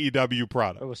to an AEW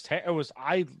product. It was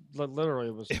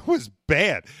It was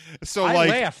bad. So I like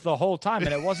laughed the whole time,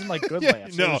 and it wasn't like good yeah,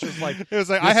 laughs. no, it was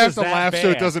like I have is to that laugh so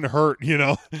it bad. doesn't hurt, you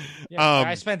know. Yeah,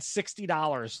 I spent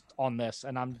 $60 on this,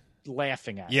 and I'm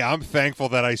laughing at it. Yeah, I'm thankful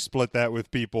that I split that with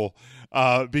people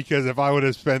because if I would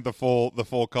have spent the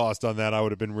full cost on that, I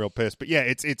would have been real pissed. But yeah,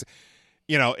 it's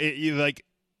you know, like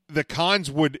the cons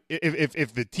would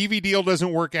if the TV deal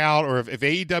doesn't work out or if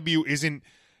AEW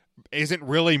isn't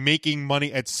really making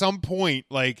money at some point,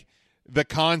 like the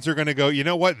cons are going to go, you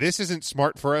know what, this isn't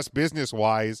smart for us business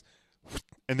wise,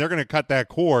 and they're going to cut that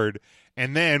cord.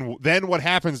 And then what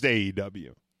happens to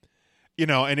AEW? You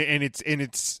know, and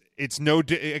it's no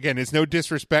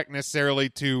disrespect necessarily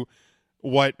to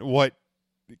what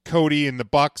Cody and the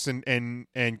Bucks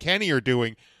and Kenny are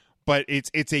doing, but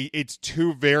it's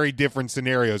two very different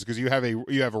scenarios because you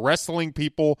have wrestling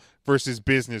people versus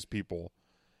business people,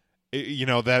 you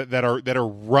know, that are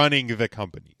running the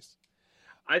companies.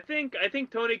 I think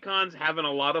Tony Khan's having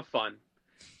a lot of fun,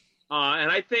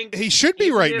 and I think he should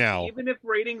be right now. Even if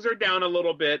ratings are down a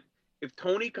little bit, if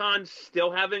Tony Khan's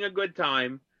still having a good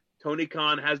time, Tony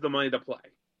Khan has the money to play.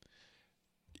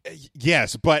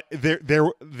 Yes, but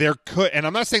there could, and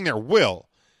I'm not saying there will,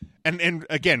 and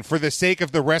again, for the sake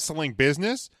of the wrestling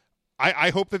business, I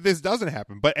hope that this doesn't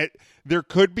happen. But there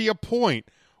could be a point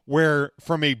where,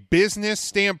 from a business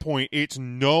standpoint, it's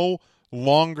no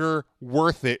longer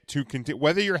worth it to continue.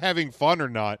 Whether you're having fun or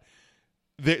not,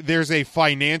 there's a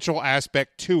financial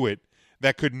aspect to it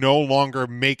that could no longer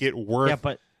make it worth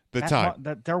the time.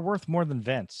 That they're worth more than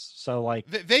Vince. So like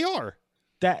they are.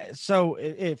 That so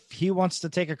if he wants to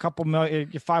take a couple million,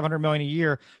 $500 million a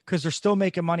year, because they're still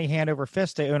making money hand over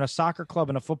fist. They own a soccer club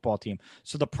and a football team,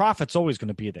 so the profit's always going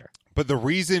to be there. But the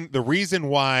reason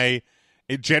why,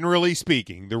 generally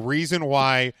speaking, the reason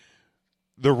why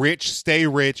the rich stay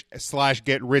rich /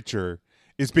 get richer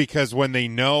is because when they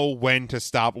know when to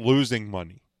stop losing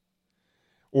money,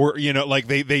 or you know, like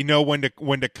they know when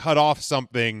to cut off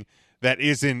something that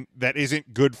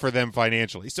isn't good for them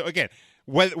financially. So again,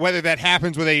 whether that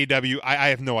happens with AEW, I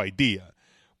have no idea.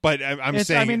 But I'm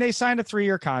saying, I mean, they signed a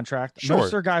 3-year contract. Sure. Most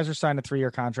of their guys are signed a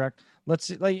 3-year contract. Let's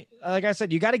see, like I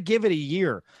said, you got to give it a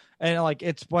year. And like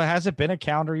has it been a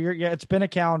calendar year? Yeah, it's been a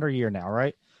calendar year now,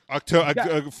 right?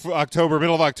 October,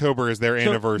 middle of October is their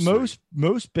anniversary.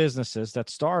 Most businesses that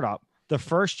start up, the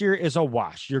first year is a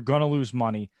wash. You're going to lose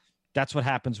money. That's what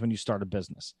happens when you start a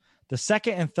business. The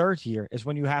second and third year is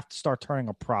when you have to start turning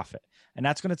a profit. And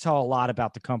that's going to tell a lot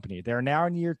about the company. They're now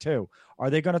in year 2. Are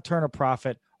they going to turn a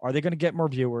profit? Are they going to get more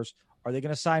viewers? Are they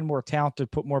going to sign more talent to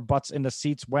put more butts in the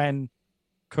seats when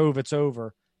COVID's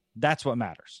over? That's what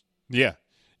matters. Yeah.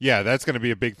 Yeah, that's going to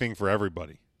be a big thing for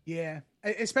everybody. Yeah,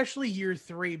 especially year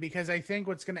 3, because I think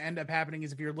what's going to end up happening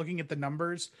is if you're looking at the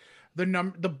numbers, the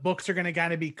books are going to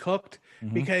kind of be cooked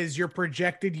because your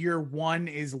projected year 1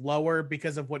 is lower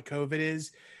because of what COVID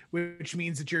is, which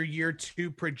means that your year 2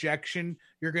 projection,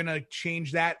 you're going to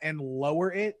change that and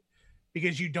lower it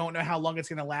because you don't know how long it's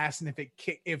going to last. And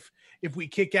if we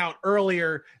kick out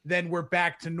earlier, then we're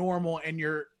back to normal and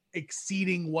you're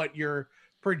exceeding what your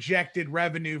projected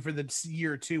revenue for the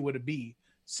year 2 would be.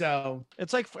 So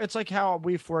it's like how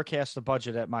we forecast the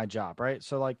budget at my job, right?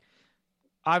 So like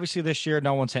obviously this year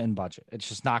no one's hitting budget. It's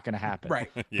just not going to happen. Right.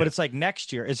 Yeah. But it's like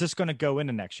next year, is this going to go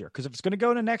into next year? Because if it's going to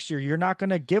go into next year, you're not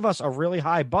going to give us a really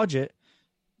high budget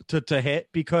to hit,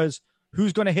 because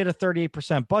who's going to hit a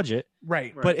 38% budget?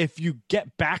 Right. But if you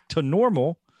get back to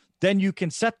normal, then you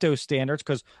can set those standards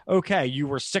because, okay, you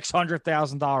were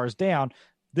 $600,000 down.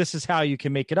 This is how you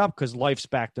can make it up because life's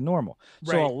back to normal.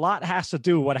 So Right. a lot has to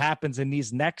do with what happens in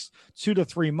these next 2 to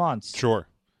 3 months. Sure.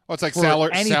 Well, it's like for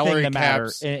salary to matter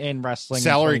caps in wrestling. in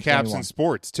salary caps 2021. in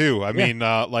sports too. I Yeah. mean,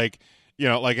 like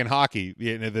in hockey,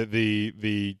 you know,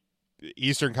 the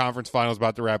Eastern Conference Finals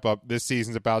about to wrap up. This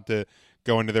season's about to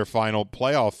go into their final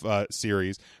playoff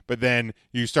series. But then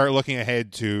you start looking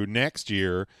ahead to next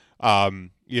year.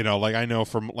 You know, like I know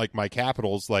from like my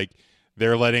Capitals, like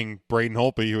they're letting Braden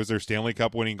Holtby, who is their Stanley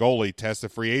Cup winning goalie, test the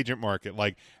free agent market.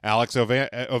 Like Alex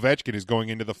Ovechkin is going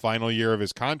into the final year of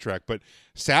his contract. But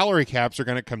salary caps are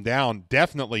going to come down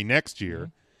definitely next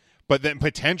year, but then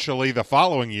potentially the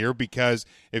following year, because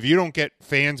if you don't get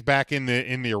fans back in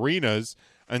the arenas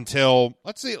until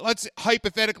let's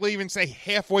hypothetically even say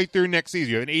halfway through next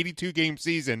season, you have an 82-game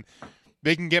season,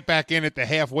 they can get back in at the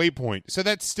halfway point. So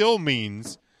that still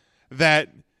means that,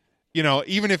 you know,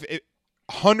 even if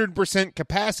 100%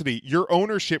 capacity, your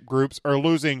ownership groups are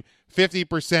losing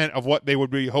 50% of what they would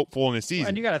be hopeful in a season.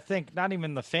 And you got to think, not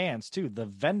even the fans, too. The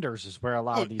vendors is where a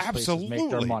lot of these places make their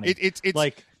absolutely. money. It's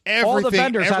like all the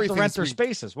vendors have to rent everything's their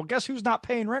spaces. Well, guess who's not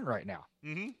paying rent right now?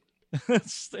 Mm-hmm.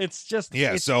 it's just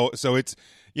so it's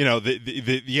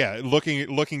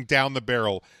looking down the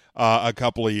barrel a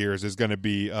couple of years is going to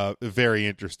be very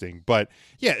interesting. But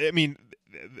yeah, I mean,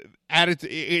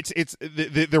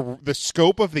 the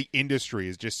scope of the industry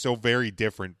is just so very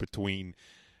different between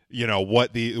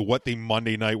what the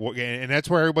Monday night, and that's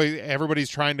where everybody's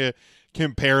trying to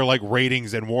compare like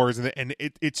ratings and wars, and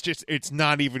it's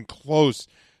not even close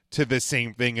to the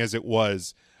same thing as it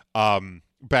was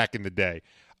back in the day.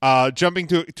 Jumping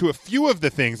to a few of the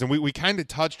things, and we kind of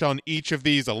touched on each of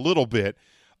these a little bit,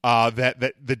 that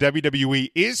the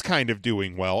WWE is kind of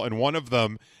doing well, and one of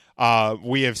them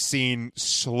we have seen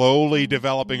slowly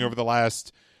developing over the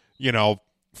last 4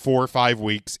 or 5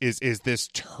 weeks is this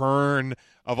turn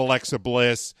of Alexa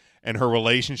Bliss and her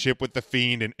relationship with The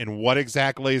Fiend, and what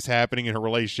exactly is happening in her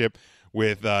relationship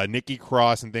with Nikki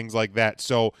Cross and things like that.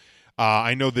 So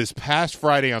I know this past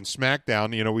Friday on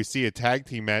SmackDown, we see a tag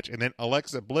team match, and then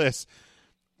Alexa Bliss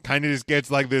kind of just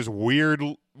gets like this weird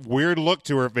look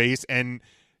to her face and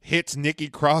hits Nikki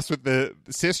Cross with the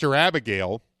Sister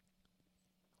Abigail,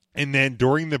 and then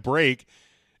during the break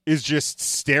is just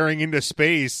staring into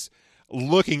space,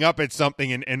 looking up at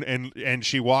something, and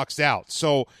she walks out.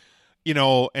 So,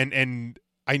 and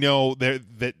I know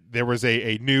that there was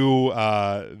a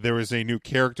new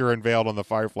character unveiled on the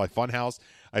Firefly Funhouse.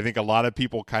 I think a lot of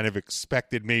people kind of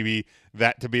expected maybe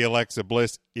that to be Alexa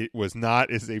Bliss. It was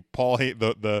not. It's a Paul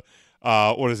the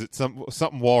what is it?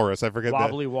 Something walrus. I forget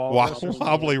Wobbly that. walrus.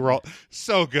 Wobbly walrus.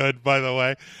 So good, by the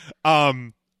way.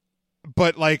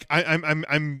 But like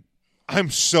I'm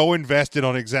so invested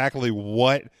on exactly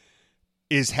what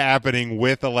is happening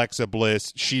with Alexa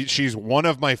Bliss. She's one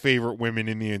of my favorite women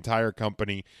in the entire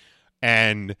company,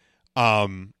 and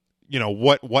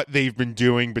what they've been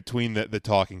doing between the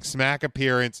Talking Smack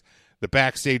appearance, the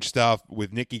backstage stuff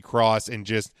with Nikki Cross, and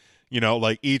just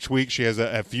like each week she has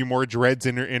a few more dreads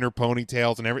in her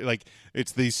ponytails and like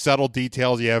it's these subtle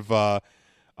details. You have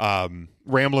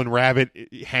Ramblin' Rabbit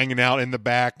hanging out in the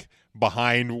back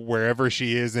behind wherever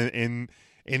she is in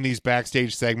these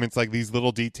backstage segments, like these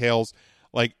little details.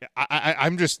 Like I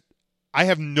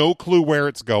have no clue where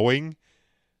it's going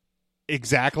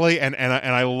exactly, and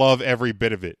I love every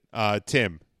bit of it.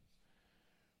 Tim.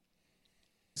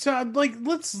 So like,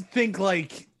 let's think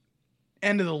like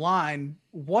end of the line.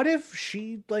 What if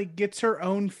she like gets her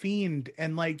own Fiend,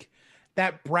 and like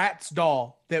that Bratz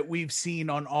doll that we've seen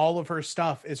on all of her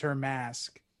stuff is her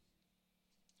mask?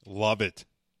 Love it.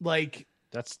 Like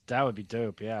that would be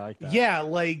dope. Yeah, I like that. Yeah,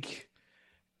 like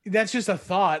that's just a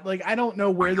thought. Like I don't know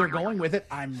where they're going with it.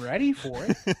 I'm ready for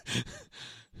it.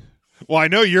 Well, I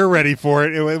know you're ready for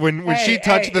it. When she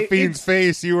touched the Fiend's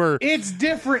face, you were. It's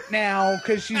different now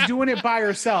because she's doing it by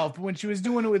herself. When she was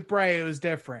doing it with Bray, it was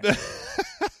different.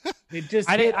 It just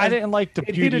I didn't like the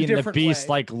Beauty and the Beast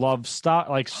like love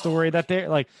story that they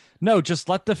like. No, just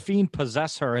let the Fiend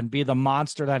possess her and be the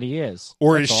monster that he is.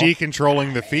 Or is she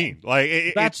controlling the Fiend?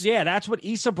 Like that's what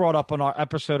Issa brought up on our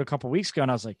episode a couple weeks ago, and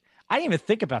I was like, I didn't even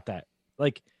think about that.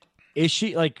 Like, is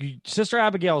she like Sister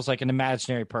Abigail is like an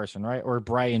imaginary person, right? Or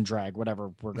Bray in drag,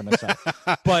 whatever we're gonna say.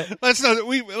 But let's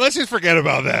just forget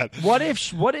about that. What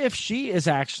if she is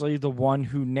actually the one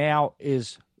who now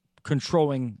is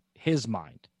controlling his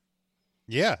mind?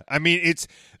 Yeah, I mean, it's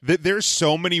there's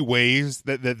so many ways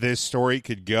that this story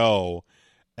could go.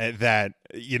 That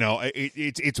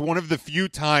it's one of the few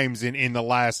times in the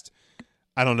last,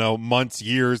 I don't know, months,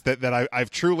 years that I've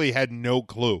truly had no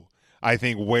clue. I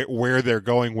think where they're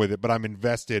going with it, but I'm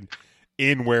invested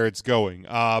in where it's going.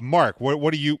 Mark,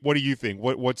 what do you think?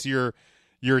 What's your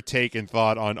take and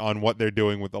thought on what they're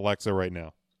doing with Alexa right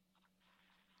now?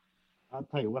 I'll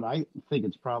tell you what, I think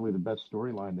it's probably the best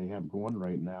storyline they have going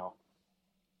right now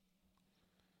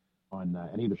on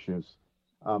any of the shows.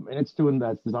 And it's doing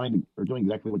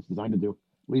exactly what it's designed to do.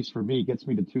 At least for me, it gets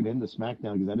me to tune into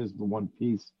SmackDown because that is the one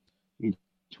piece each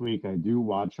week I do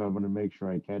watch. I'm going to make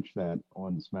sure I catch that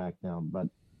on SmackDown. But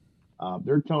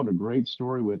they're telling a great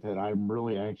story with it. I'm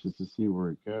really anxious to see where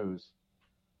it goes.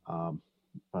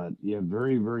 But yeah,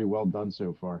 very, very well done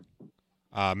so far.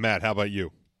 Matt, how about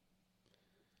you?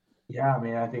 Yeah, I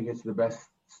mean, I think it's the best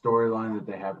storyline that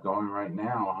they have going right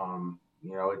now.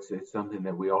 It's something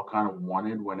that we all kind of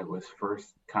wanted when it was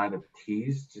first kind of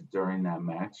teased during that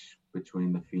match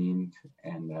between The Fiend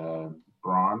and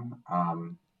Braun.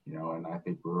 And I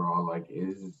think we were all like,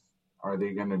 are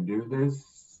they going to do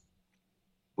this?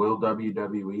 Will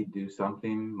WWE do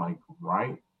something like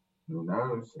right? Who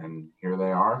knows? And here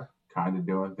they are, kind of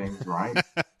doing things right.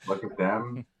 Look at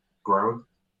them. Growth,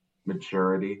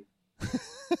 maturity.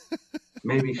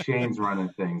 Maybe Shane's running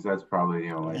things. That's probably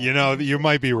the only. You know, you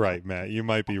might be right, Matt. You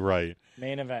might be right.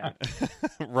 Main event.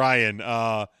 Ryan,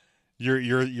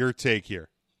 your take here.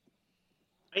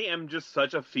 I am just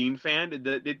such a Fiend fan.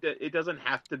 It doesn't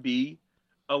have to be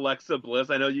Alexa Bliss.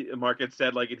 I know Mark had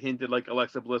said, like, it hinted like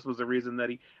Alexa Bliss was the reason that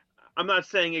he. I'm not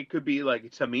saying it could be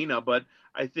like Tamina, but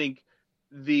I think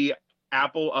the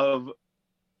apple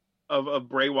of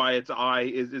Bray Wyatt's eye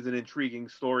is an intriguing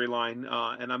storyline,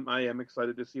 and I am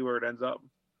excited to see where it ends up.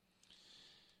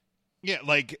 Yeah,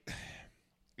 like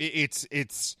it's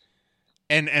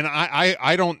and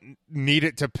I don't need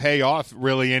it to pay off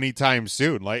really anytime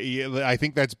soon. Like, I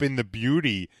think that's been the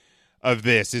beauty of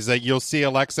this, is that you'll see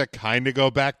Alexa kind of go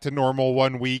back to normal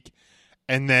one week,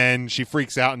 and then she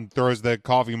freaks out and throws the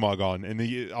coffee mug on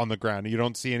the ground. You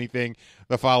don't see anything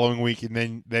the following week,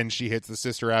 and then she hits the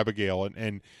Sister Abigail,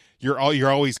 and you're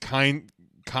always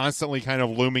constantly kind of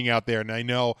looming out there. And I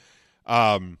know,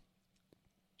 at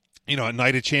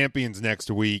Night of Champions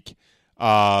next week,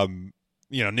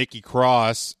 Nikki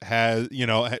Cross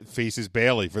faces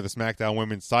Bayley for the SmackDown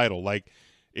Women's title. Like,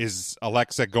 is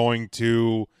Alexa going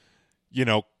to,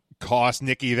 cost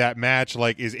Nikki that match?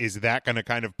 Like, is that going to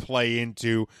kind of play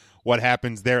into what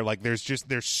happens there? Like, there's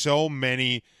so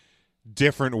many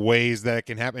different ways that it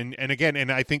can happen. And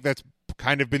again, I think that's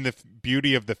kind of been the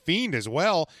beauty of the Fiend as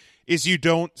well, is you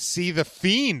don't see the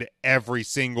Fiend every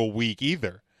single week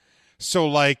either. So,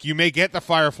 like, you may get the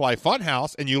Firefly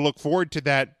Funhouse and you look forward to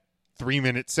that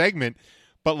 3-minute segment,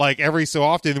 but like every so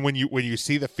often when you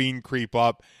see the Fiend creep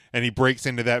up and he breaks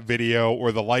into that video,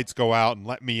 or the lights go out and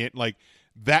let me in, like,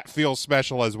 that feels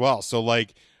special as well. So,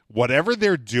 like, whatever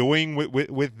they're doing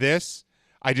with this,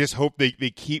 I just hope they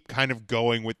keep kind of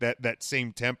going with that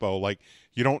same tempo. Like,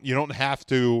 you don't have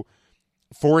to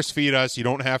force feed us. You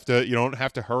don't have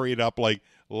to hurry it up. Like,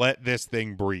 let this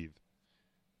thing breathe.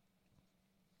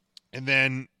 And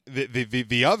then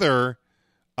the other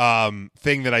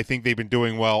thing that I think they've been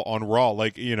doing well on Raw,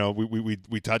 like,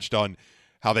 we touched on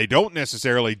how they don't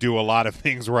necessarily do a lot of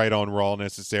things right on Raw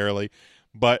necessarily,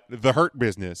 but the Hurt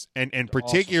Business, and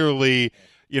particularly,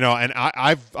 awesome. And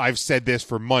I've said this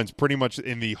for months, pretty much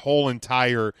in the whole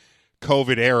entire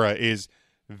COVID era, is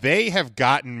they have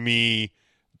gotten me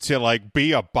to, like,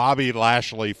 be a Bobby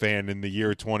Lashley fan in the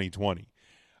year 2020.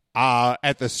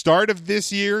 At the start of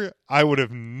this year, I would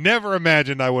have never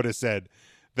imagined I would have said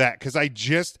that, because I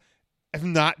just have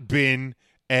not been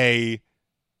a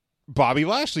Bobby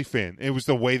Lashley fan. It was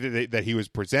the way that he was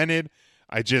presented.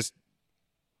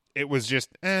 It was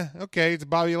just, okay, it's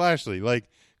Bobby Lashley. Like,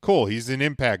 cool, he's an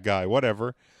Impact guy,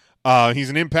 whatever. He's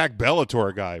an Impact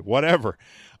Bellator guy, whatever.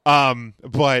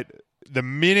 But the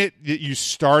minute that you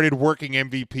started working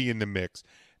MVP in the mix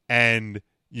and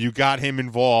you got him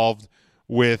involved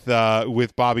with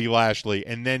Bobby Lashley,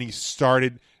 and then he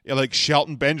started, like,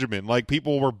 Shelton Benjamin. Like,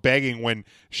 people were begging when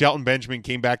Shelton Benjamin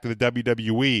came back to the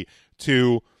WWE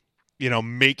to,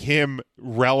 make him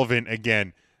relevant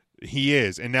again. He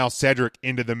is. And now Cedric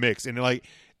into the mix, and like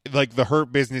the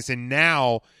Hurt Business. And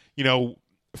now,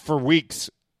 for weeks,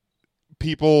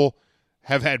 people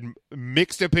have had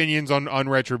mixed opinions on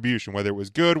Retribution, whether it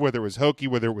was good, whether it was hokey,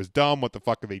 whether it was dumb. What the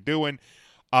fuck are they doing?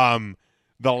 The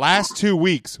last 2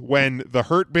 weeks, when the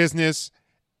Hurt Business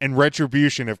and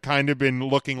Retribution have kind of been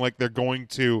looking like they're going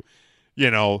to,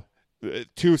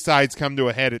 two sides come to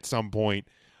a head at some point.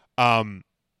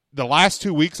 The last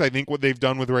 2 weeks, I think what they've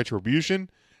done with Retribution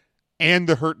and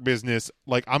the Hurt Business,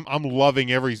 like, I'm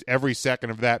loving every second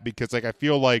of that, because, like, I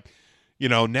feel like,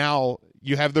 now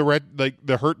you have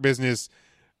the Hurt Business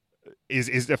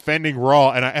is defending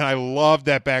Raw, and I love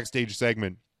that backstage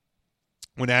segment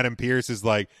when Adam Pearce is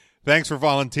like, "Thanks for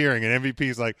volunteering," and MVP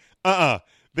is like,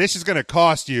 this is going to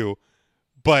cost you,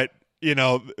 but,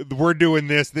 we're doing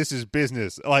this. This is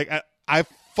business. Like, I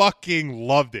fucking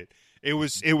loved it. It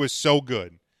was so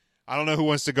good. I don't know who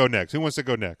wants to go next. Who wants to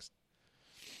go next?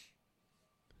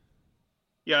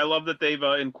 Yeah, I love that they've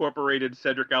incorporated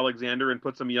Cedric Alexander and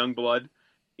put some young blood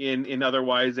in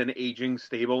otherwise an aging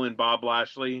stable in Bob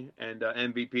Lashley and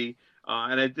MVP.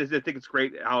 And I think it's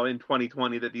great how in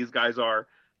 2020 that these guys are,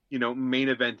 main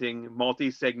eventing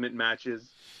multi-segment matches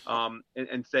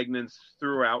and segments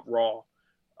throughout Raw.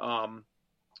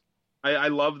 I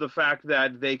love the fact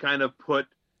that they kind of put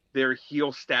their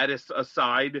heel status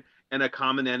aside and a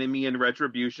common enemy in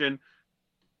Retribution.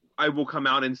 I will come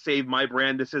out and save my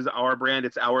brand. This is our brand.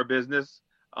 It's our business,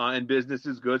 and business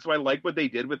is good. So I like what they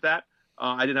did with that.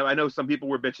 I know some people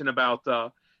were bitching about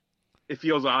it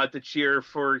feels odd to cheer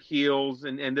for heels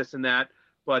and this and that.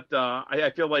 But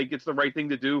I feel like it's the right thing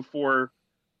to do for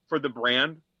the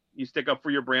brand. You stick up for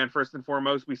your brand first and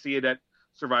foremost. We see it at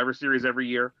Survivor Series every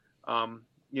year.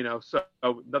 So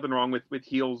nothing wrong with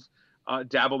heels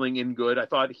dabbling in good. I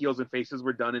thought heels and faces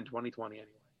were done in 2020 anyway.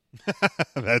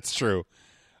 That's true.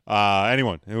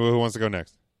 Anyone who wants to go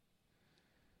next?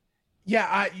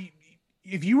 Yeah,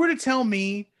 if you were to tell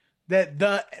me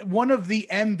that one of the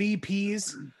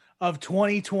MVPs of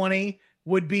 2020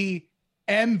 would be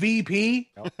MVP,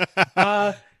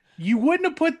 you wouldn't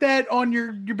have put that on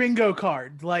your bingo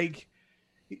card. Like,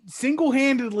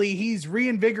 single-handedly, he's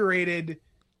reinvigorated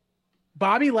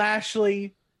Bobby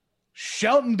Lashley,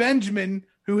 Shelton Benjamin,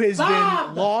 who has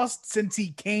been lost since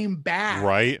he came back.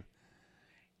 Right.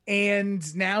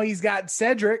 And now he's got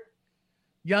Cedric,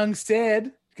 young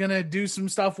Sid, gonna do some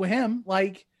stuff with him.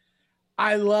 Like,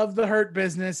 I love the Hurt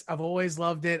Business. I've always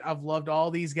loved it. I've loved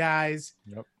all these guys.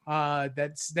 Yep.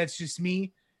 That's just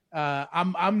me.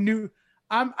 I'm new.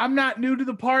 I'm not new to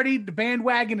the party. The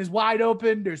bandwagon is wide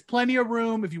open. There's plenty of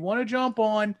room. If you want to jump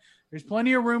on, there's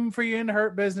plenty of room for you in the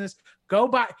Hurt Business. Go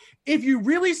buy. If you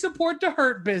really support the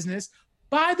Hurt Business,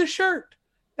 buy the shirt.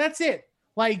 That's it.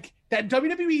 Like, that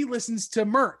WWE listens to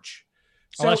merch.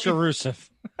 So unless you're Rusev.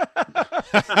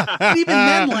 Even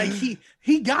then, like,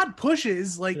 he got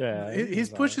pushes. Like, Yeah, his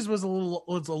pushes was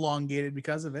elongated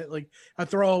because of it. Like, a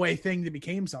throwaway thing that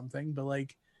became something. But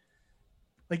like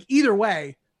either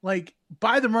way, like,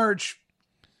 buy the merch,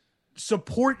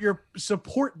 support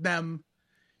them,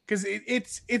 because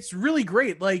it's really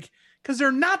great. Like, because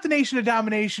they're not the Nation of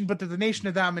Domination, but they're the Nation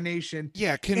of Domination.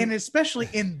 Yeah, and especially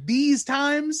in these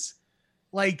times,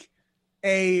 like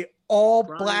a all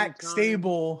black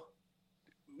stable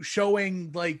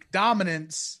showing like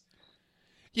dominance.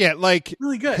 Yeah, like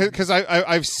really good. Because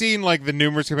I've seen like the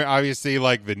numerous, obviously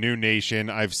like the New Nation.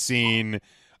 I've seen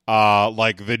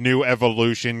like the New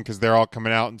Evolution, because they're all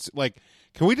coming out and like,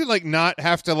 can we not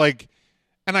have to like?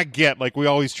 And I get like we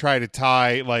always try to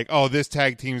tie like, oh, this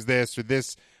tag team's this or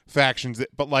this faction's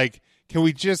that, but like, can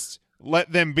we just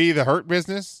let them be the Hurt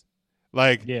Business?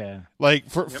 Like, yeah, like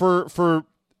for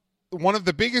one of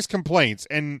the biggest complaints,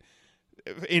 and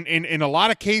in a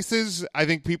lot of cases, I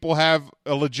think people have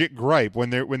a legit gripe when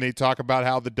they talk about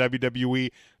how the WWE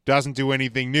doesn't do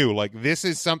anything new. Like, this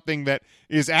is something that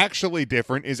is actually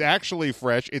different, is actually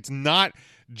fresh. It's not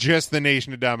just the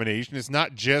Nation of Domination. It's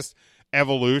not just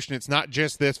Evolution. It's not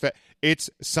just this. It's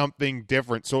something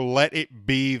different. So let it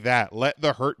be that. Let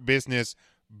the Hurt Business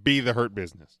be the Hurt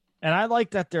Business. And I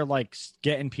like that they're like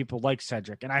getting people like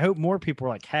Cedric. And I hope more people are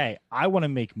like, hey, I want to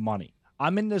make money.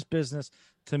 I'm in this business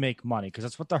to make money, because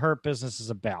that's what the Hurt Business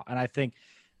is about. And I think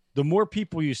the more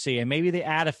people you see, and maybe they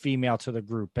add a female to the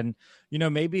group, and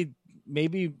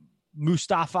maybe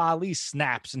Mustafa Ali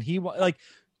snaps, and he like,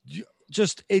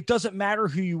 just, it doesn't matter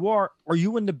who you are. Are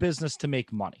you in the business to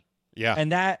make money? Yeah.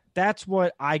 And that's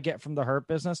what I get from the Hurt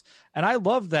Business. And I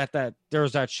love that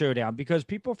there's that showdown, because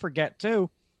people forget too.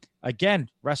 Again,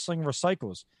 wrestling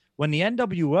recycles. When the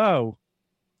NWO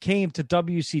came to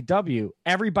WCW,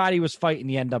 everybody was fighting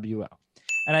the NWO.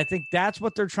 And I think that's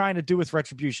what they're trying to do with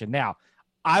Retribution. Now,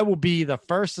 I will be the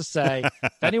first to say,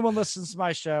 if anyone listens to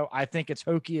my show, I think it's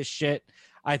hokey as shit.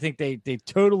 I think they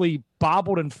totally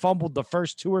bobbled and fumbled the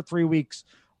first 2 or 3 weeks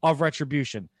of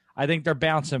Retribution. I think they're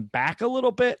bouncing back a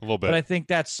little bit. But I think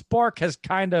that spark has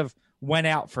kind of went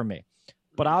out for me.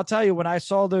 But I'll tell you, when I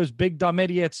saw those big dumb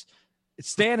idiots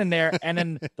standing there and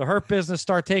then the Hurt Business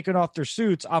start taking off their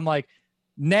suits, I'm like,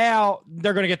 now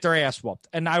they're going to get their ass whooped.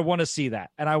 And I want to see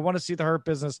that. And I want to see the Hurt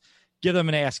Business give them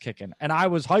an ass kicking. And I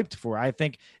was hyped for it. I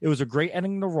think it was a great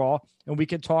ending to Raw. And we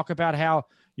can talk about how,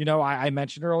 I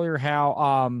mentioned earlier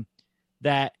how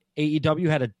that AEW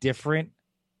had a different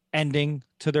ending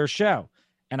to their show.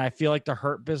 And I feel like the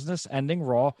Hurt Business ending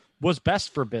Raw was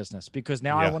best for business, because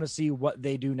now I want to see what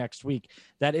they do next week.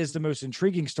 That is the most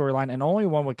intriguing storyline, and only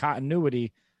one with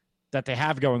continuity that they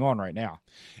have going on right now.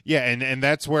 Yeah, and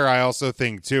that's where I also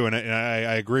think too, and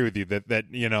I agree with you that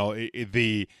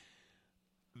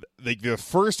the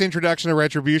first introduction of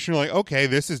Retribution, you're like, okay,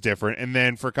 this is different, and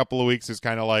then for a couple of weeks it's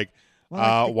kind of like,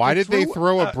 why did they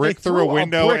throw a brick through a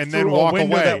window and then walk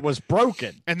away? That was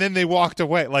broken, and then they walked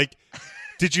away. Like,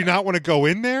 did you not want to go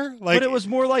in there? Like, but it was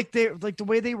more like the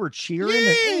way they were cheering,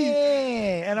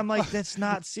 and I'm like, that's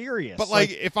not serious. But like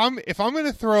if I'm going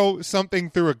to throw something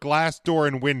through a glass door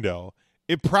and window,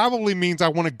 it probably means I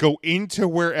want to go into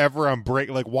wherever I'm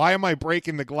breaking. Like, why am I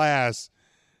breaking the glass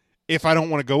if I don't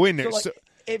want to go in there? So, like,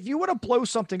 if you want to blow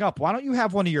something up, why don't you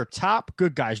have one of your top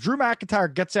good guys? Drew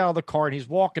McIntyre gets out of the car and he's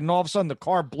walking, and all of a sudden the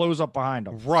car blows up behind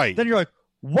him. Right. Then you're like,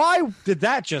 Why did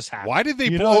that just happen? Why did they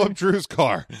You blow know? up Drew's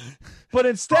car? But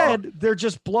instead, they're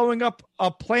just blowing up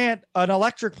an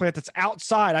electric plant that's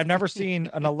outside. I've never seen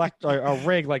a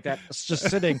rig like that. It's just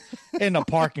sitting in a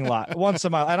parking lot once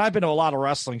in my. And I've been to a lot of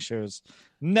wrestling shows.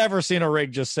 Never seen a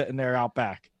rig just sitting there out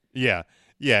back. Yeah.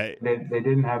 They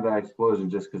didn't have that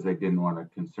explosion just because they didn't want to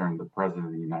concern the president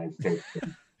of the United States.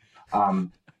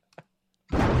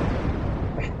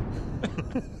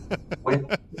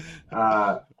 With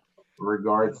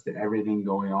regards to everything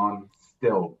going on,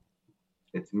 still,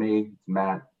 it's me, it's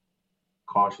Matt,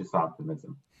 cautious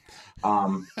optimism.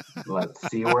 Let's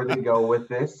see where they go with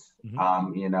this.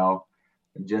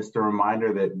 Just a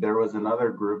reminder that there was another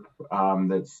group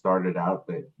that started out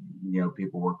that,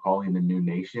 people were calling the New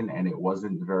Nation, and it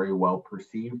wasn't very well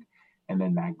perceived. And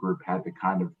then that group had to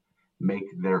kind of make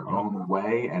their own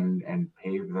way and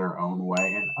pave their own way.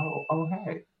 And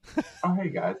hey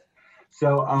guys.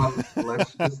 So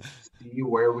let's just see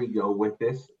where we go with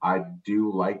this. I do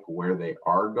like where they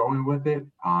are going with it.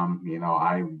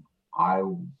 I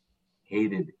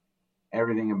hated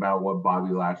everything about what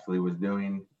Bobby Lashley was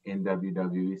doing in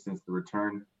WWE since the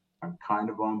return. I'm kind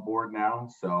of on board now,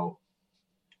 so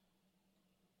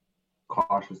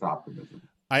cautious optimism.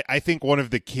 I think one of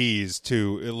the keys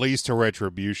to, at least to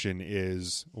Retribution,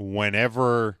 is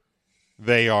whenever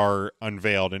they are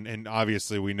unveiled, and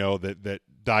obviously we know that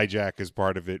Dijak is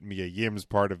part of it, Mia Yim's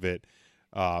part of it,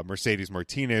 Mercedes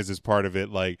Martinez is part of it.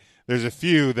 Like, there's a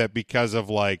few that, because of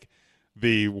like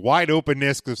the wide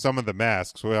openness of some of the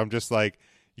masks, where I'm just like,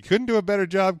 you couldn't do a better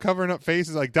job covering up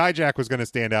faces. Like, Dijak was going to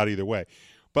stand out either way,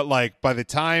 but like by the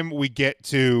time we get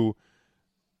to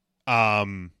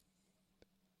that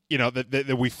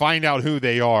we find out who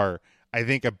they are, I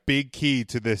think a big key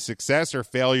to the success or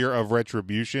failure of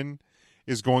Retribution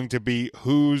is going to be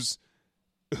who's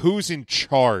in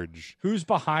charge, who's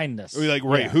behind this,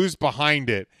 who's behind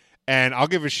it. And I'll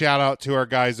give a shout out to our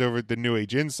guys over at the New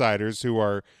Age Insiders, who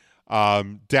are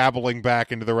dabbling back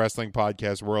into the wrestling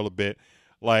podcast world a bit.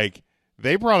 Like,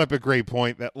 they brought up a great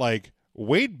point that, like,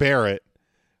 Wade Barrett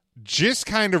just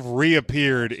kind of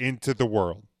reappeared into the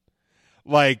world.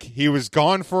 Like, he was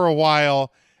gone for a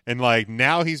while, and like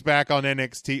now he's back on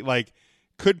NXT. Like,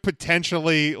 could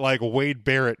potentially like Wade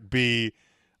Barrett be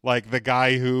like the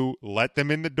guy who let them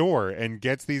in the door and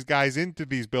gets these guys into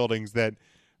these buildings that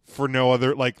for no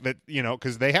other, like, that,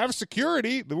 because they have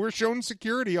security. We're shown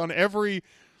security on every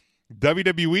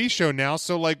WWE show now.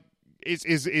 So like,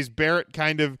 is Barrett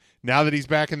kind of, now that he's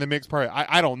back in the mix, part?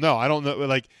 I don't know.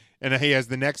 Like, and he has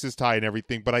the Nexus tie and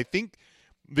everything, but I think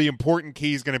the important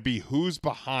key is going to be who's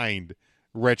behind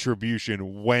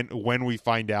Retribution when we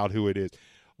find out who it is.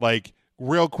 Like,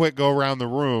 real quick, go around the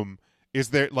room. Is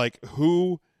there, like,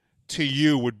 who to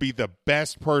you would be the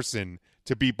best person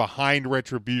to be behind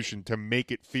Retribution to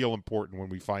make it feel important when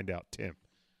we find out, Tim?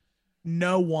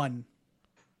 No one.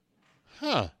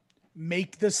 Huh.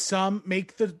 Make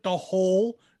the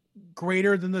whole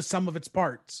greater than the sum of its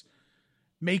parts.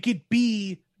 Make it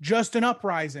be just an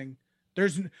uprising.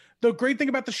 The great thing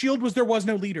about the Shield was there was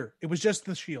no leader. It was just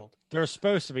the Shield. There's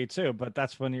supposed to be too, but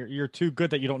that's when you're too good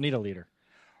that you don't need a leader.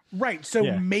 Right.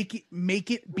 So make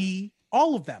it be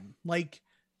all of them. Like,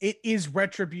 it is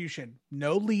Retribution.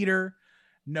 No leader,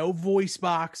 no voice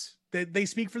box. They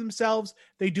speak for themselves.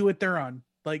 They do it their own.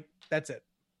 Like, that's it.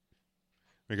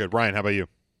 Very good. Ryan, how about you?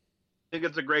 I think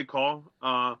it's a great call.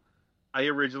 I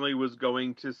originally was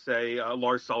going to say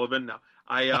Lars Sullivan. No,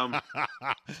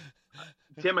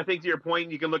 Tim, I think to your point,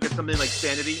 you can look at something like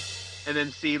Sanity and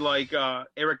then see like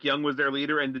Eric Young was their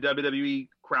leader and the WWE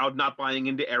crowd not buying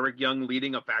into Eric Young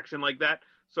leading a faction like that.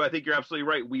 So I think you're absolutely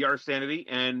right. We are Sanity,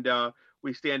 and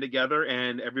we stand together,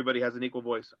 and everybody has an equal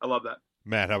voice. I love that.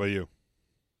 Matt, how about you?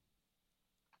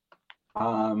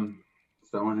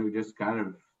 Someone who just kind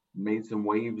of made some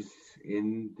waves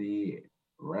in the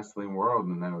wrestling world,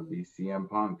 and that would be CM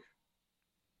Punk.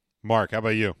 Mark, how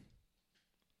about you?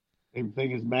 Same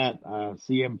thing as Matt.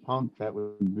 CM Punk, that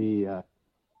would be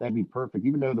that'd be perfect.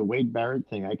 Even though the Wade Barrett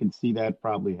thing, I can see that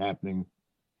probably happening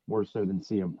more so than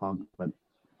CM Punk, but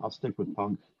I'll stick with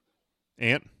Punk.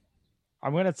 Ant?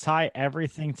 I'm going to tie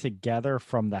everything together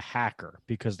from the Hacker,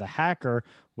 because the Hacker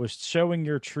was showing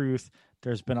your truth.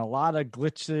 There's been a lot of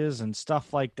glitches and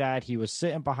stuff like that. He was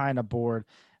sitting behind a board,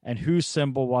 and whose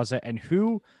symbol was it? And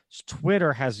whose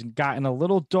Twitter has gotten a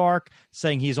little dark,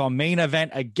 saying he's on Main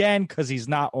Event again because he's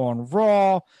not on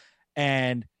Raw.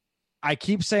 And I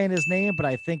keep saying his name, but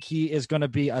I think he is going to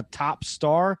be a top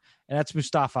star, and that's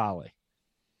Mustafa Ali.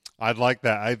 I'd like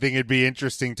that. I think it'd be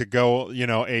interesting to go,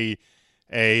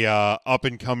 a up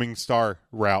and coming star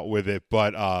route with it.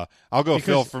 But I'll go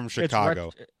Phil from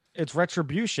Chicago. it's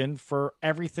retribution for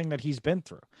everything that he's been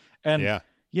through. And Yeah.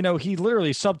 you know, he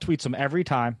literally subtweets him every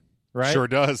time, right? Sure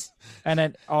does. And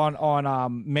then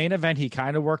on main event, he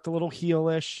kind of worked a little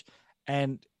heelish,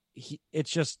 and it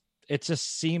just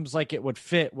seems like it would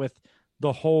fit with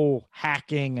the whole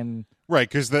hacking and Right,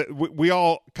 because we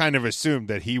all kind of assumed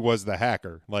that he was the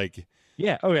hacker. Like,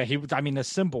 yeah, oh yeah, he was. I mean, the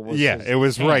symbol was it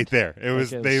was hand. right there. It Like was.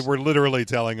 his- They were literally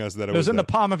telling us that It was in that.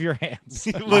 the palm of your hands.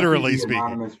 Literally Might be the speaking.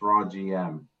 Anonymous Raw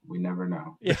GM. We never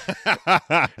know.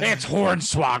 It's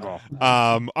Hornswoggle.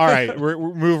 All right,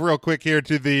 we'll move real quick here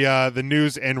to the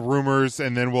news and rumors,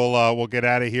 and then we'll get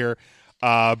out of here.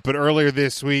 But earlier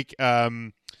this week,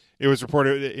 it was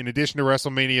reported, in addition to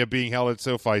WrestleMania being held at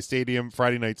SoFi Stadium,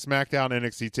 Friday Night SmackDown,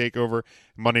 NXT TakeOver,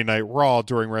 Monday Night Raw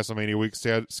during WrestleMania week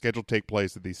scheduled to take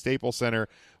place at the Staples Center,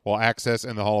 while Access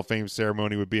and the Hall of Fame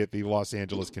ceremony would be at the Los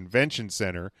Angeles Convention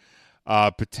Center.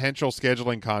 Potential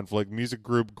scheduling conflict. Music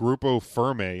group Grupo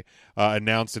Firme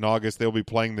announced in August they'll be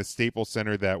playing the Staples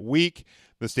Center that week.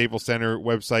 The Staples Center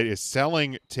website is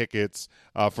selling tickets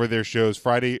for their shows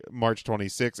Friday, March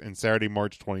 26th and Saturday,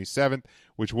 March 27th,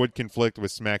 which would conflict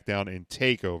with SmackDown and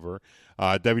TakeOver.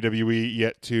 WWE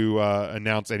yet to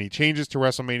announce any changes to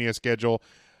WrestleMania schedule.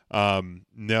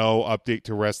 No update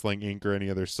to Wrestling Inc. or any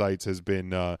other sites has been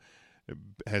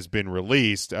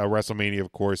released. WrestleMania,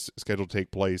 of course, scheduled to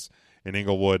take place in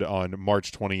Inglewood on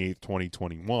March 28th,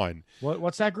 2021.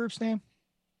 What's that group's name?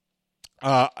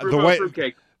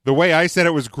 Fruitcake. The way I said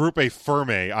it was Grupo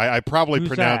Firme. I probably Who's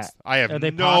pronounced. that? I have Are they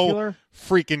no popular?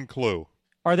 freaking clue.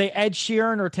 Are they Ed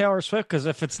Sheeran or Taylor Swift? Because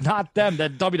if it's not them,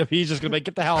 then WWE's just going to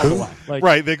get the hell out of the way. Like,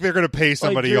 Right, they're going to pay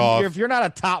somebody off. If you're not a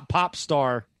top pop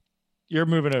star, you're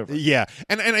moving over. Yeah,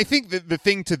 and I think that the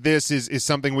thing to this is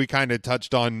something we kind of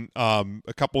touched on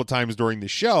a couple of times during the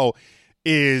show,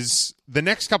 is the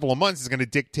next couple of months is going to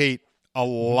dictate a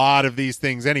lot of these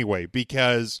things anyway,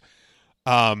 because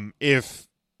if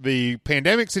the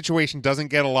pandemic situation doesn't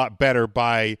get a lot better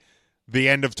by the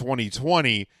end of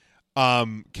 2020,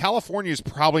 California is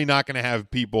probably not going to have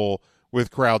people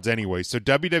with crowds anyway. So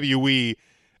WWE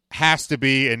has to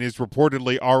be, and is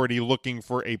reportedly already looking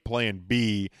for a plan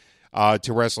B to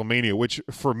WrestleMania, which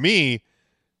for me,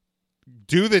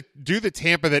 do the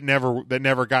Tampa that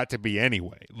never got to be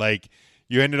anyway. Like,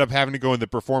 you ended up having to go in the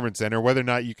Performance Center, whether or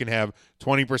not you can have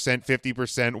 20%,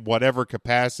 50%, whatever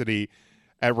capacity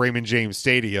at Raymond James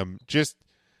Stadium. Just,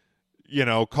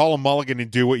 call a mulligan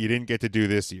and do what you didn't get to do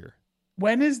this year.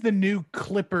 When is the new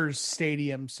Clippers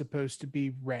stadium supposed to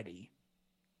be ready?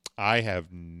 I have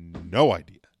no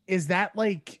idea. Is that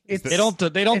like it's They don't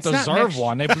it's not deserve next-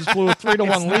 one. They just blew a 3-1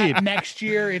 it's not lead. next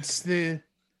year. It's the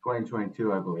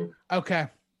 2022, I believe. okay.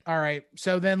 All right.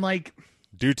 So then, like,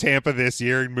 Do Tampa this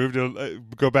year and move to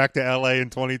go back to LA in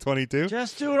 2022?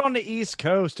 Just do it on the East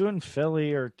Coast. Do it in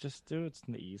Philly, or just do it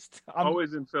in the East.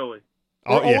 Always in Philly.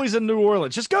 We're yeah. always in New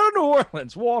Orleans. Just go to New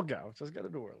Orleans. We'll all go. Just go to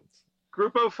New Orleans.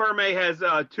 Grupo Firme has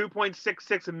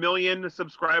 2.66 million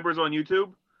subscribers on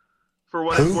YouTube. For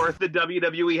what it's worth, the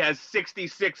WWE has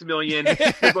 66 million.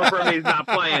 Grupo Firme is not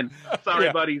playing. Sorry,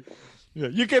 Yeah. buddy. Yeah,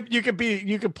 you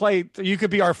could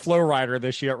be our flow rider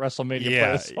this year at WrestleMania.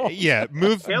 Yeah, Play us. yeah.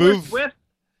 Move. Taylor Swift.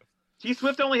 T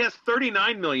Swift only has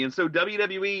 39 million, so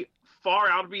WWE far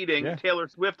outbeating Taylor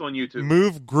Swift on YouTube.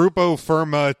 Move Grupo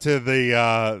Firma to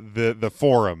the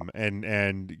forum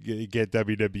and get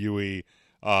WWE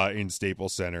in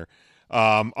Staples Center.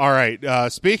 All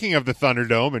right. Speaking of the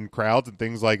Thunderdome and crowds and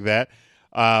things like that,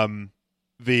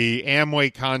 the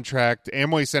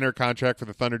Amway Center contract for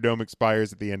the Thunderdome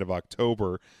expires at the end of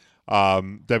October.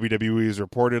 WWE is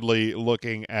reportedly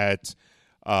looking at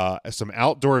some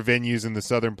outdoor venues in the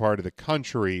southern part of the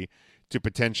country to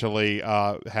potentially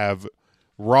have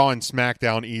Raw and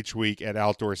SmackDown each week at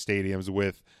outdoor stadiums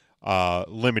with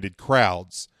limited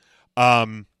crowds.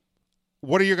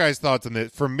 What are your guys' thoughts on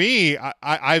this? For me,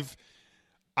 I've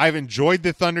enjoyed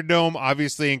the Thunderdome,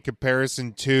 obviously, in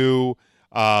comparison to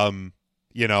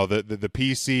the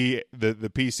PC the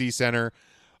PC Center.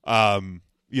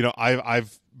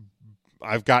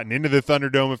 I've gotten into the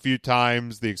Thunderdome a few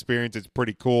times. The experience is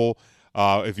pretty cool.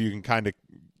 If you can kind of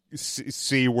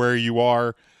see where you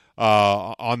are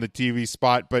on the TV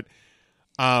spot, but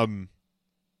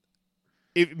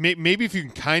maybe if you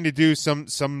can kind of do some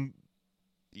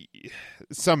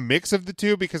mix of the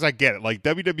two, because I get it. Like,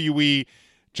 WWE,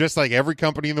 just like every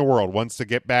company in the world, wants to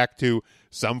get back to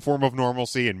some form of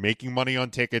normalcy and making money on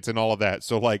tickets and all of that.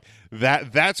 So, like,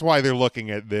 that's why they're looking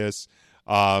at this.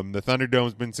 The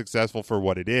Thunderdome's been successful for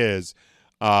what it is,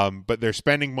 but they're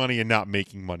spending money and not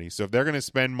making money. So if they're going to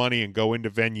spend money and go into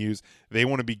venues, they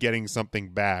want to be getting something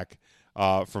back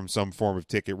from some form of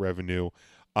ticket revenue.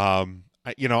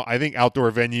 I think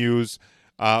outdoor venues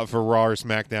for Raw or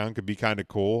SmackDown could be kind of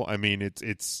cool. I mean,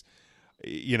 it's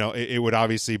it would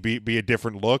obviously be a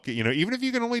different look. Even if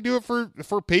you can only do it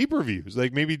for pay-per-views,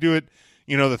 like maybe do it,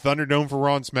 the Thunderdome for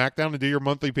Raw and SmackDown, and do your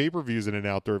monthly pay-per-views in an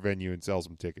outdoor venue and sell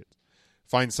some tickets.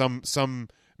 Find some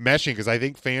meshing, because I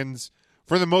think fans,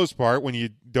 for the most part, when you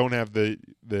don't have the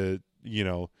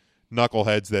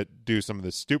knuckleheads that do some of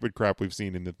the stupid crap we've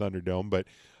seen in the Thunderdome, but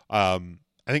I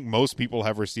think most people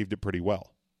have received it pretty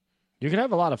well. You can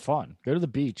have a lot of fun. Go to the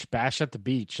beach, bash at the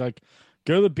beach,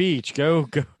 go to the beach, go,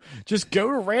 just go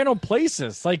to random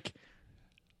places. Like,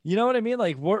 you know what I mean?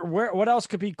 Like, what else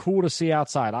could be cool to see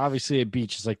outside? Obviously, a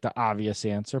beach is like the obvious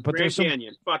answer, but Grand there's some,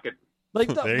 Canyon. Fuck it.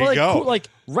 Like, there you go. Cool, like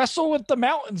wrestle with the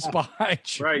mountains behind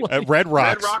you. Right. Like, At Red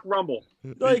Rocks. Red Rock Rumble.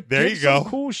 Like, there get you go. some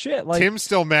cool shit. Like, Tim's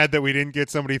still mad that we didn't get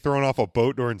somebody thrown off a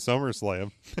boat during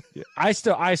SummerSlam. I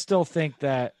still think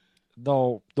that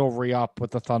they'll re-up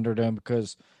with the Thunderdome,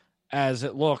 because as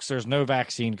it looks, there's no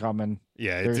vaccine coming.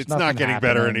 Yeah, There's it's not nothing getting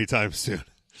better happening. anytime soon.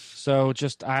 So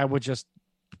I would just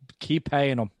keep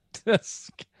paying them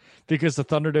because the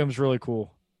Thunderdome's really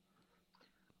cool.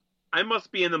 I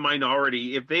must be in the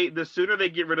minority. The sooner they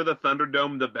get rid of the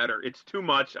Thunderdome, the better. It's too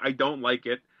much. I don't like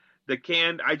it.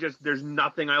 There's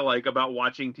nothing I like about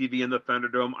watching TV in the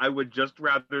Thunderdome. I would just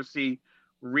rather see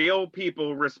real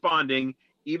people responding,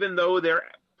 even though they're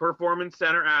performance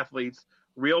center athletes,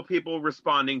 real people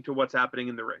responding to what's happening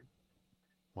in the ring.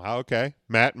 Wow. Okay,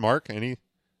 Matt, Mark, any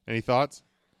thoughts?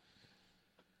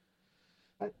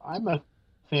 I'm a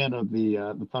fan of the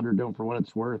Thunderdome for what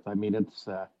it's worth. I mean, it's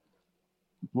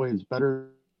better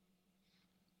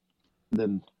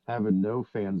than having no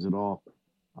fans at all,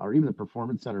 or even the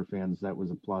Performance Center fans. That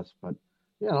was a plus. But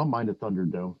yeah, I don't mind a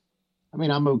Thunderdome. I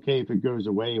mean, I'm okay if it goes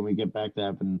away and we get back to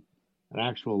having an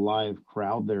actual live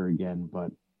crowd there again.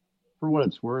 But for what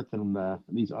it's worth in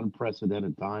these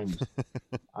unprecedented times,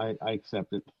 I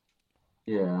accept it.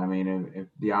 Yeah, I mean, if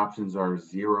the options are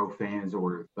 0 fans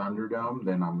or Thunderdome,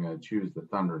 then I'm going to choose the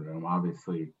Thunderdome.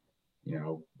 Obviously,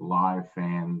 live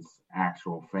fans,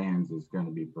 actual fans is going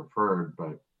to be preferred,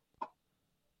 but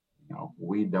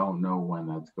we don't know when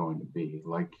that's going to be.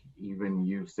 Like, even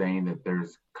you saying that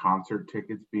there's concert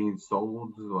tickets being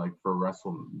sold, like for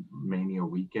WrestleMania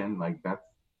weekend, like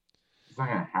it's not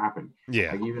going to happen.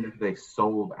 Yeah. Like, even if they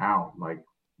sold out, like,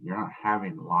 you're not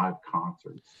having live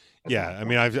concerts. Yeah, I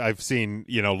mean, I've seen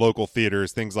local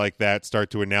theaters, things like that, start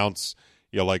to announce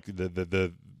like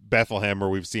the Bethlehem, where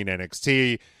we've seen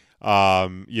NXT.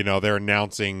 They're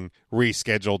announcing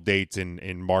rescheduled dates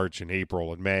in March and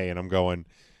April and May, and I'm going,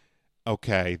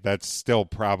 okay, that's still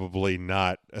probably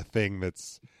not a thing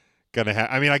that's gonna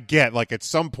happen. I mean, I get, like, at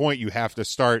some point you have to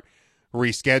start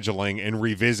rescheduling and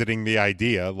revisiting the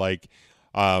idea, like,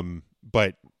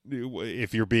 but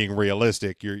if you're being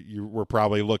realistic, we're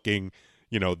probably looking,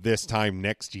 this time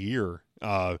next year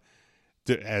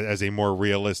as a more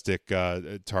realistic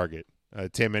target.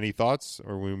 Tim, any thoughts,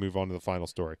 or we move on to the final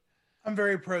story? I'm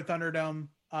very pro Thunderdome,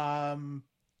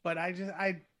 but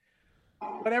I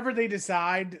whatever they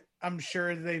decide, I'm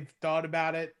sure they've thought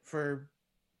about it.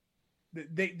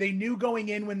 They knew going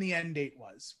in when the end date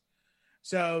was,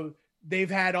 so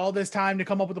they've had all this time to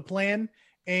come up with a plan.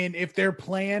 And if their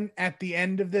plan at the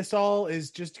end of this all is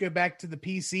just to go back to the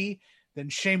PC, then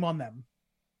shame on them.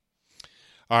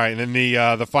 All right, and then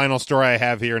the final story I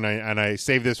have here, and I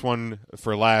saved this one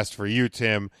for last for you,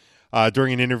 Tim.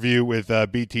 During an interview with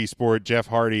BT Sport, Jeff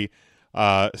Hardy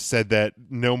said that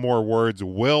No More Words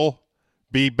will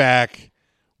be back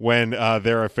when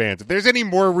there are fans. If there's any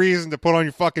more reason to put on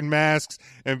your fucking masks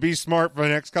and be smart for the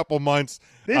next couple months,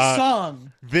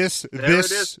 this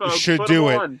should Put do them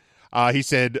it. on. He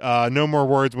said, no more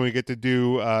words when we get to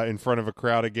do in front of a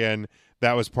crowd again.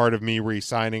 That was part of me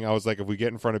re-signing. I was like, if we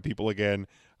get in front of people again,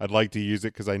 I'd like to use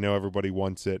it because I know everybody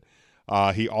wants it.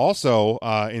 He also,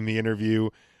 in the interview,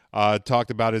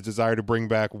 talked about his desire to bring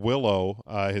back Willow,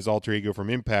 his alter ego from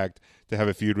Impact, to have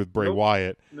a feud with Bray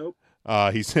Wyatt. Nope.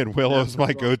 He said, Willow's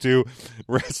my go-to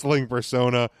wrestling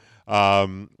persona.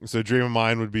 So Dream of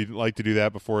Mine would be like to do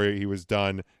that before he was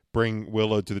done. Bring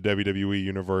Willow to the WWE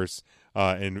universe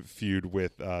and feud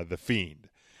with The Fiend.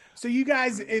 So you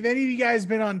guys, if any of you guys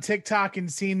been on TikTok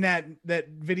and seen that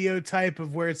video type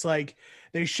of where it's like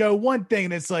they show one thing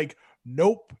and it's like,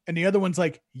 nope, and the other one's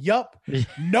like, yup.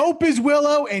 Nope is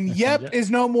Willow and yep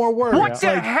is No More Words. What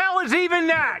the hell is even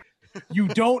that? You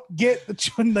don't get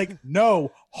the like,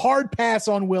 no, hard pass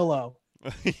on Willow.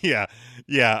 Yeah.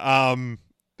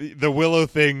 The Willow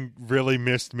thing really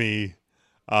missed me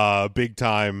big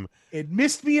time. It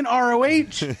missed me in ROH.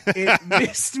 It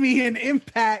missed me in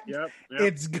Impact. Yep.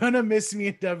 It's gonna miss me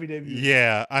in WWE.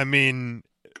 Yeah, I mean,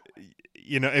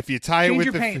 if you tie Change it with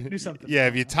your the paint. Do something. yeah,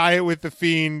 if you tie it with the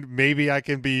Fiend, maybe I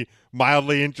can be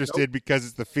mildly interested because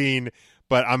it's the Fiend.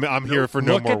 But I'm here for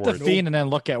no look more at the words. Fiend and then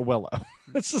look at Willow.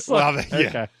 It's just Well, like, yeah.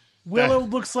 okay.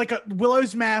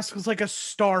 Willow's mask looks like a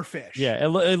starfish. Yeah, it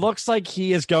looks like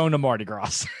he is going to Mardi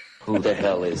Gras. Who the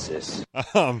hell is this?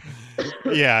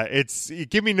 Yeah,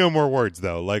 give me no more words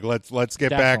though. Like let's get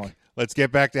Definitely. back. Let's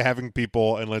get back to having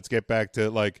people, and let's get back to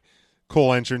like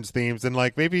cool entrance themes, and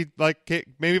maybe by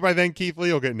then Keith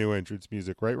Lee will get new entrance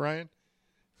music, right, Ryan?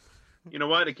 You know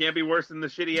what? It can't be worse than the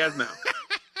shit he has now.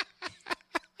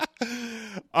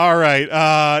 All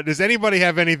right. Does anybody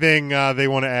have anything they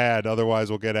want to add? Otherwise,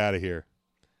 we'll get out of here.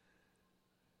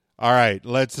 All right.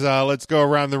 Let's go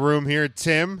around the room here.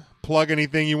 Tim, plug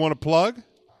anything you want to plug?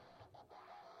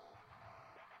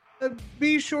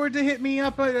 Be sure to hit me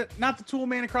up at Not the Tool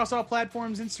Man across all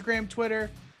platforms, Instagram, Twitter,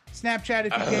 Snapchat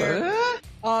if you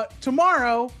care.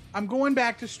 Tomorrow, I'm going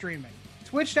back to streaming.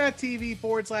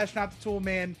 Twitch.tv/Not the Tool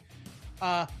Man.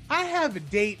 I have a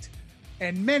date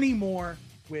and many more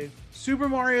with Super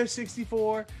Mario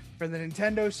 64 for the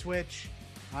Nintendo Switch.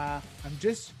 I'm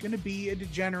just going to be a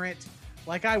degenerate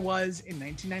like I was in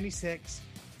 1996,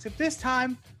 except this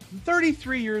time I'm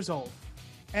 33 years old.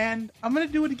 And I'm going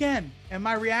to do it again. And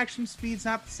my reaction speed's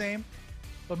not the same,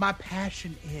 but my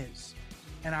passion is.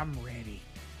 And I'm ready.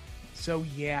 So,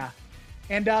 yeah.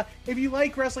 And if you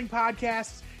like wrestling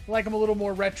podcasts, you like them a little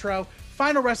more retro,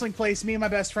 Final Wrestling Place, me and my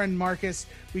best friend Marcus,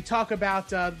 we talk about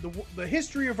the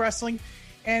history of wrestling.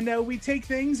 And we take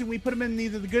things and we put them in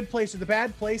either the good place or the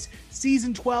bad place.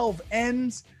 Season 12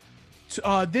 ends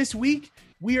this week.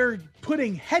 We are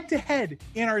putting head-to-head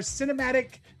in our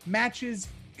cinematic matches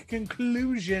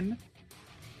conclusion,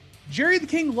 Jerry the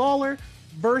King Lawler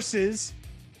versus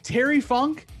Terry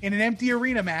Funk in an empty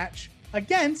arena match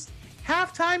against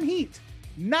Halftime Heat.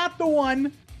 Not the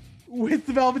one with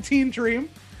the Velveteen Dream,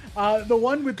 the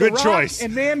one with Good The Rock choice.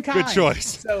 and Mankind. Good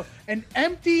choice. So an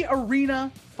empty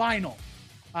arena final.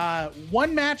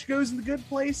 One match goes in the good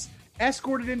place,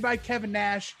 escorted in by Kevin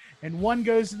Nash, and one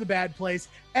goes to the bad place,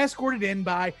 escorted in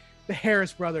by the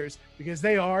Harris brothers, because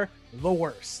they are the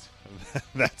worst.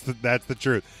 That's the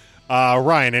truth.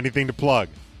 Ryan, anything to plug?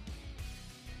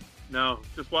 No,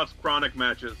 just watch Chronic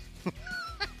matches.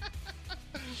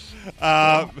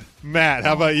 Matt,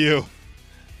 how about you?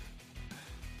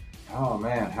 Oh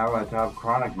man, how about to have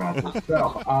chronic matches?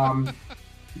 So,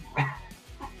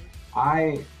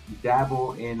 I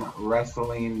dabble in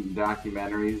wrestling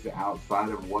documentaries outside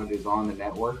of what is on the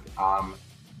network.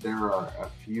 There are a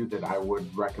few that I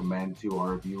would recommend to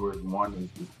our viewers. One is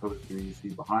this poster you see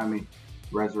behind me,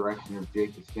 Resurrection of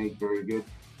Jake the Snake, very good.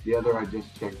 The other I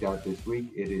just checked out this week,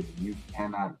 it is You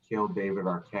Cannot Kill David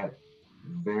Arquette.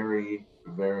 Very,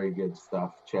 very good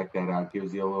stuff. Check that out.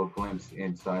 Gives you a little glimpse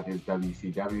inside his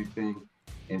WCW thing,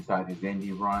 inside his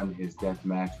indie run, his death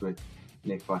match with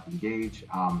Nick fucking Gage.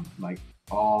 Like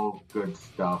all good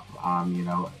stuff.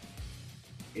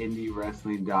 Indie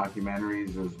wrestling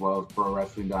documentaries as well as pro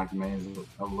wrestling documentaries,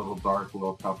 a little dark, a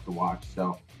little tough to watch.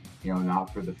 So,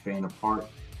 not for the faint of heart,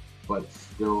 but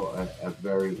still a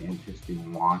very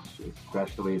interesting watch,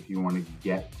 especially if you want to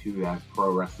get to that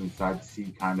pro wrestling side,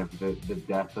 see kind of the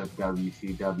death of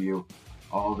WCW.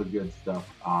 All the good stuff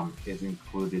is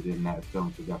included in that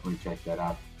film, so definitely check that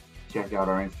out. Check out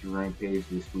our Instagram page.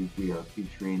 This week we are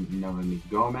featuring Noemi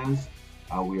Gomez.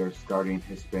 We are starting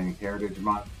Hispanic Heritage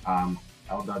Month.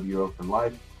 LWO for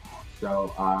life.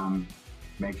 So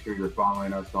make sure you're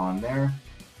following us on there.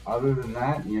 Other than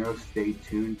that, stay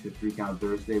tuned to 3 Count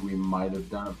Thursday. We might have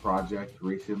done a project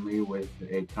recently with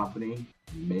a company.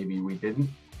 Maybe we didn't.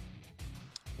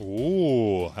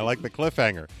 Ooh, I like the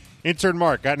cliffhanger. Intern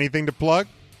Mark, got anything to plug?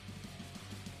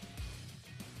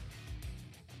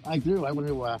 I do. I want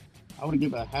to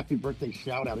give a happy birthday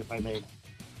shout out, if I may,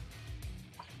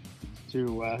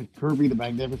 to Kirby the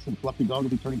Magnificent Fluffy Dog. Will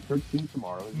be turning 13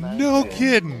 tomorrow. No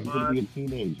kidding. He's going to be a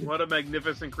teenager. What a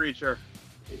magnificent creature.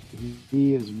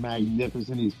 He is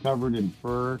magnificent. He's covered in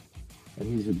fur, and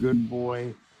he's a good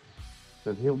boy.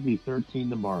 So he'll be 13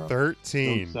 tomorrow.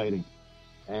 13. So exciting.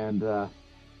 And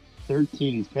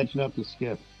 13, he's catching up to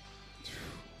Skip.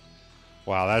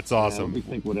 Wow, that's awesome. Let me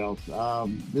think what else.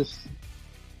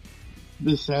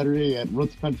 This Saturday at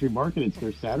Roots Country Market, it's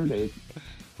their Saturday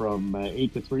from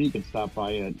 8 to 3. You can stop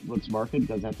by at Roots Market. It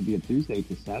doesn't have to be a Tuesday.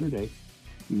 It's a Saturday.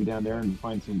 You can go down there and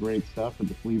find some great stuff at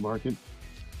the flea market.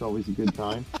 It's always a good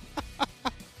time.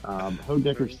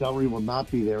 Hodecker Celery will not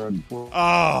be there,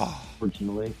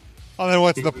 unfortunately. Oh, then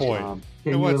what's the point?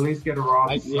 Can you at least get a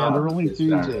Rob Sub? Yeah, they're only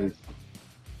Tuesdays.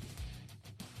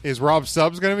 Is Rob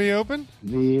Subs going to be open?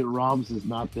 The Rob's is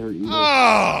not there either.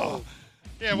 Oh!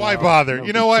 Yeah, why bother? no,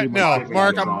 You know what? too No, much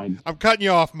Mark, outside. I'm cutting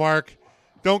you off, Mark.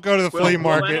 Don't go to the flea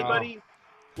market.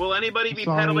 Will anybody be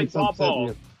Sorry, peddling it's upset pawpaws?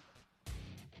 you.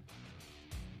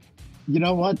 You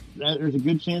know what? There's a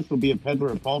good chance there'll be a peddler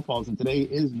of pawpaws, and today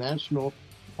is National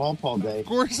Pawpaw Day. Of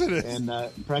course it is. And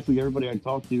practically everybody I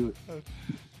talked to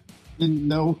didn't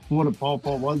know what a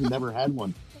pawpaw was and never had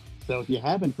one. So if you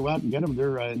haven't, go out and get them.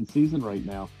 They're in season right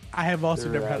now. I have also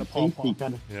They're, never had a pawpaw.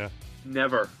 Kind of, Yeah.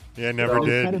 Never. Yeah, never So-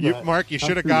 did. Kind of You, a Mark, you tough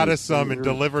should have for got you. us some and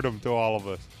They're- delivered them to all of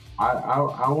us.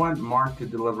 I want Mark to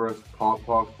deliver us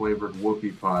pawpaw flavored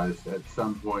whoopie pies at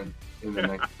some point in the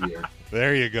next year.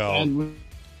 There you go.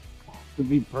 That would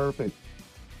be perfect.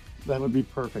 That would be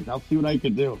perfect. I'll see what I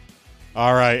can do.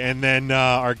 All right, and then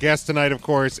our guest tonight, of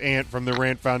course, Ant from the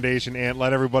Rant Foundation. Ant,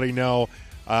 let everybody know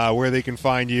where they can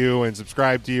find you and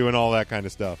subscribe to you and all that kind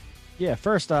of stuff. Yeah,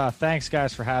 first, thanks,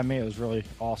 guys, for having me. It was really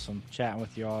awesome chatting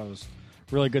with you all. It was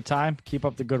a really good time. Keep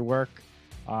up the good work.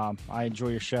 I enjoy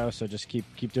your show, so just keep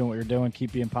doing what you're doing.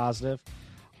 Keep being positive.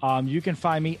 You can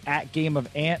find me at Game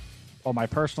of Ant on my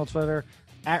personal Twitter,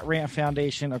 at Rant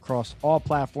Foundation across all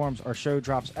platforms. Our show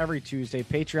drops every Tuesday.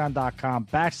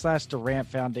 Patreon.com/The Rant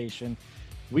Foundation.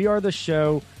 We are the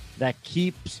show that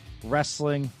keeps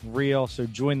wrestling real, so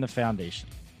join the foundation.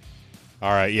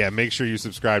 All right, yeah, make sure you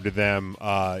subscribe to them.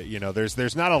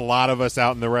 There's not a lot of us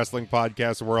out in the wrestling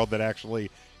podcast world that actually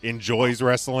enjoys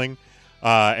wrestling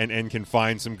and can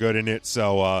find some good in it.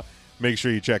 So make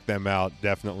sure you check them out,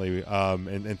 definitely.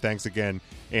 And thanks again,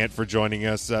 Ant, for joining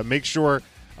us. Make sure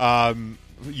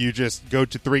you just go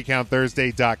to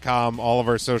 3countthursday.com, all of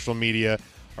our social media,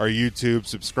 our YouTube,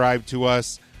 subscribe to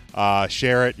us,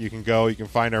 share it. You can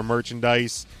find our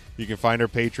merchandise, you can find our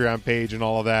Patreon page and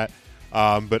all of that.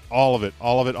 But all of it,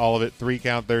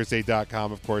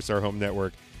 3countthursday.com. Of course, our home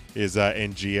network is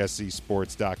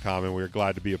NGSCsports.com, and we're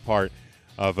glad to be a part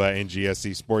of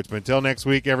NGSC Sports. But until next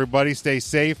week, everybody, stay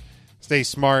safe, stay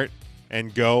smart,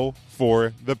 and go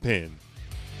for the pin.